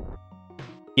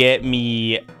 Get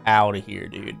me out of here,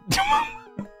 dude.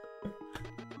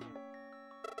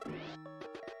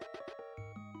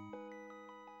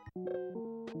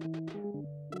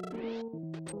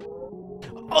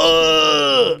 Ah!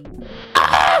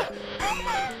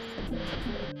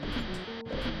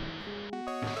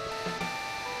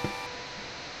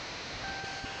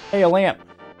 Hey, a lamp.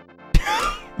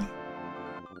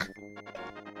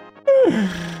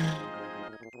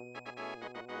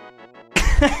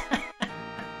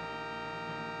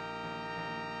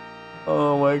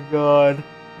 Oh my god.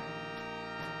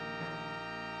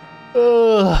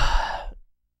 Ugh.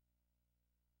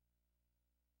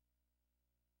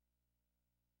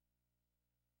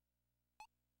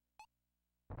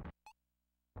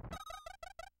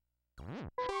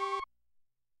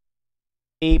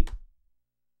 Ape.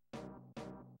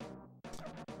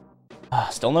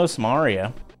 Still no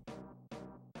Samaria.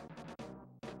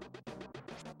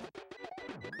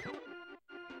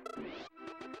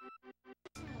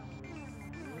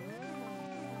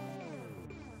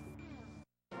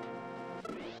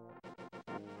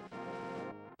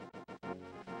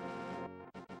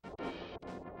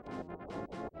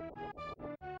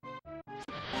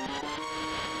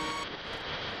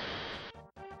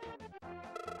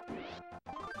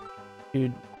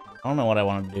 Dude, I don't know what I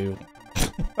want to do.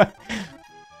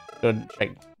 Go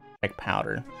check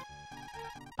powder.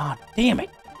 Ah, damn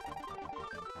it.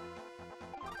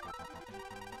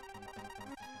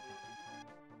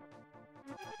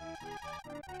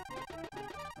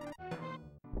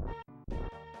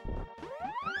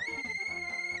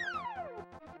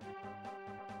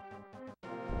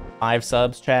 Five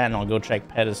subs, chat, and I'll go check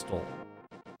pedestal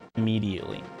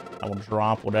immediately. I will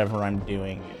drop whatever I'm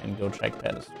doing and go check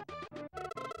pedestal.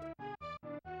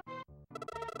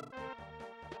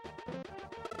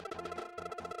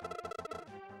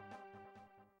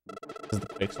 This is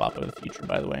the quick swap of the future,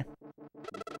 by the way.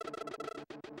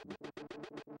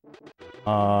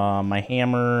 My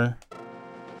hammer. What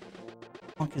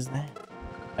the fuck is that?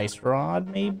 Ice rod,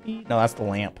 maybe? No, that's the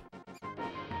lamp.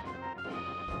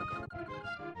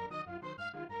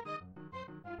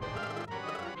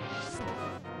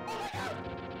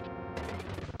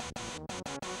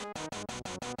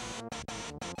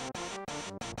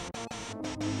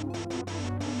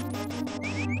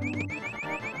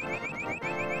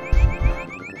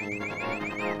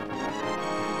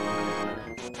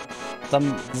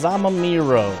 Some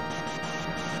Zamamiro.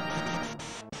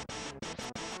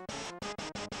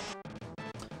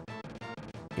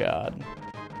 God.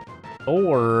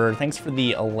 Or thanks for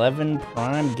the 11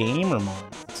 Prime Gamer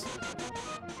months.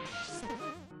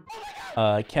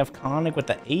 Kevconic with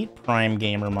the 8 Prime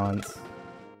Gamer months.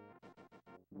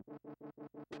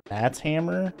 That's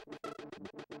hammer.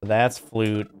 That's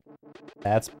flute.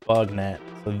 That's bugnet.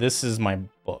 So this is my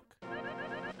book.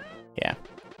 Yeah.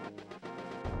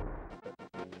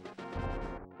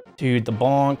 Dude, the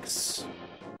bonks.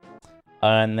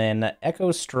 And then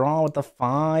Echo Straw with the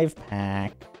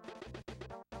 5-pack.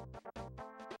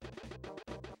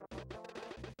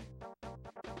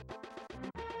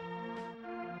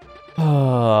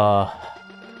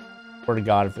 Swear to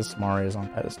God, if this Mario is on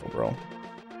pedestal, bro.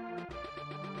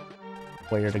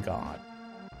 Swear to God.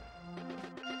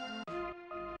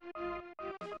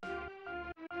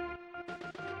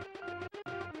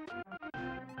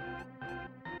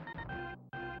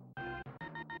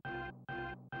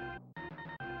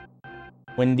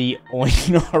 When the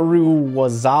Oinaru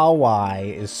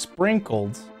Wazawai is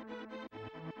sprinkled,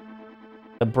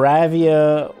 the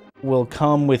Bravia will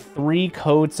come with 3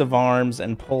 coats of arms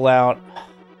and pull out...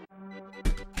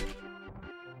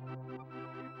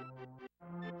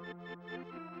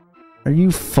 Are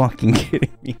you fucking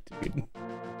kidding me, dude?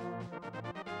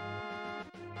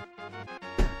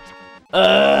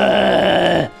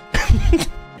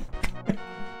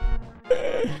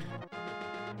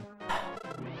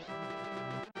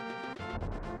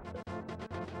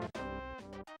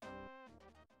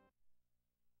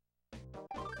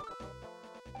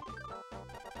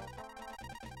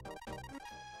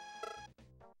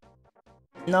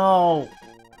 No.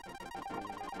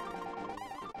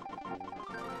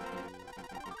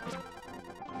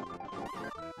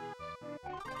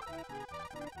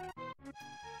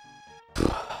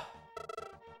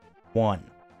 One.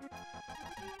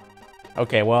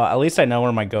 Okay, well, at least I know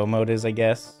where my go mode is, I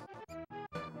guess.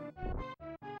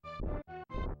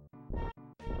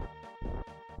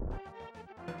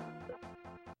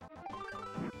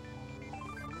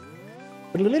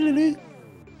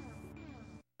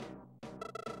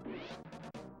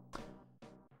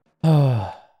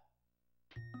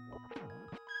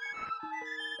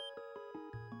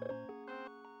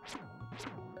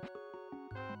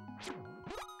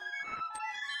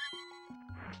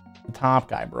 The top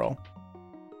guy, bro.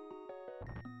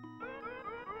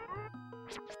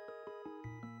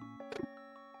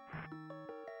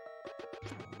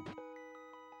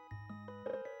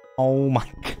 Oh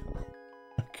my God.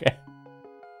 Okay.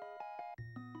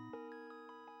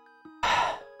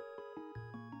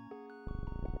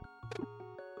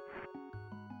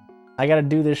 I gotta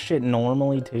do this shit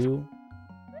normally too.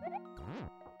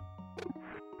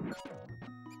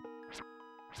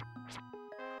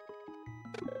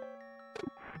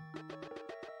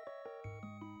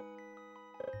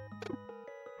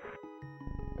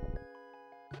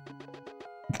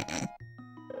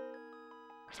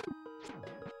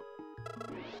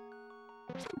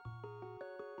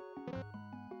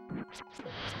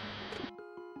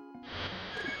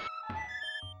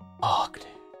 Fuck, dude.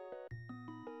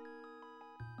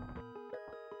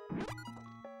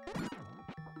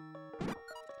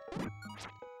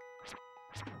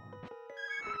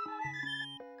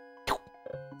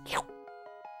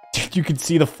 Dude, you can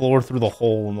see the floor through the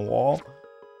hole in the wall.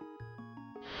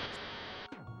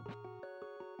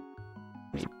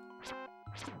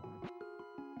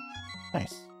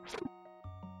 Nice.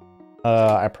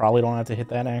 I probably don't have to hit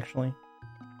that, actually.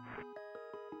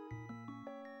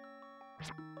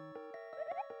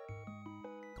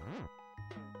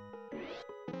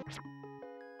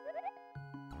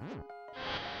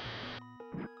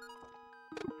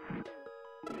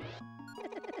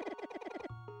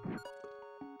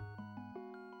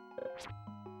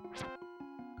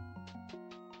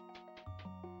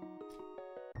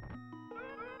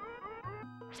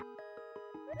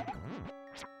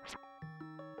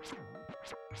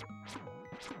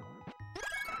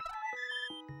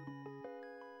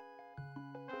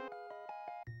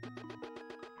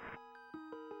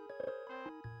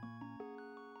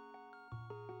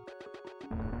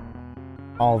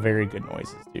 All very good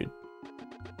noises, dude.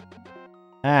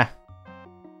 Ah.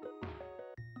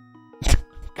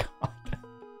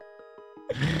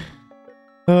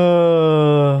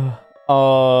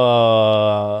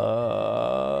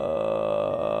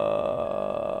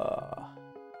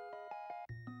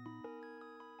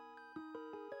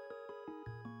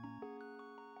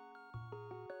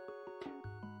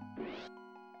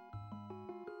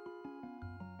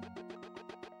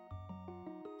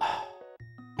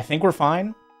 I think we're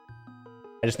fine.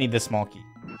 I just need this small key.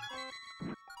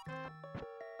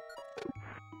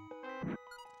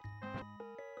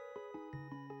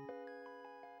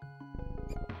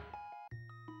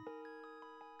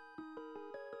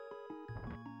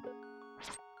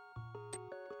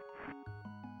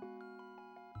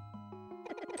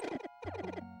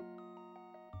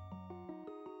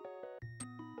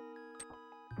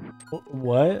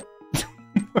 What?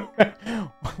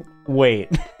 Wait.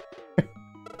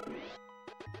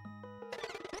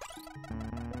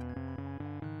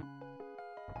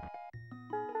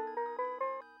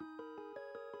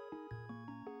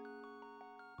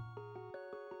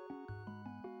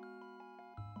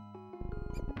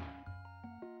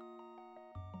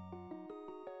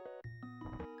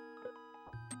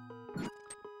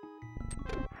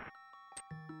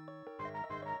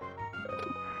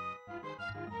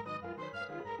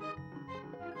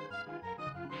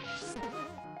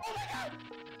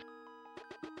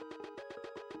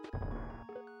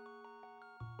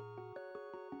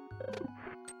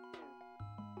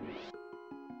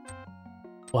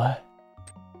 What?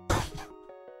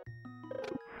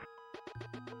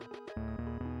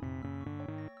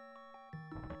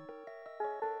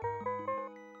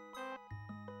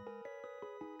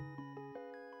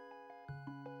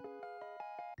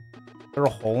 Is there a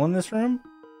hole in this room?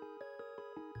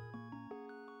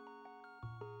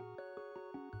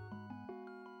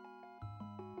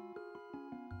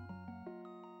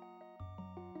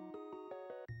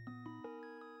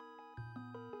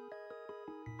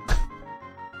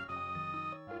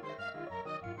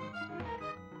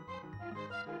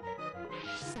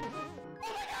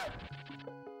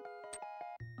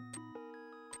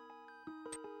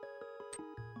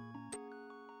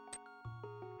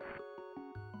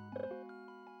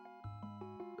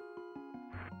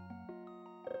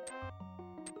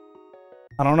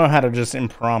 I don't know how to just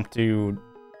impromptu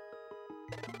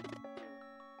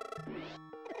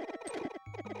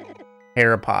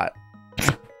hair a pot.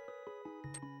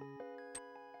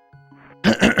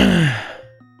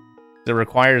 It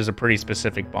requires a pretty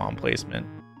specific bomb placement.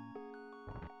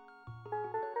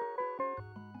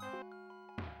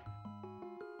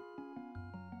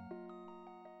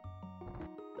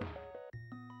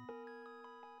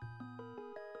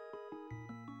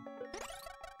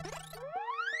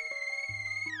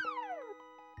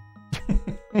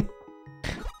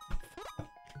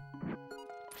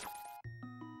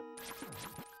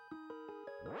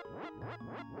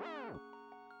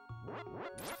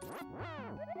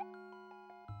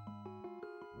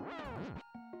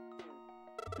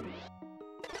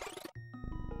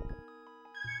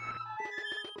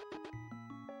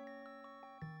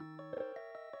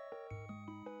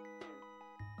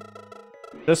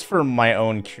 Just for my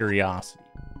own curiosity.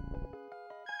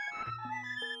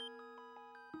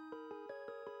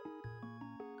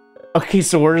 Okay,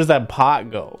 so where does that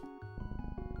pot go?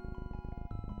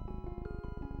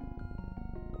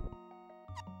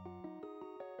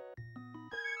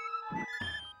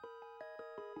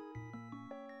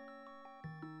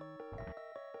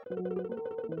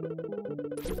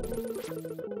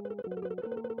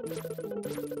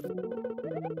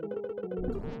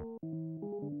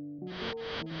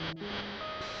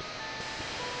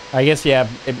 I guess, yeah,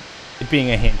 it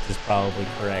being a hint is probably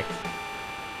correct.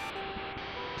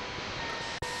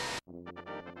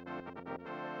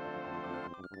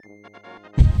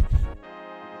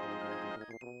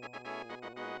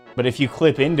 But if you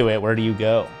clip into it, where do you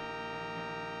go?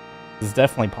 It's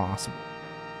definitely possible.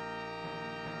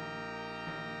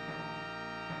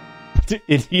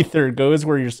 It either goes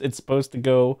where it's supposed to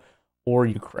go, or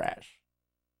you crash.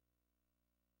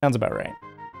 Sounds about right.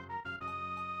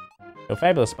 So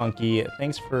Fabulous Spunky,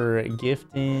 thanks for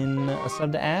gifting a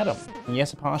sub to Adam. And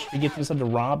yes, Apostrophe gifting a sub to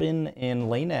Robin and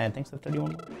Laynad. Thanks for the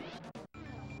 31.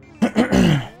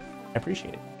 I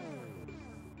appreciate it.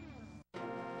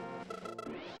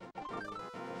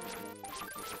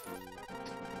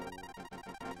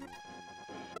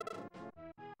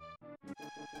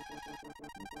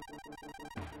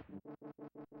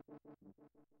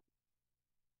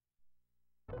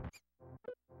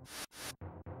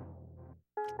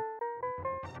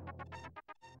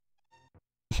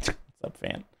 What's up,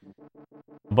 fan?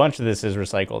 A bunch of this is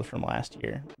recycled from last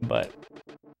year, but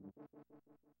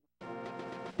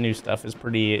new stuff is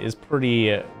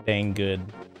pretty dang good.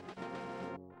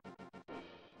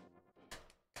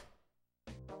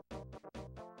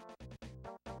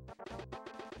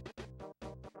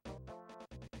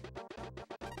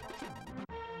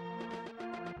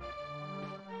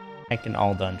 Heck in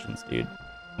all dungeons, dude.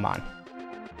 Come on.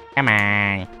 Come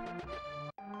on.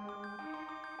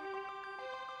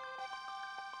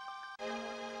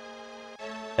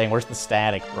 Dang, where's the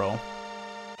static, bro?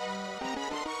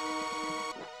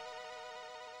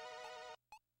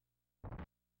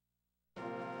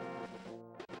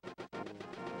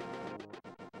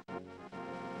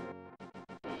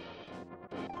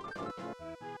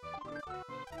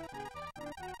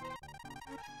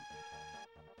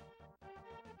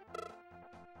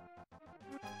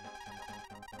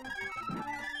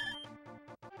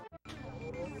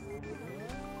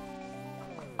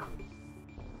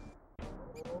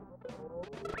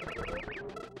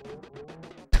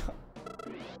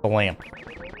 The lamp.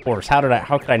 Of course. How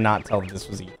could I not tell that this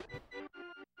was evil?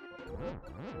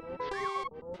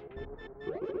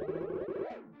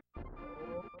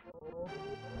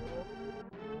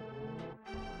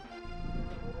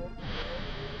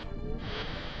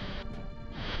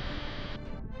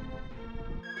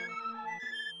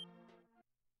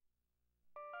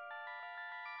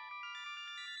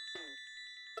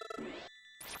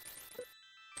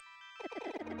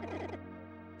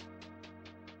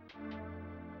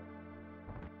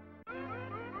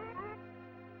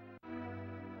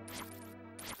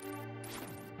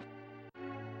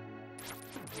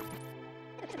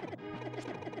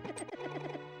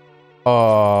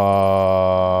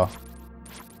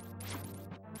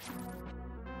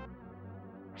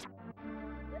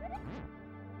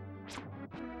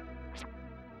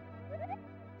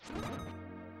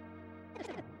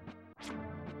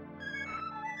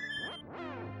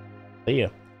 See ya.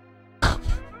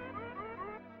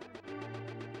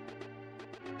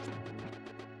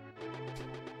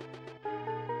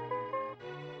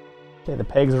 Okay, the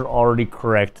pegs are already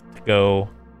correct to go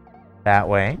that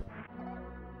way.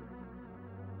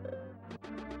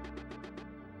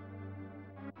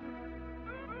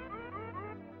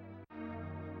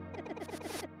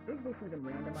 Is this even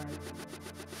randomized?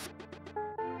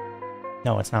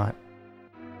 No, it's not.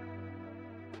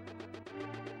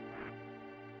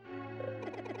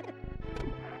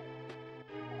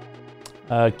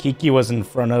 Kiki was in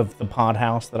front of the pod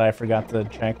house that I forgot to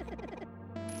check.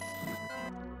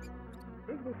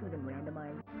 Is this even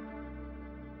randomized?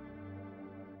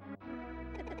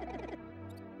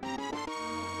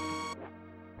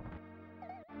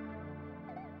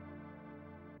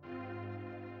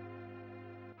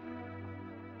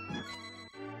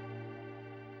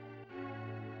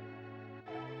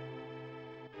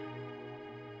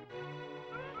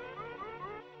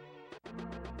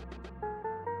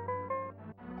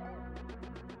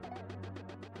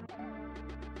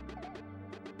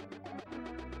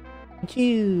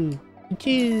 Choo,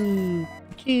 choo,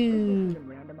 choo.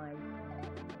 Randomized.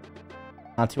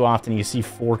 Not too often you see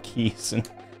 4 keys in,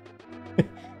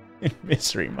 in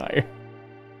Mystery Mire.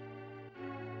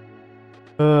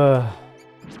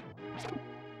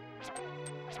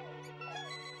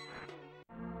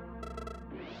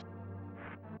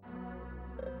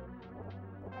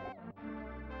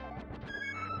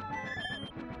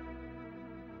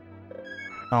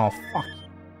 Oh, fuck.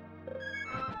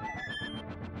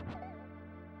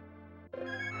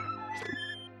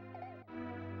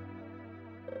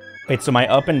 Wait, so my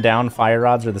up and down fire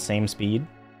rods are the same speed?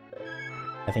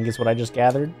 I think is what I just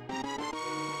gathered.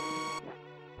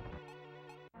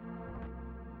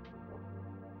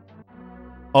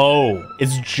 Oh,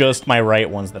 it's just my right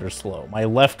ones that are slow. My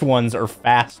left ones are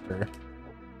faster.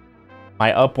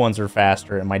 My up ones are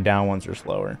faster, and my down ones are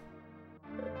slower.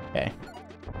 Okay.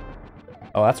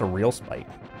 Oh, that's a real spike.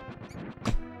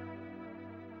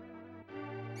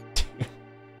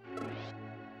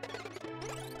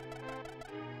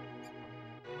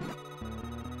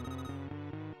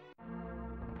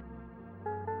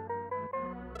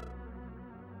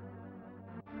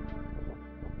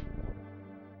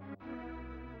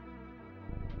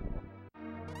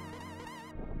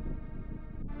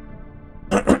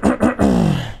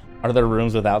 Are there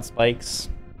rooms without spikes?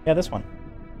 Yeah, this one.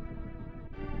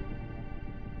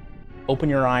 Open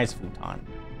your eyes, Futon.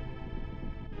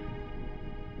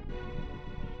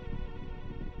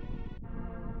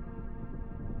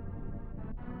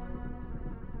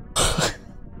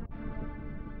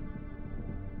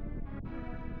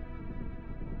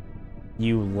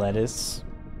 You lettuce.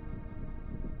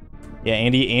 Yeah,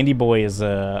 Andy Boy is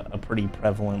a pretty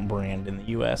prevalent brand in the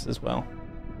US as well.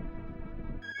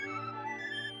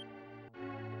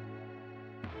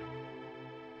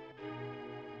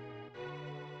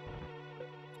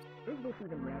 Is this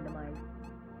even randomized?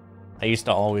 I used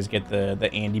to always get the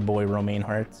Andy Boy romaine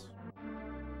hearts.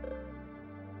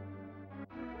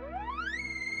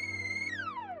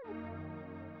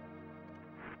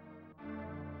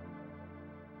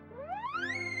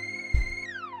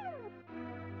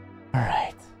 All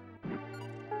right.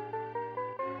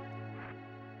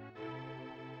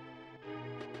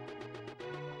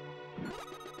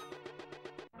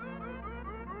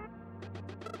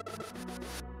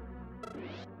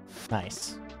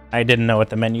 Nice. I didn't know what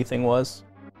the menu thing was.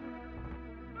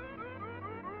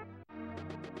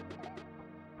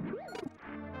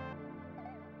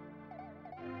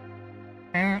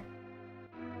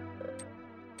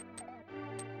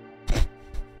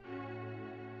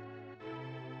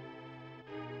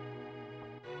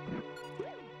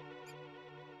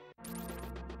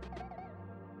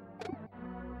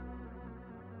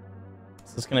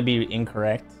 Is this gonna be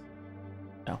incorrect?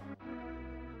 No.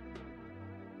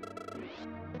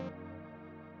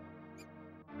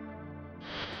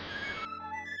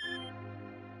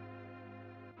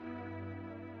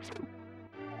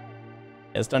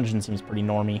 Yeah, this dungeon seems pretty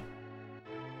normy.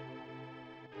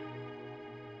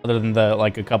 Other than the,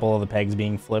 like, a couple of the pegs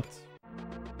being flipped.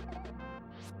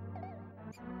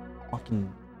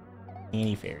 Fucking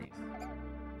Annie fairies.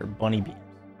 Or bunny beams.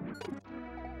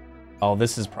 Oh,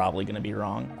 this is probably gonna be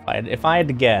wrong. If I had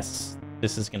to guess,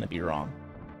 this is gonna be wrong.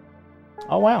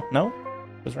 Oh wow, no,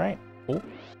 I was right. Cool.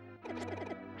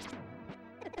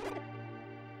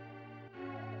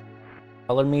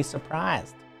 Color me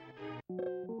surprised.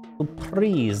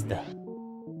 Surprised.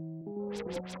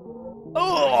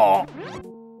 Oh!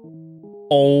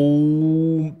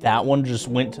 Oh, that one just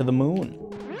went to the moon.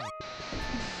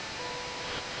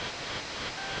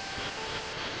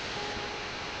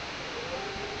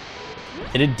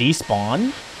 Did it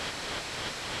despawn?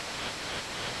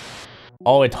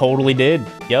 Oh, it totally did.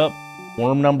 Yup.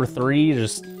 Worm number 3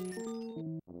 just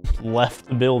left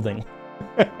the building.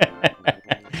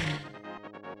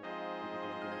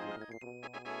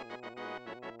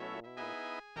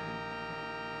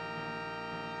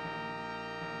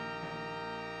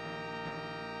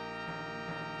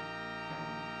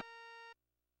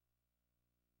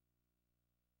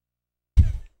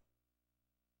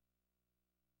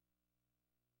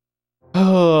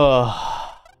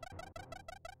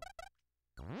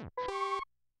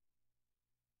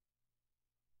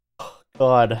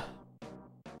 God.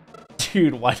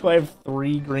 Dude, why do I have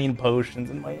 3 green potions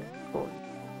in my inventory?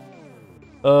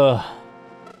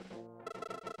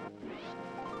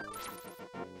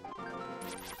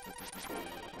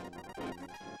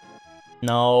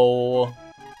 No.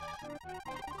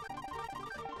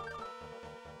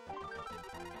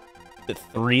 Is it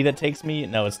 3 that takes me?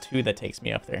 No, it's 2 that takes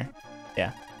me up there.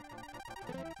 Yeah.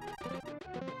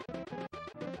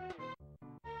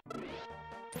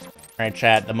 Alright,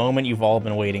 chat, the moment you've all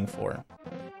been waiting for.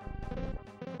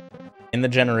 In the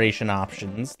generation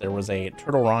options, there was a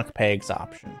Turtle Rock Pegs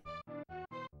option.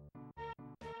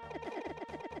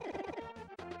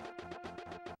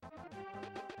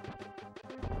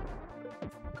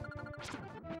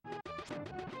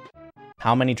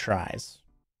 How many tries?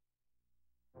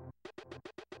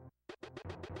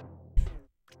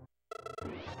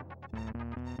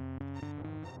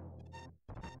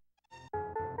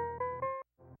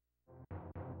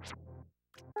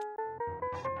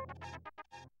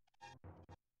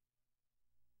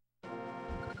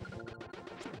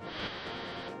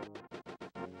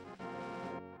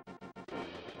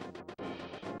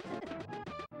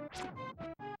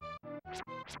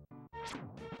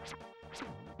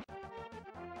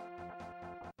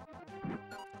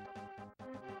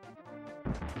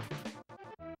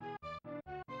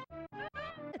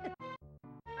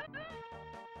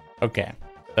 Okay,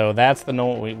 so that's the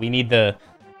noise. We need the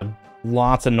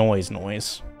lots of noise.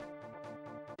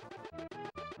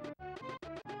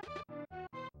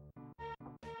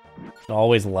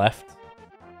 Always left.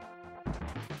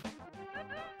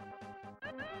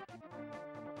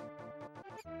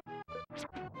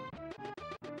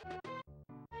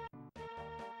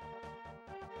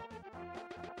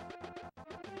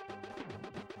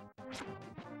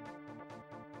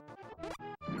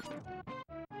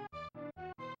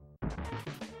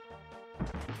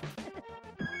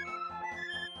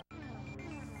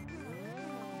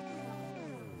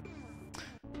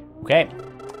 Okay.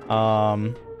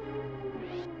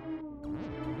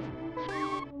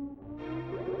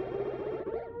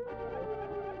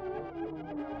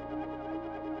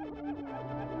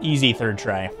 Easy third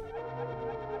try.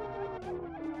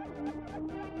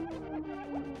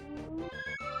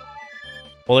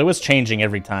 Well, it was changing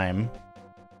every time.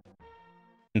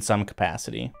 In some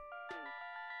capacity.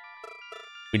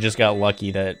 We just got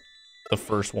lucky that the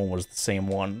first one was the same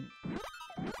one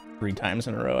 3 times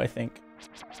in a row, I think.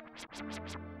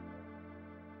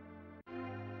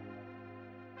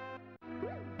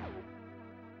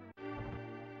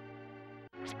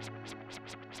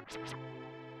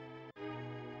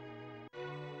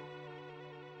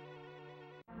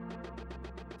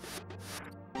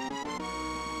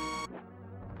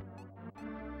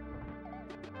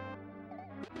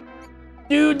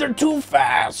 Dude, they're too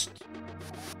fast!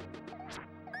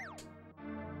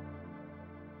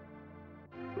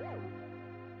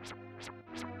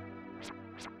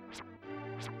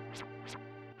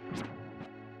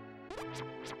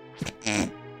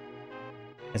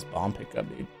 Nice bomb pickup,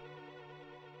 dude.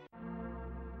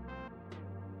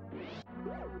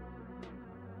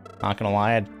 Not gonna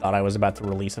lie, I thought I was about to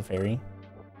release a fairy.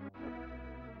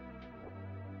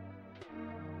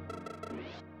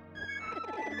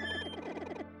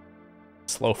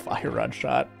 Slow fire rod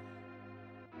shot.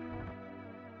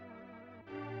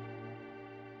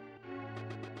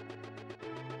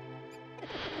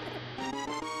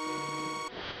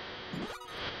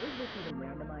 Is this even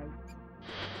randomized?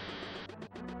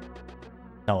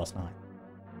 No, it's not.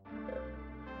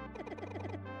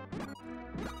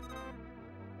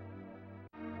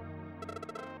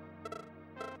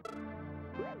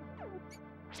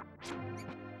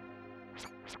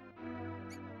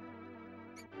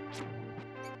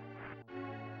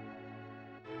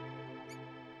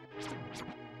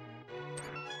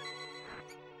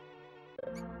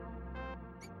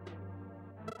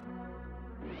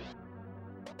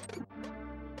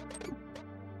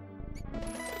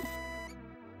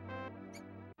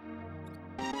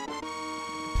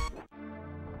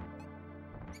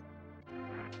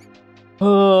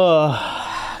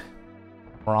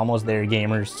 We're almost there,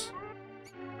 gamers.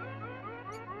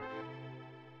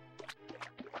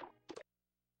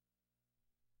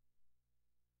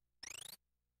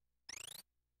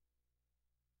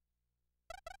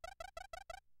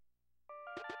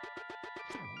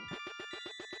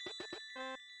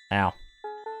 Ow.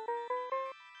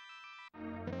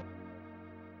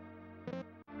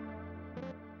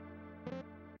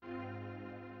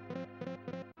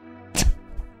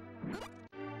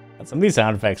 Some of these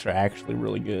sound effects are actually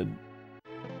really good.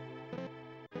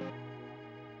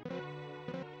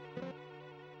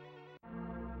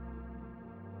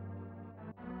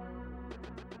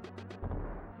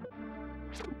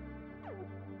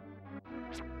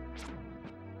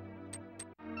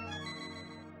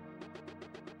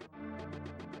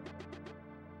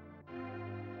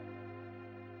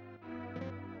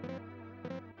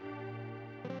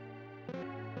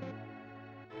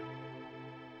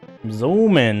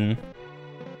 Zoom in.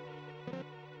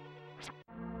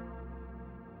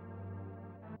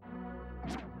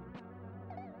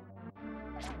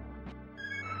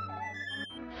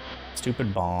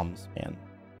 Stupid bombs, man.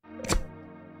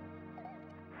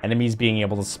 Enemies being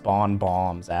able to spawn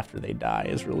bombs after they die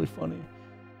is really funny.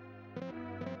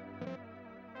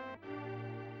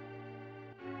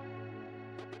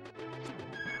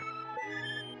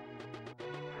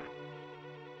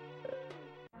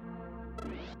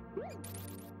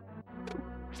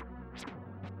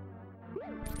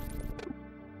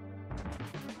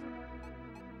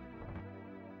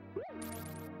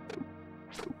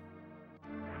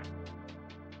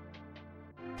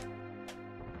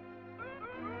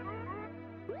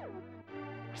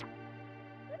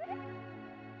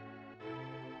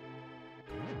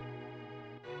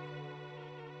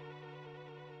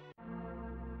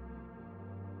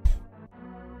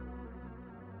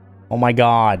 Oh my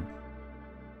god.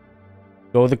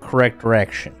 Go the correct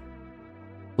direction.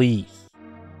 Please.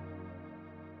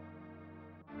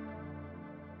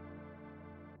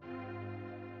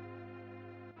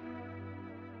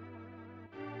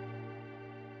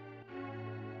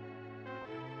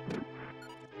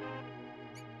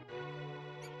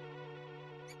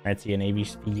 Alright, see, Navy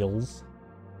Steals.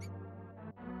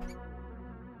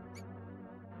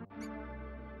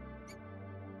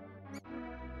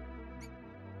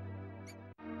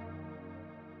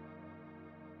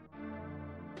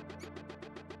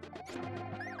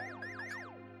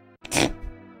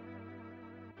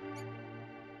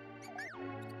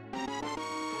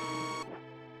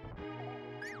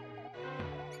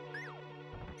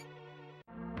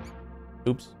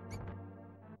 Oops.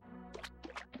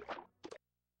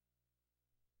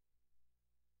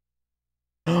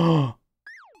 I'm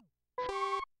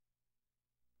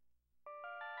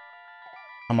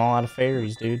all out of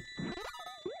fairies, dude.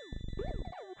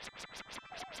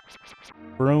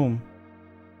 Broom.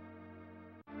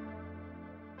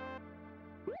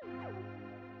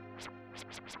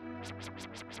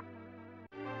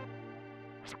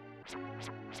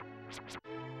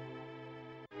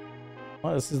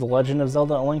 Well, this is The Legend of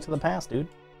Zelda: A Link to the Past, dude.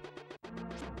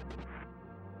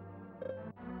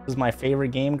 This is my favorite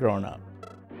game growing up.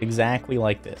 Exactly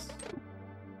like this.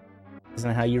 Isn't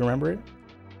that how you remember it?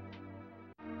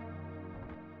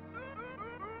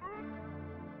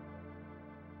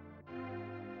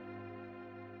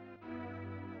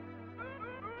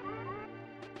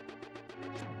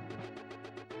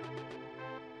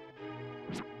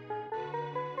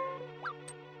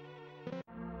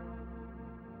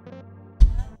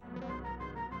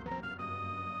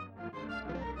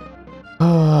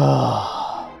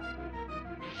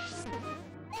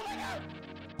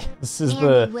 This is And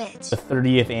the Bewitched.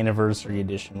 30th anniversary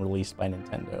edition released by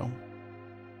Nintendo.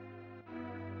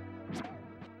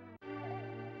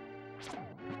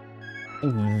 I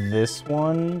think this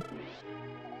one.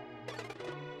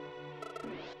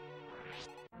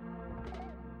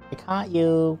 I caught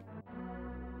you.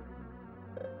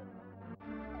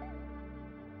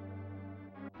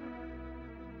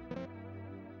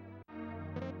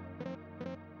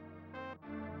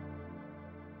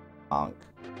 Honk.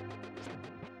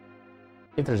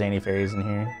 If there's any fairies in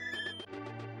here.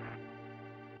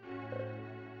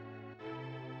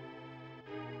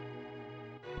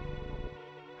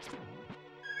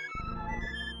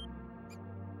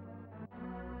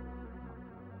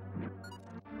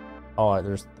 Oh,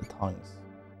 there's the tongues.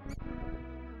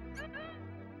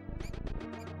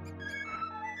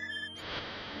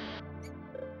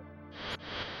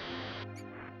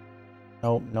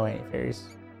 Nope, no any fairies.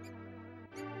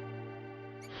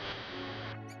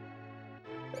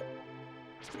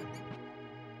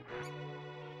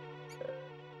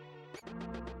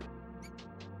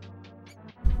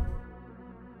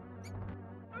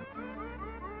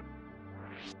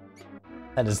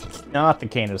 That is not the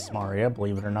cane of Samaria,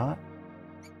 believe it or not.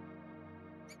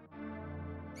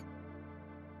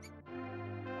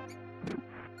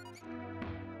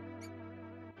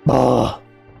 Ugh.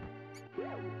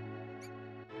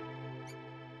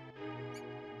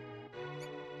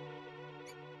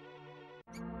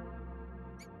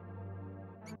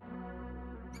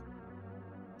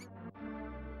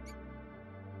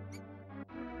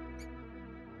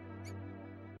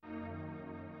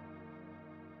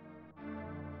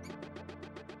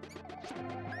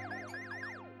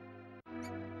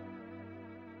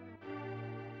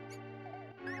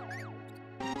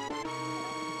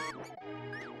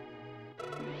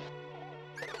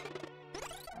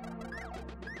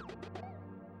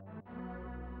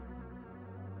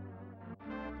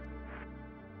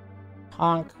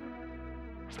 Honk.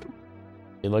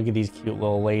 Hey, look at these cute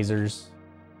little lasers.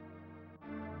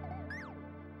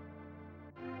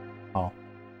 Oh,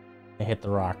 they hit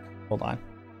the rock. Hold on.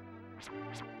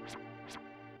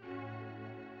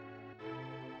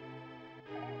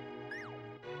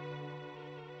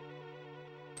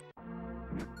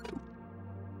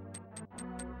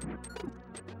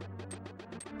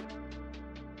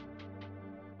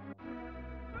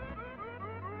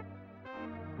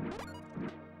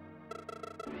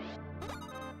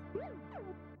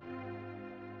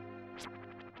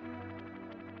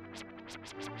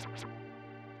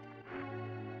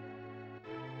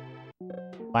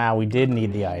 Wow, we did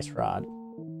need the ice rod.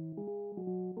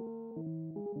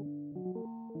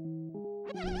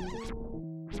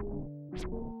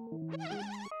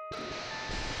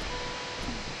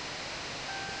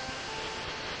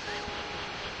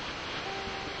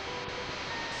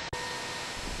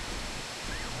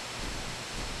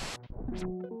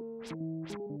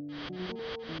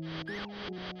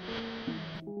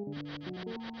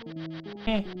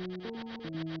 Eh.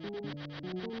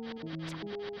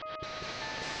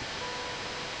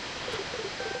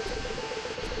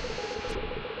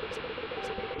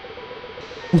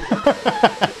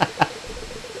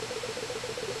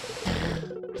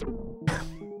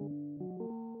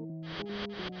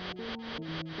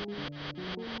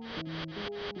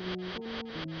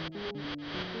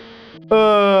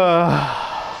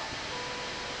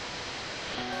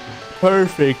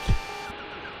 Perfect.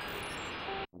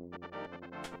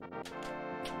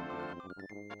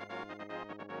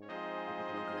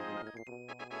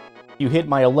 You hit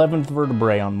my 11th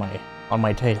vertebrae on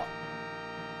my tail.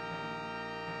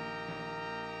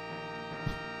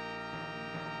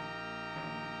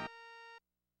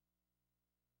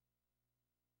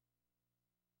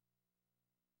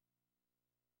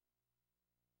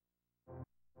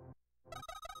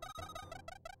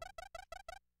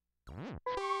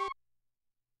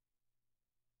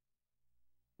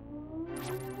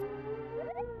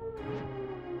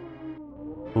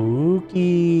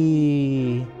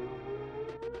 Spooky.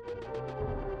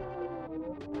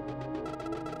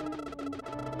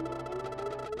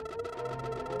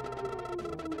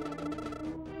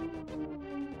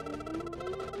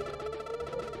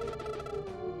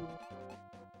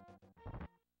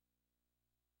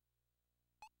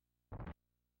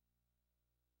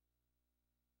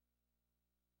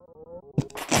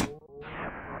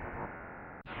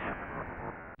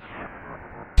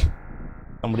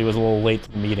 Somebody was a little late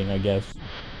to the meeting, I guess.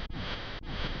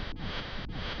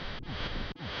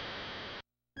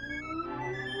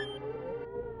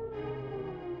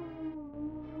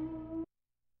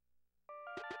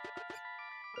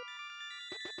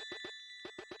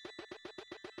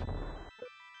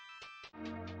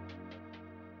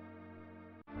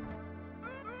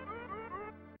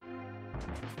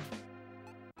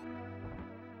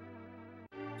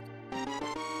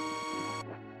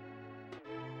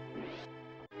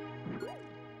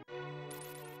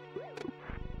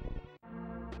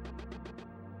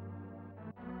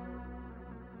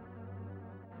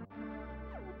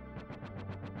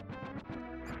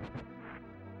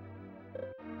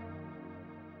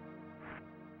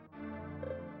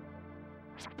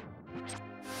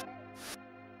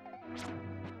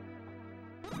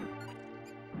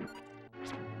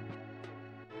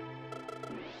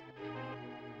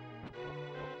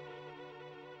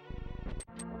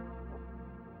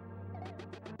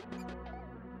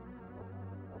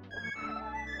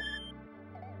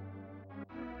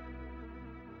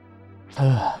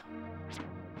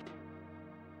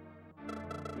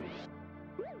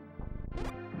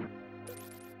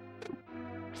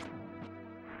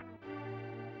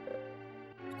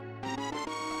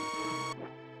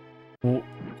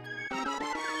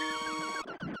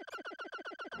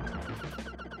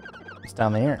 It's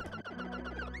down there.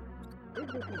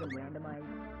 Is this even randomized?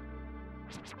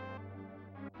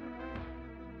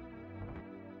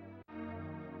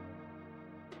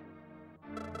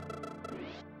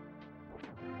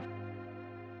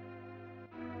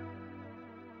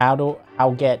 How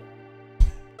get?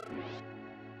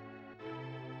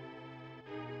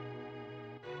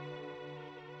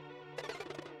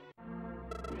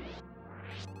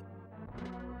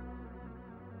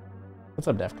 What's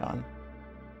up, DEFCON?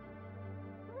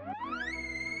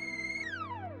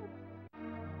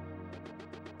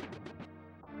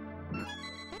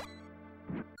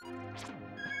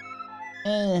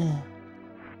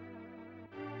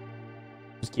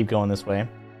 Just keep going this way.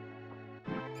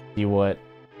 See what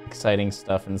exciting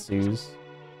stuff ensues.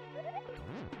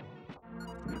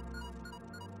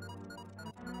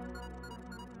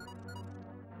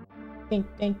 Dink,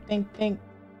 dink, dink, dink.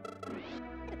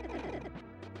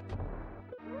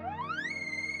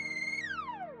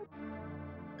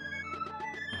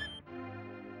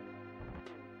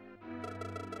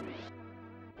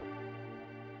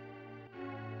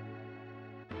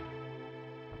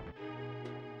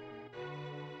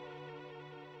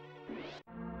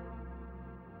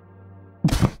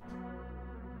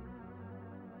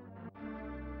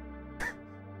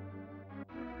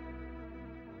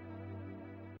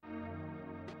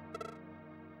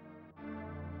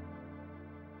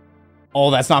 Oh,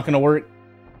 that's not gonna work.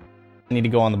 I need to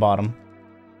go on the bottom.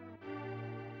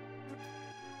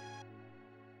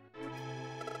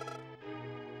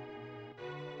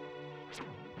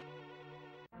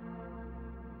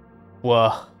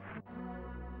 Whoa.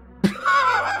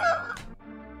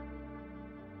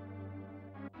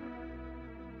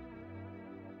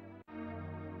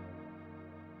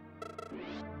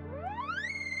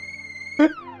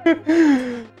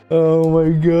 Oh my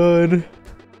god.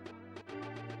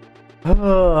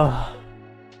 Oh.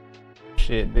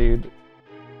 Shit, dude.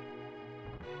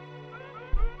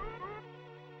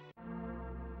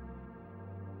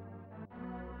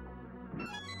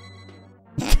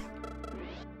 Okay.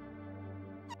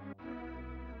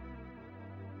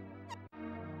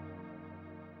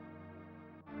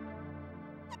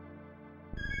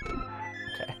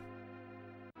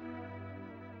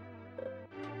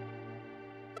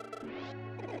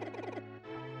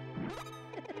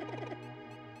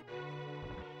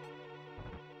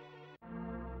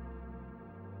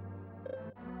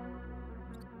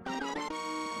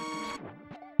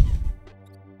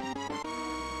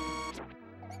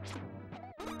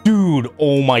 Dude,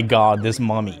 oh my god, this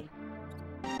mummy.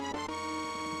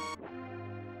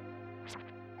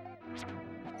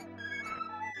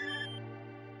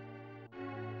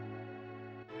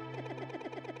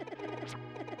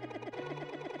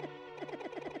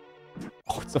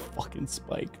 Oh, it's a fucking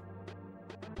spike.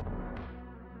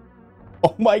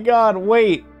 Oh my god,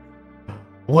 wait.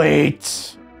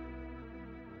 Wait.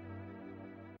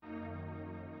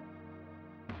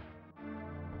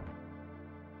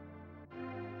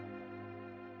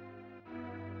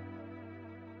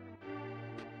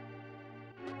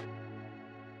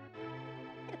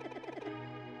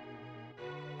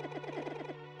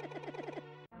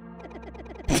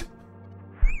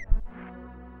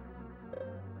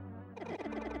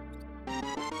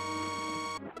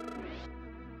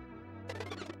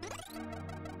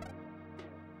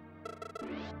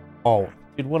 Oh,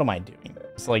 dude, what am I doing?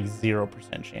 It's like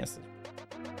 0% chances.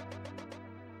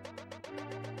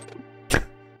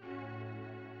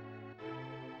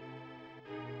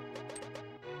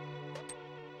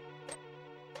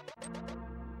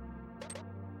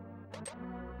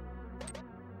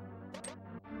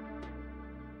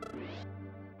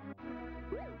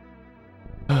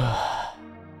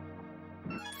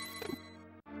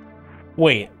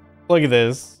 Wait, look at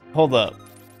this. Hold up.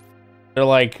 They're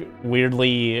like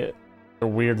weirdly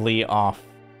off.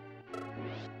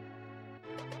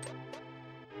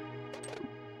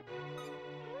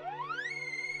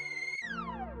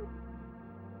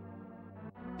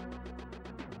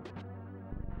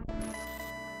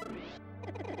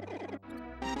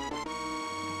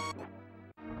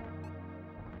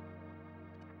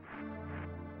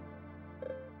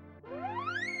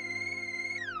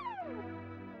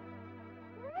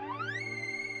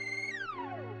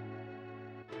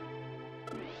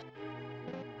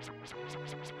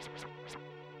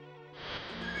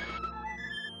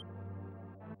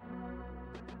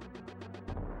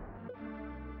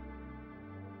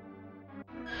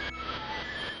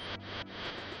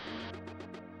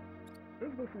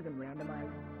 Is this even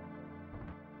randomized?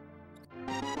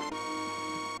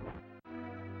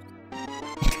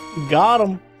 Got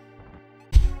him.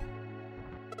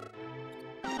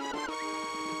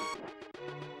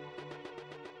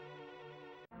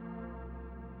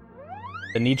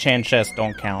 The Nichan chests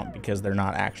don't count because they're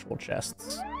not actual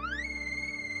chests.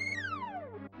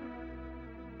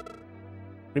 What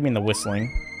do you mean the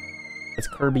whistling? It's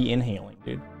Kirby inhaling,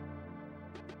 dude.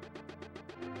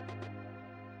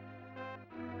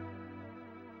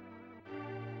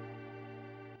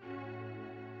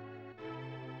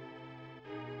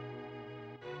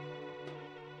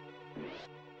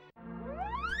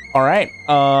 All right.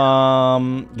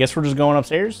 Guess we're just going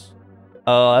upstairs.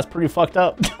 That's pretty fucked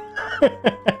up.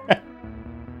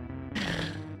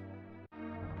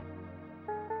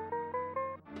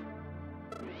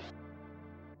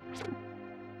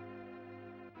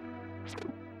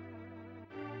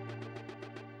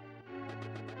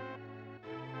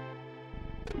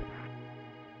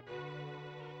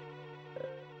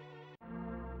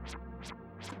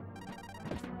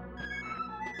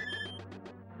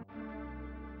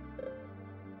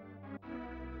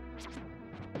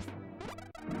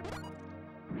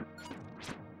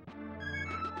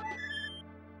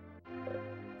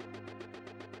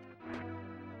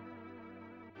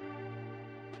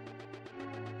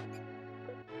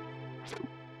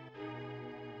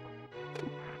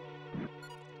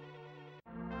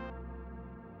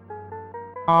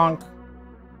 Honk.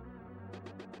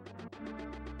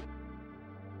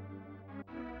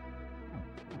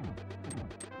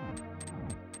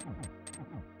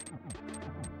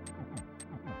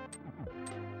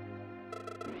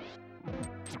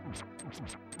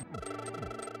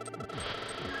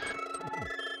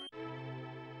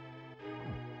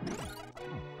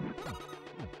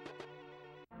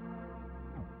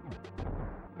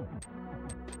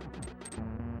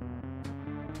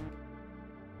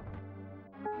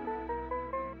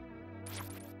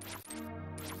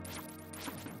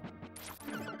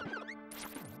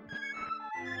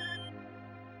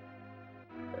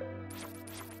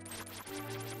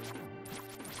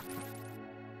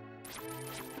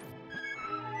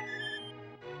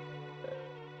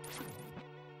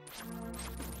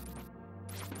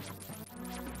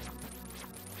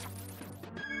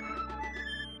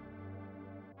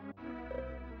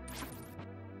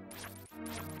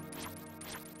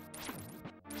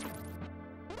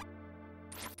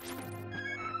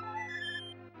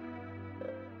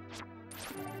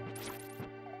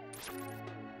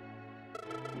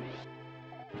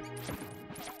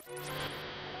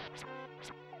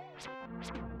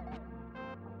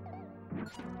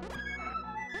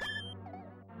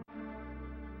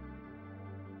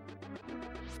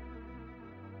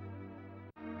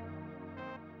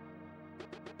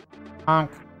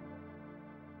 Honk.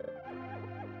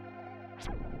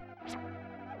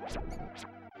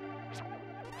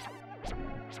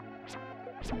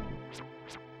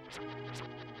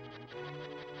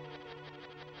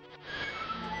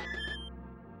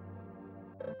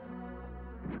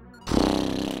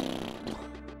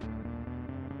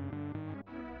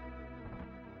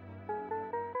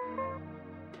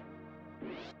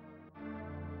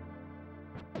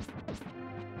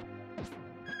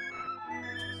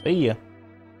 See ya.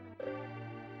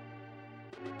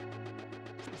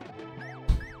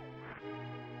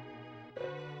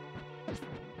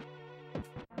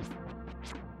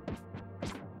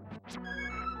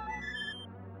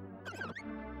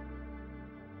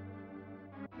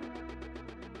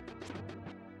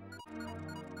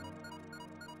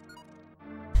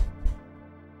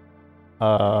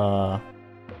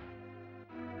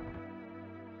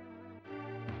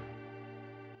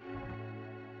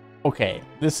 Okay,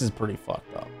 this is pretty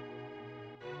fucked up.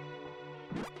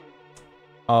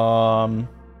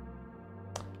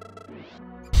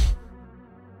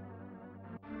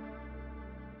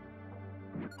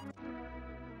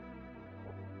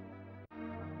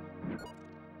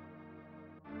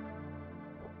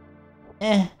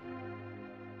 Eh.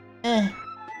 Eh.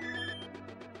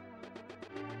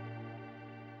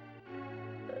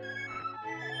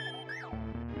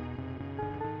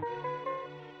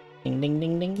 Ding, ding,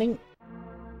 ding, ding, ding.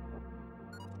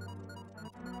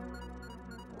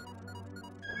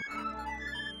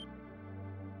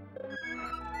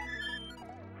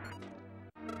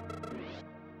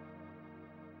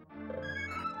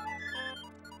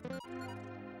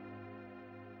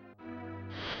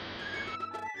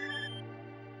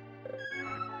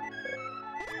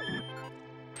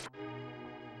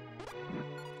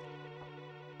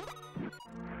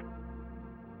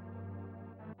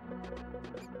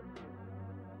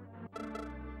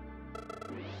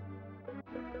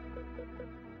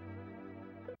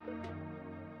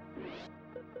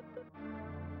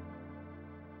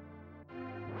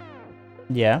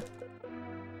 Yeah.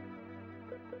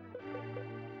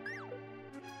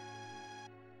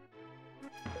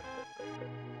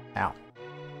 Ow.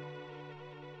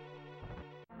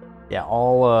 Yeah,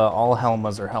 all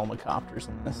Helmas are Helmacopters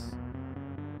in this.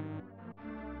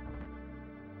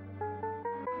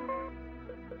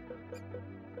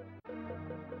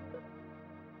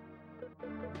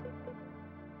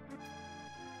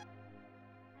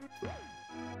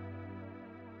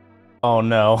 Oh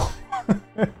no.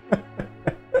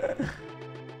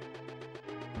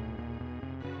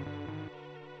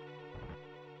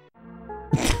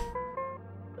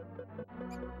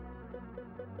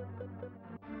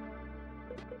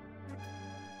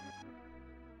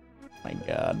 My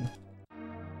god.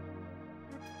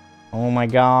 Oh my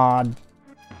god.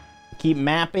 Keep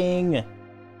mapping.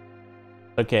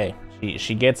 Okay,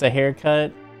 she gets a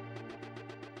haircut.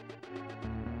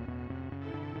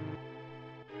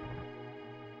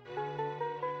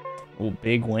 Ooh,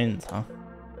 big wins, huh?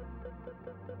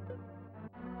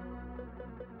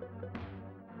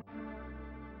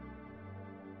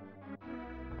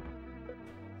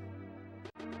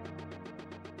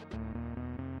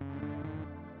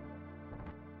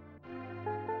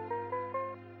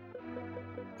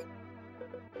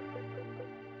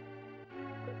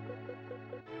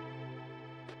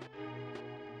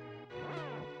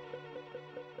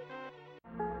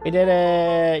 We did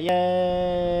it!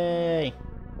 Yay!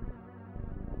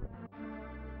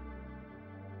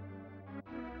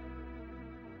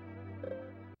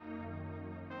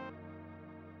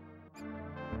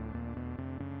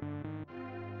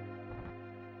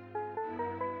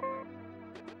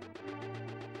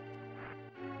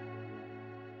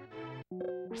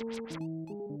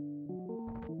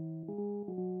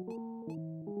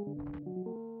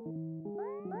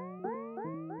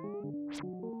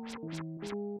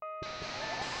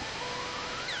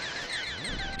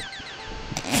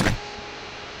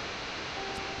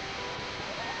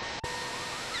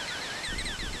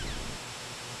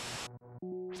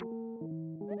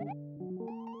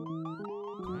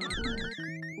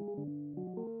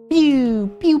 Pew!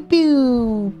 Pew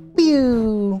pew!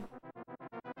 Pew!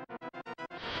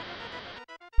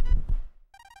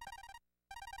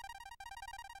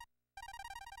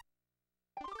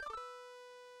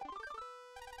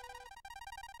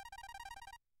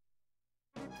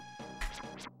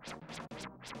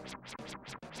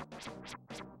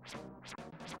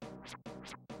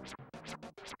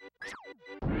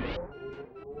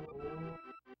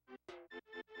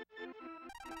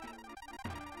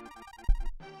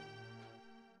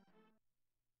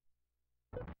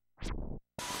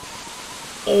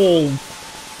 Oh!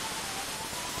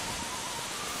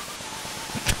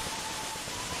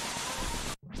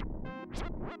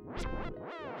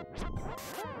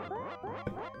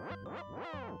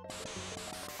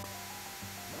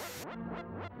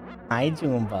 Hi,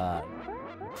 Jumba.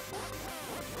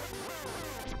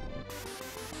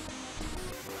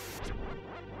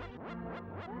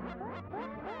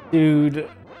 Dude.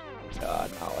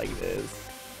 God, not like this.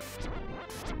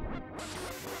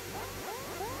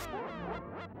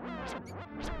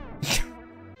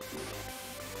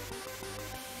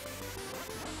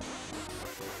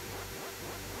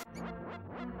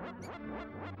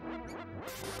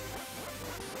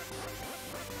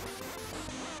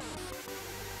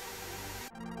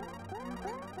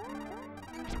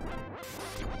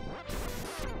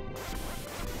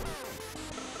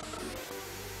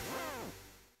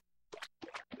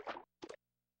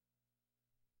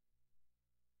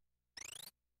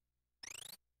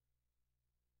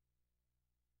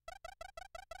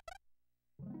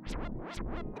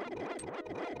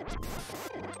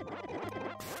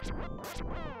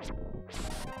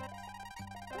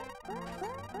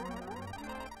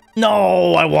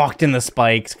 No, I walked in the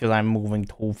spikes because I'm moving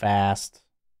too fast.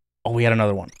 Oh, we had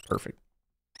another one. Perfect.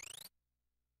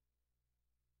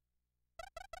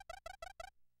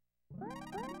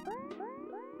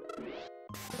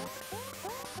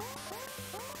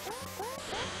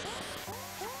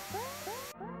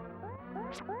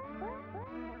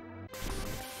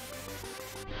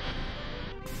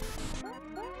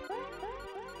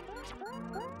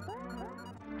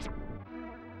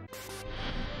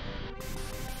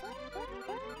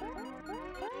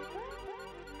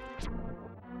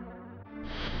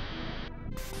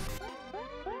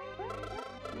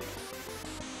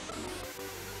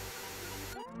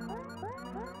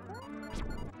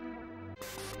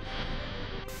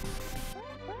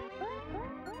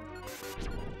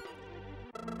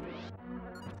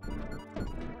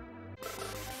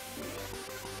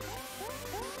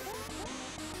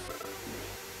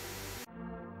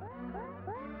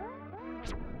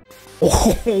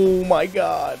 Oh my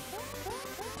god.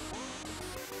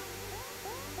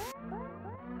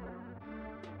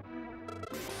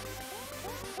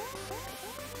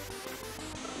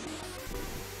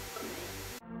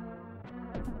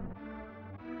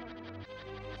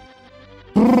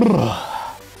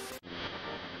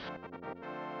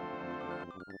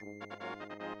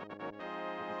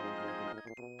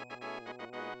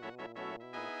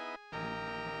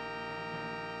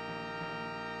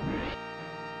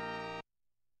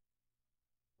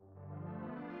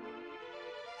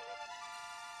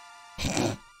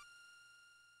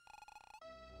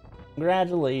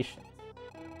 Congratulations.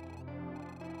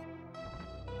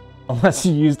 Unless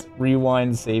you used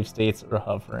rewind, save states, or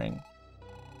hovering.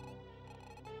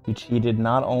 You cheated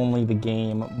not only the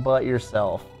game, but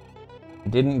yourself.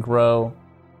 You didn't grow.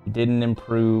 You didn't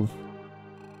improve.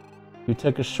 You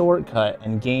took a shortcut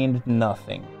and gained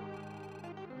nothing.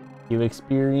 You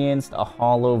experienced a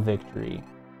hollow victory.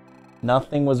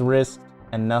 Nothing was risked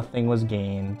and nothing was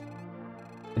gained.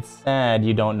 It's sad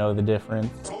you don't know the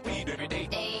difference.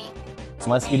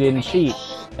 Unless you didn't cheat,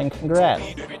 then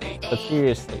congrats. But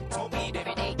seriously,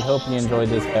 I hope you enjoyed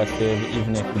this festive,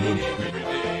 even if you did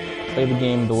cheat. Play the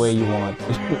game the way you want to.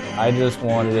 I just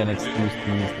wanted an excuse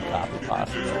to use the copy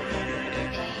pasta.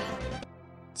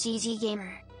 GG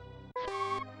Gamer.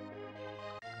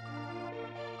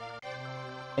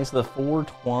 Thanks to the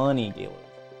 420 dealers.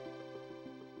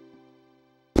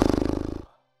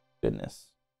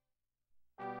 Goodness.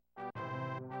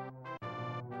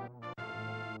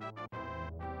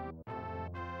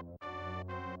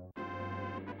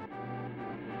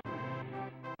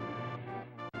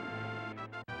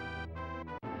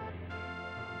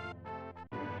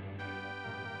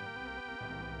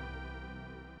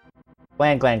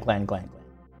 Glan, glan, glan, glan, glan.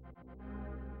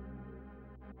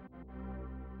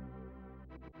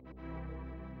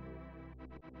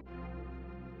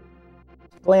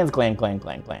 Glan's glan, glan,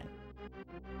 glan, glan.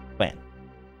 Glan.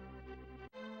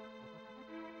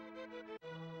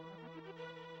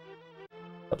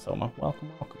 What's up, Soma? Welcome,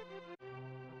 welcome.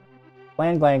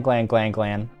 Glan, glan, glan, glan,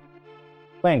 glan.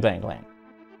 Glan, glan, glan.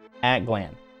 At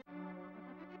glan.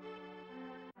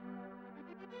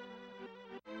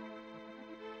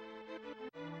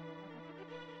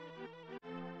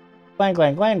 Glan,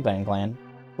 glan, glan, glan, glan.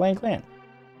 Glan, glan.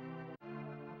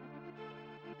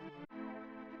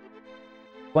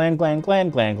 Glan, glan, glan,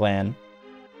 glan, glan.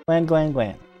 Glan, glan,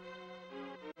 glan.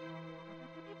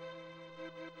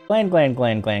 Glan, glan,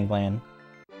 glan, glan, glan.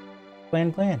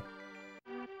 Glan, glan.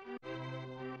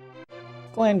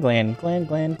 Glan, glan, glan,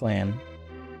 glan, glan.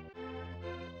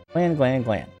 Glan, glan,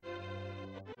 glan.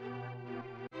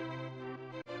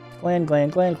 Glan, glan,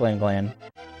 glan, glan, glan.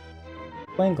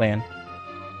 Glan, glan.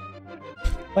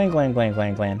 Glan, glan, glan,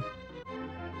 glan, glan.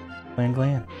 Glan,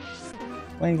 glan.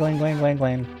 Glan, glan, glan, glan,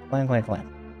 glan. Glan, glan, glan.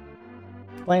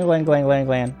 Glan, glan, glan, glan,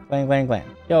 glan. Glan, glan, glan.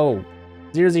 Yo,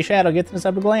 Zero Z Shadow gets us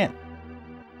up to Glan.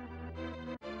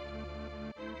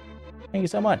 Thank you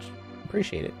so much.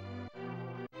 Appreciate it.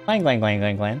 Glan, glan, glan,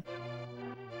 glan, glan.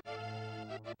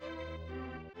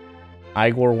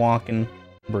 Igor walking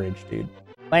bridge, dude.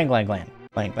 Glan, glan, glan.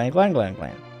 Glan, glan, glan, glan,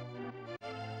 glan.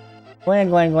 Glan,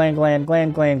 glan, glan, glan,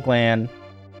 glan, glan, glan.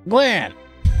 Glan!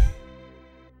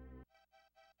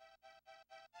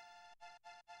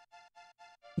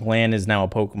 Glan is now a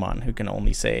Pokemon who can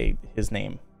only say his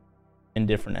name in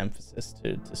different emphasis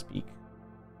to speak.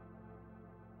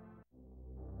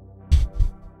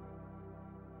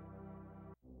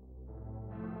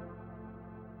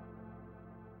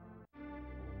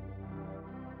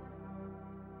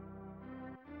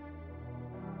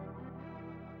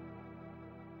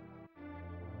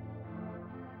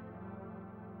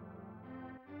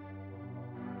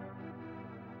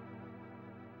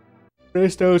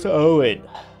 Christos Owen.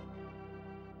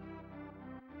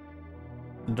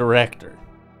 Director.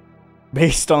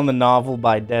 Based on the novel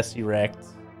by Desirect.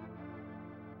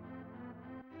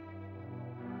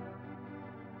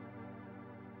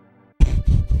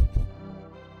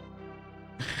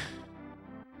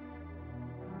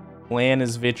 Lan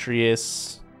is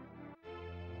Vitreous.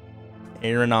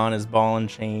 Aranon is Ball and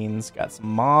Chains. Got some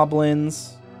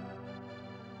Moblins.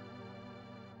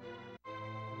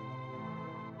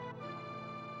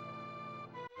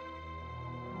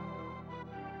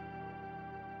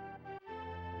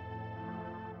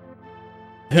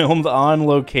 Filmed on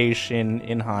location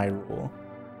in Hyrule.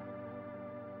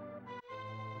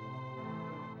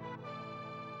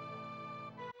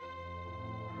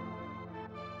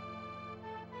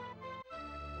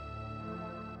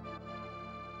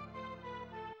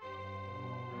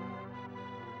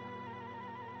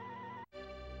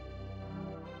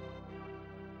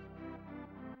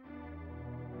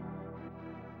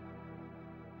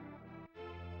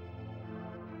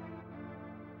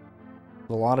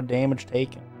 A lot of damage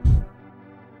taken.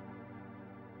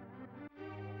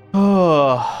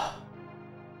 Oh.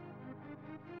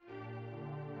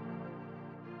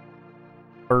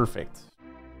 Perfect.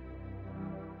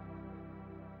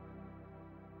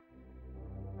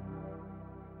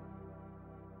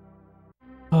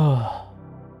 Oh.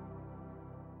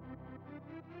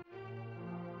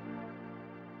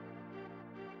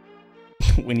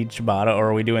 We need ciabatta, or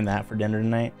are we doing that for dinner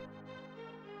tonight?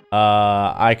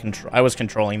 I was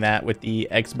controlling that with the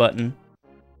X button.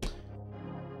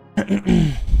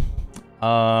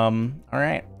 All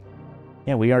right.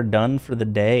 Yeah, we are done for the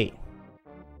day.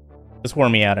 This wore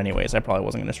me out anyways. I probably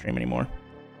wasn't gonna stream anymore.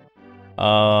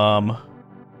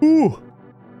 Ooh.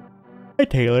 Hi,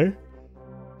 Taylor.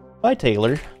 Bye,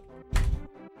 Taylor.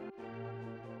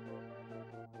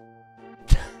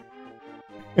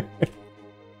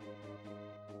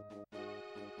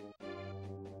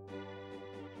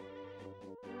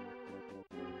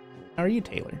 How are you,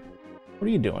 Taylor? What are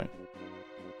you doing?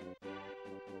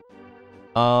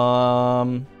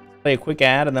 Play a quick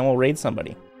ad and then we'll raid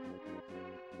somebody.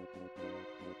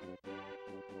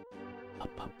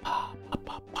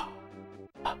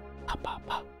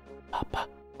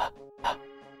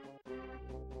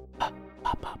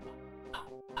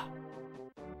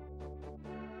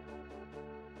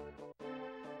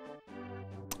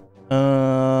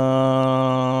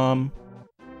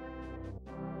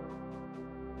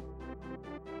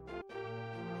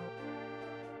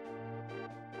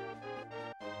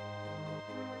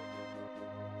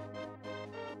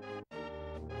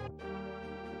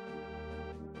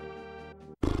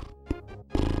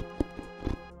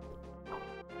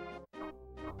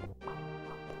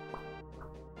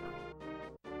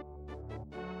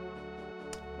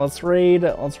 Let's raid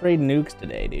nukes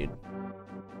today, dude.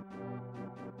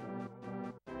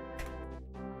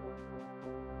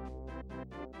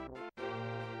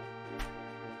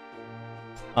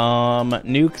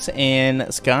 Nukes and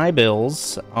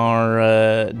Skybills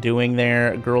are doing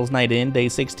their Girls Night In Day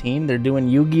 16. They're doing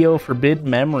Yu-Gi-Oh! Forbidden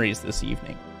Memories this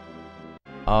evening.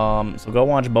 So go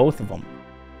watch both of them.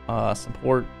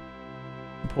 Support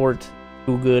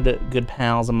two good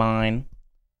pals of mine.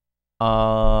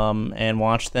 And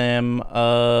watch them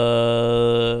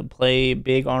play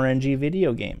big RNG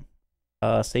video game,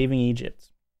 Saving Egypt.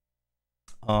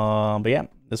 But yeah,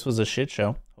 this was a shit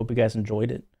show. Hope you guys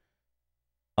enjoyed it.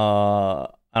 I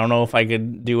don't know if I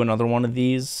could do another one of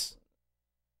these,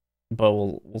 but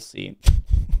we'll see.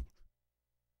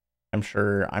 I'm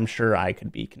sure I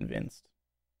could be convinced.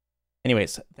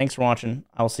 Anyways, thanks for watching.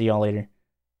 I'll see y'all later.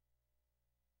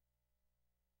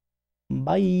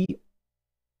 Bye.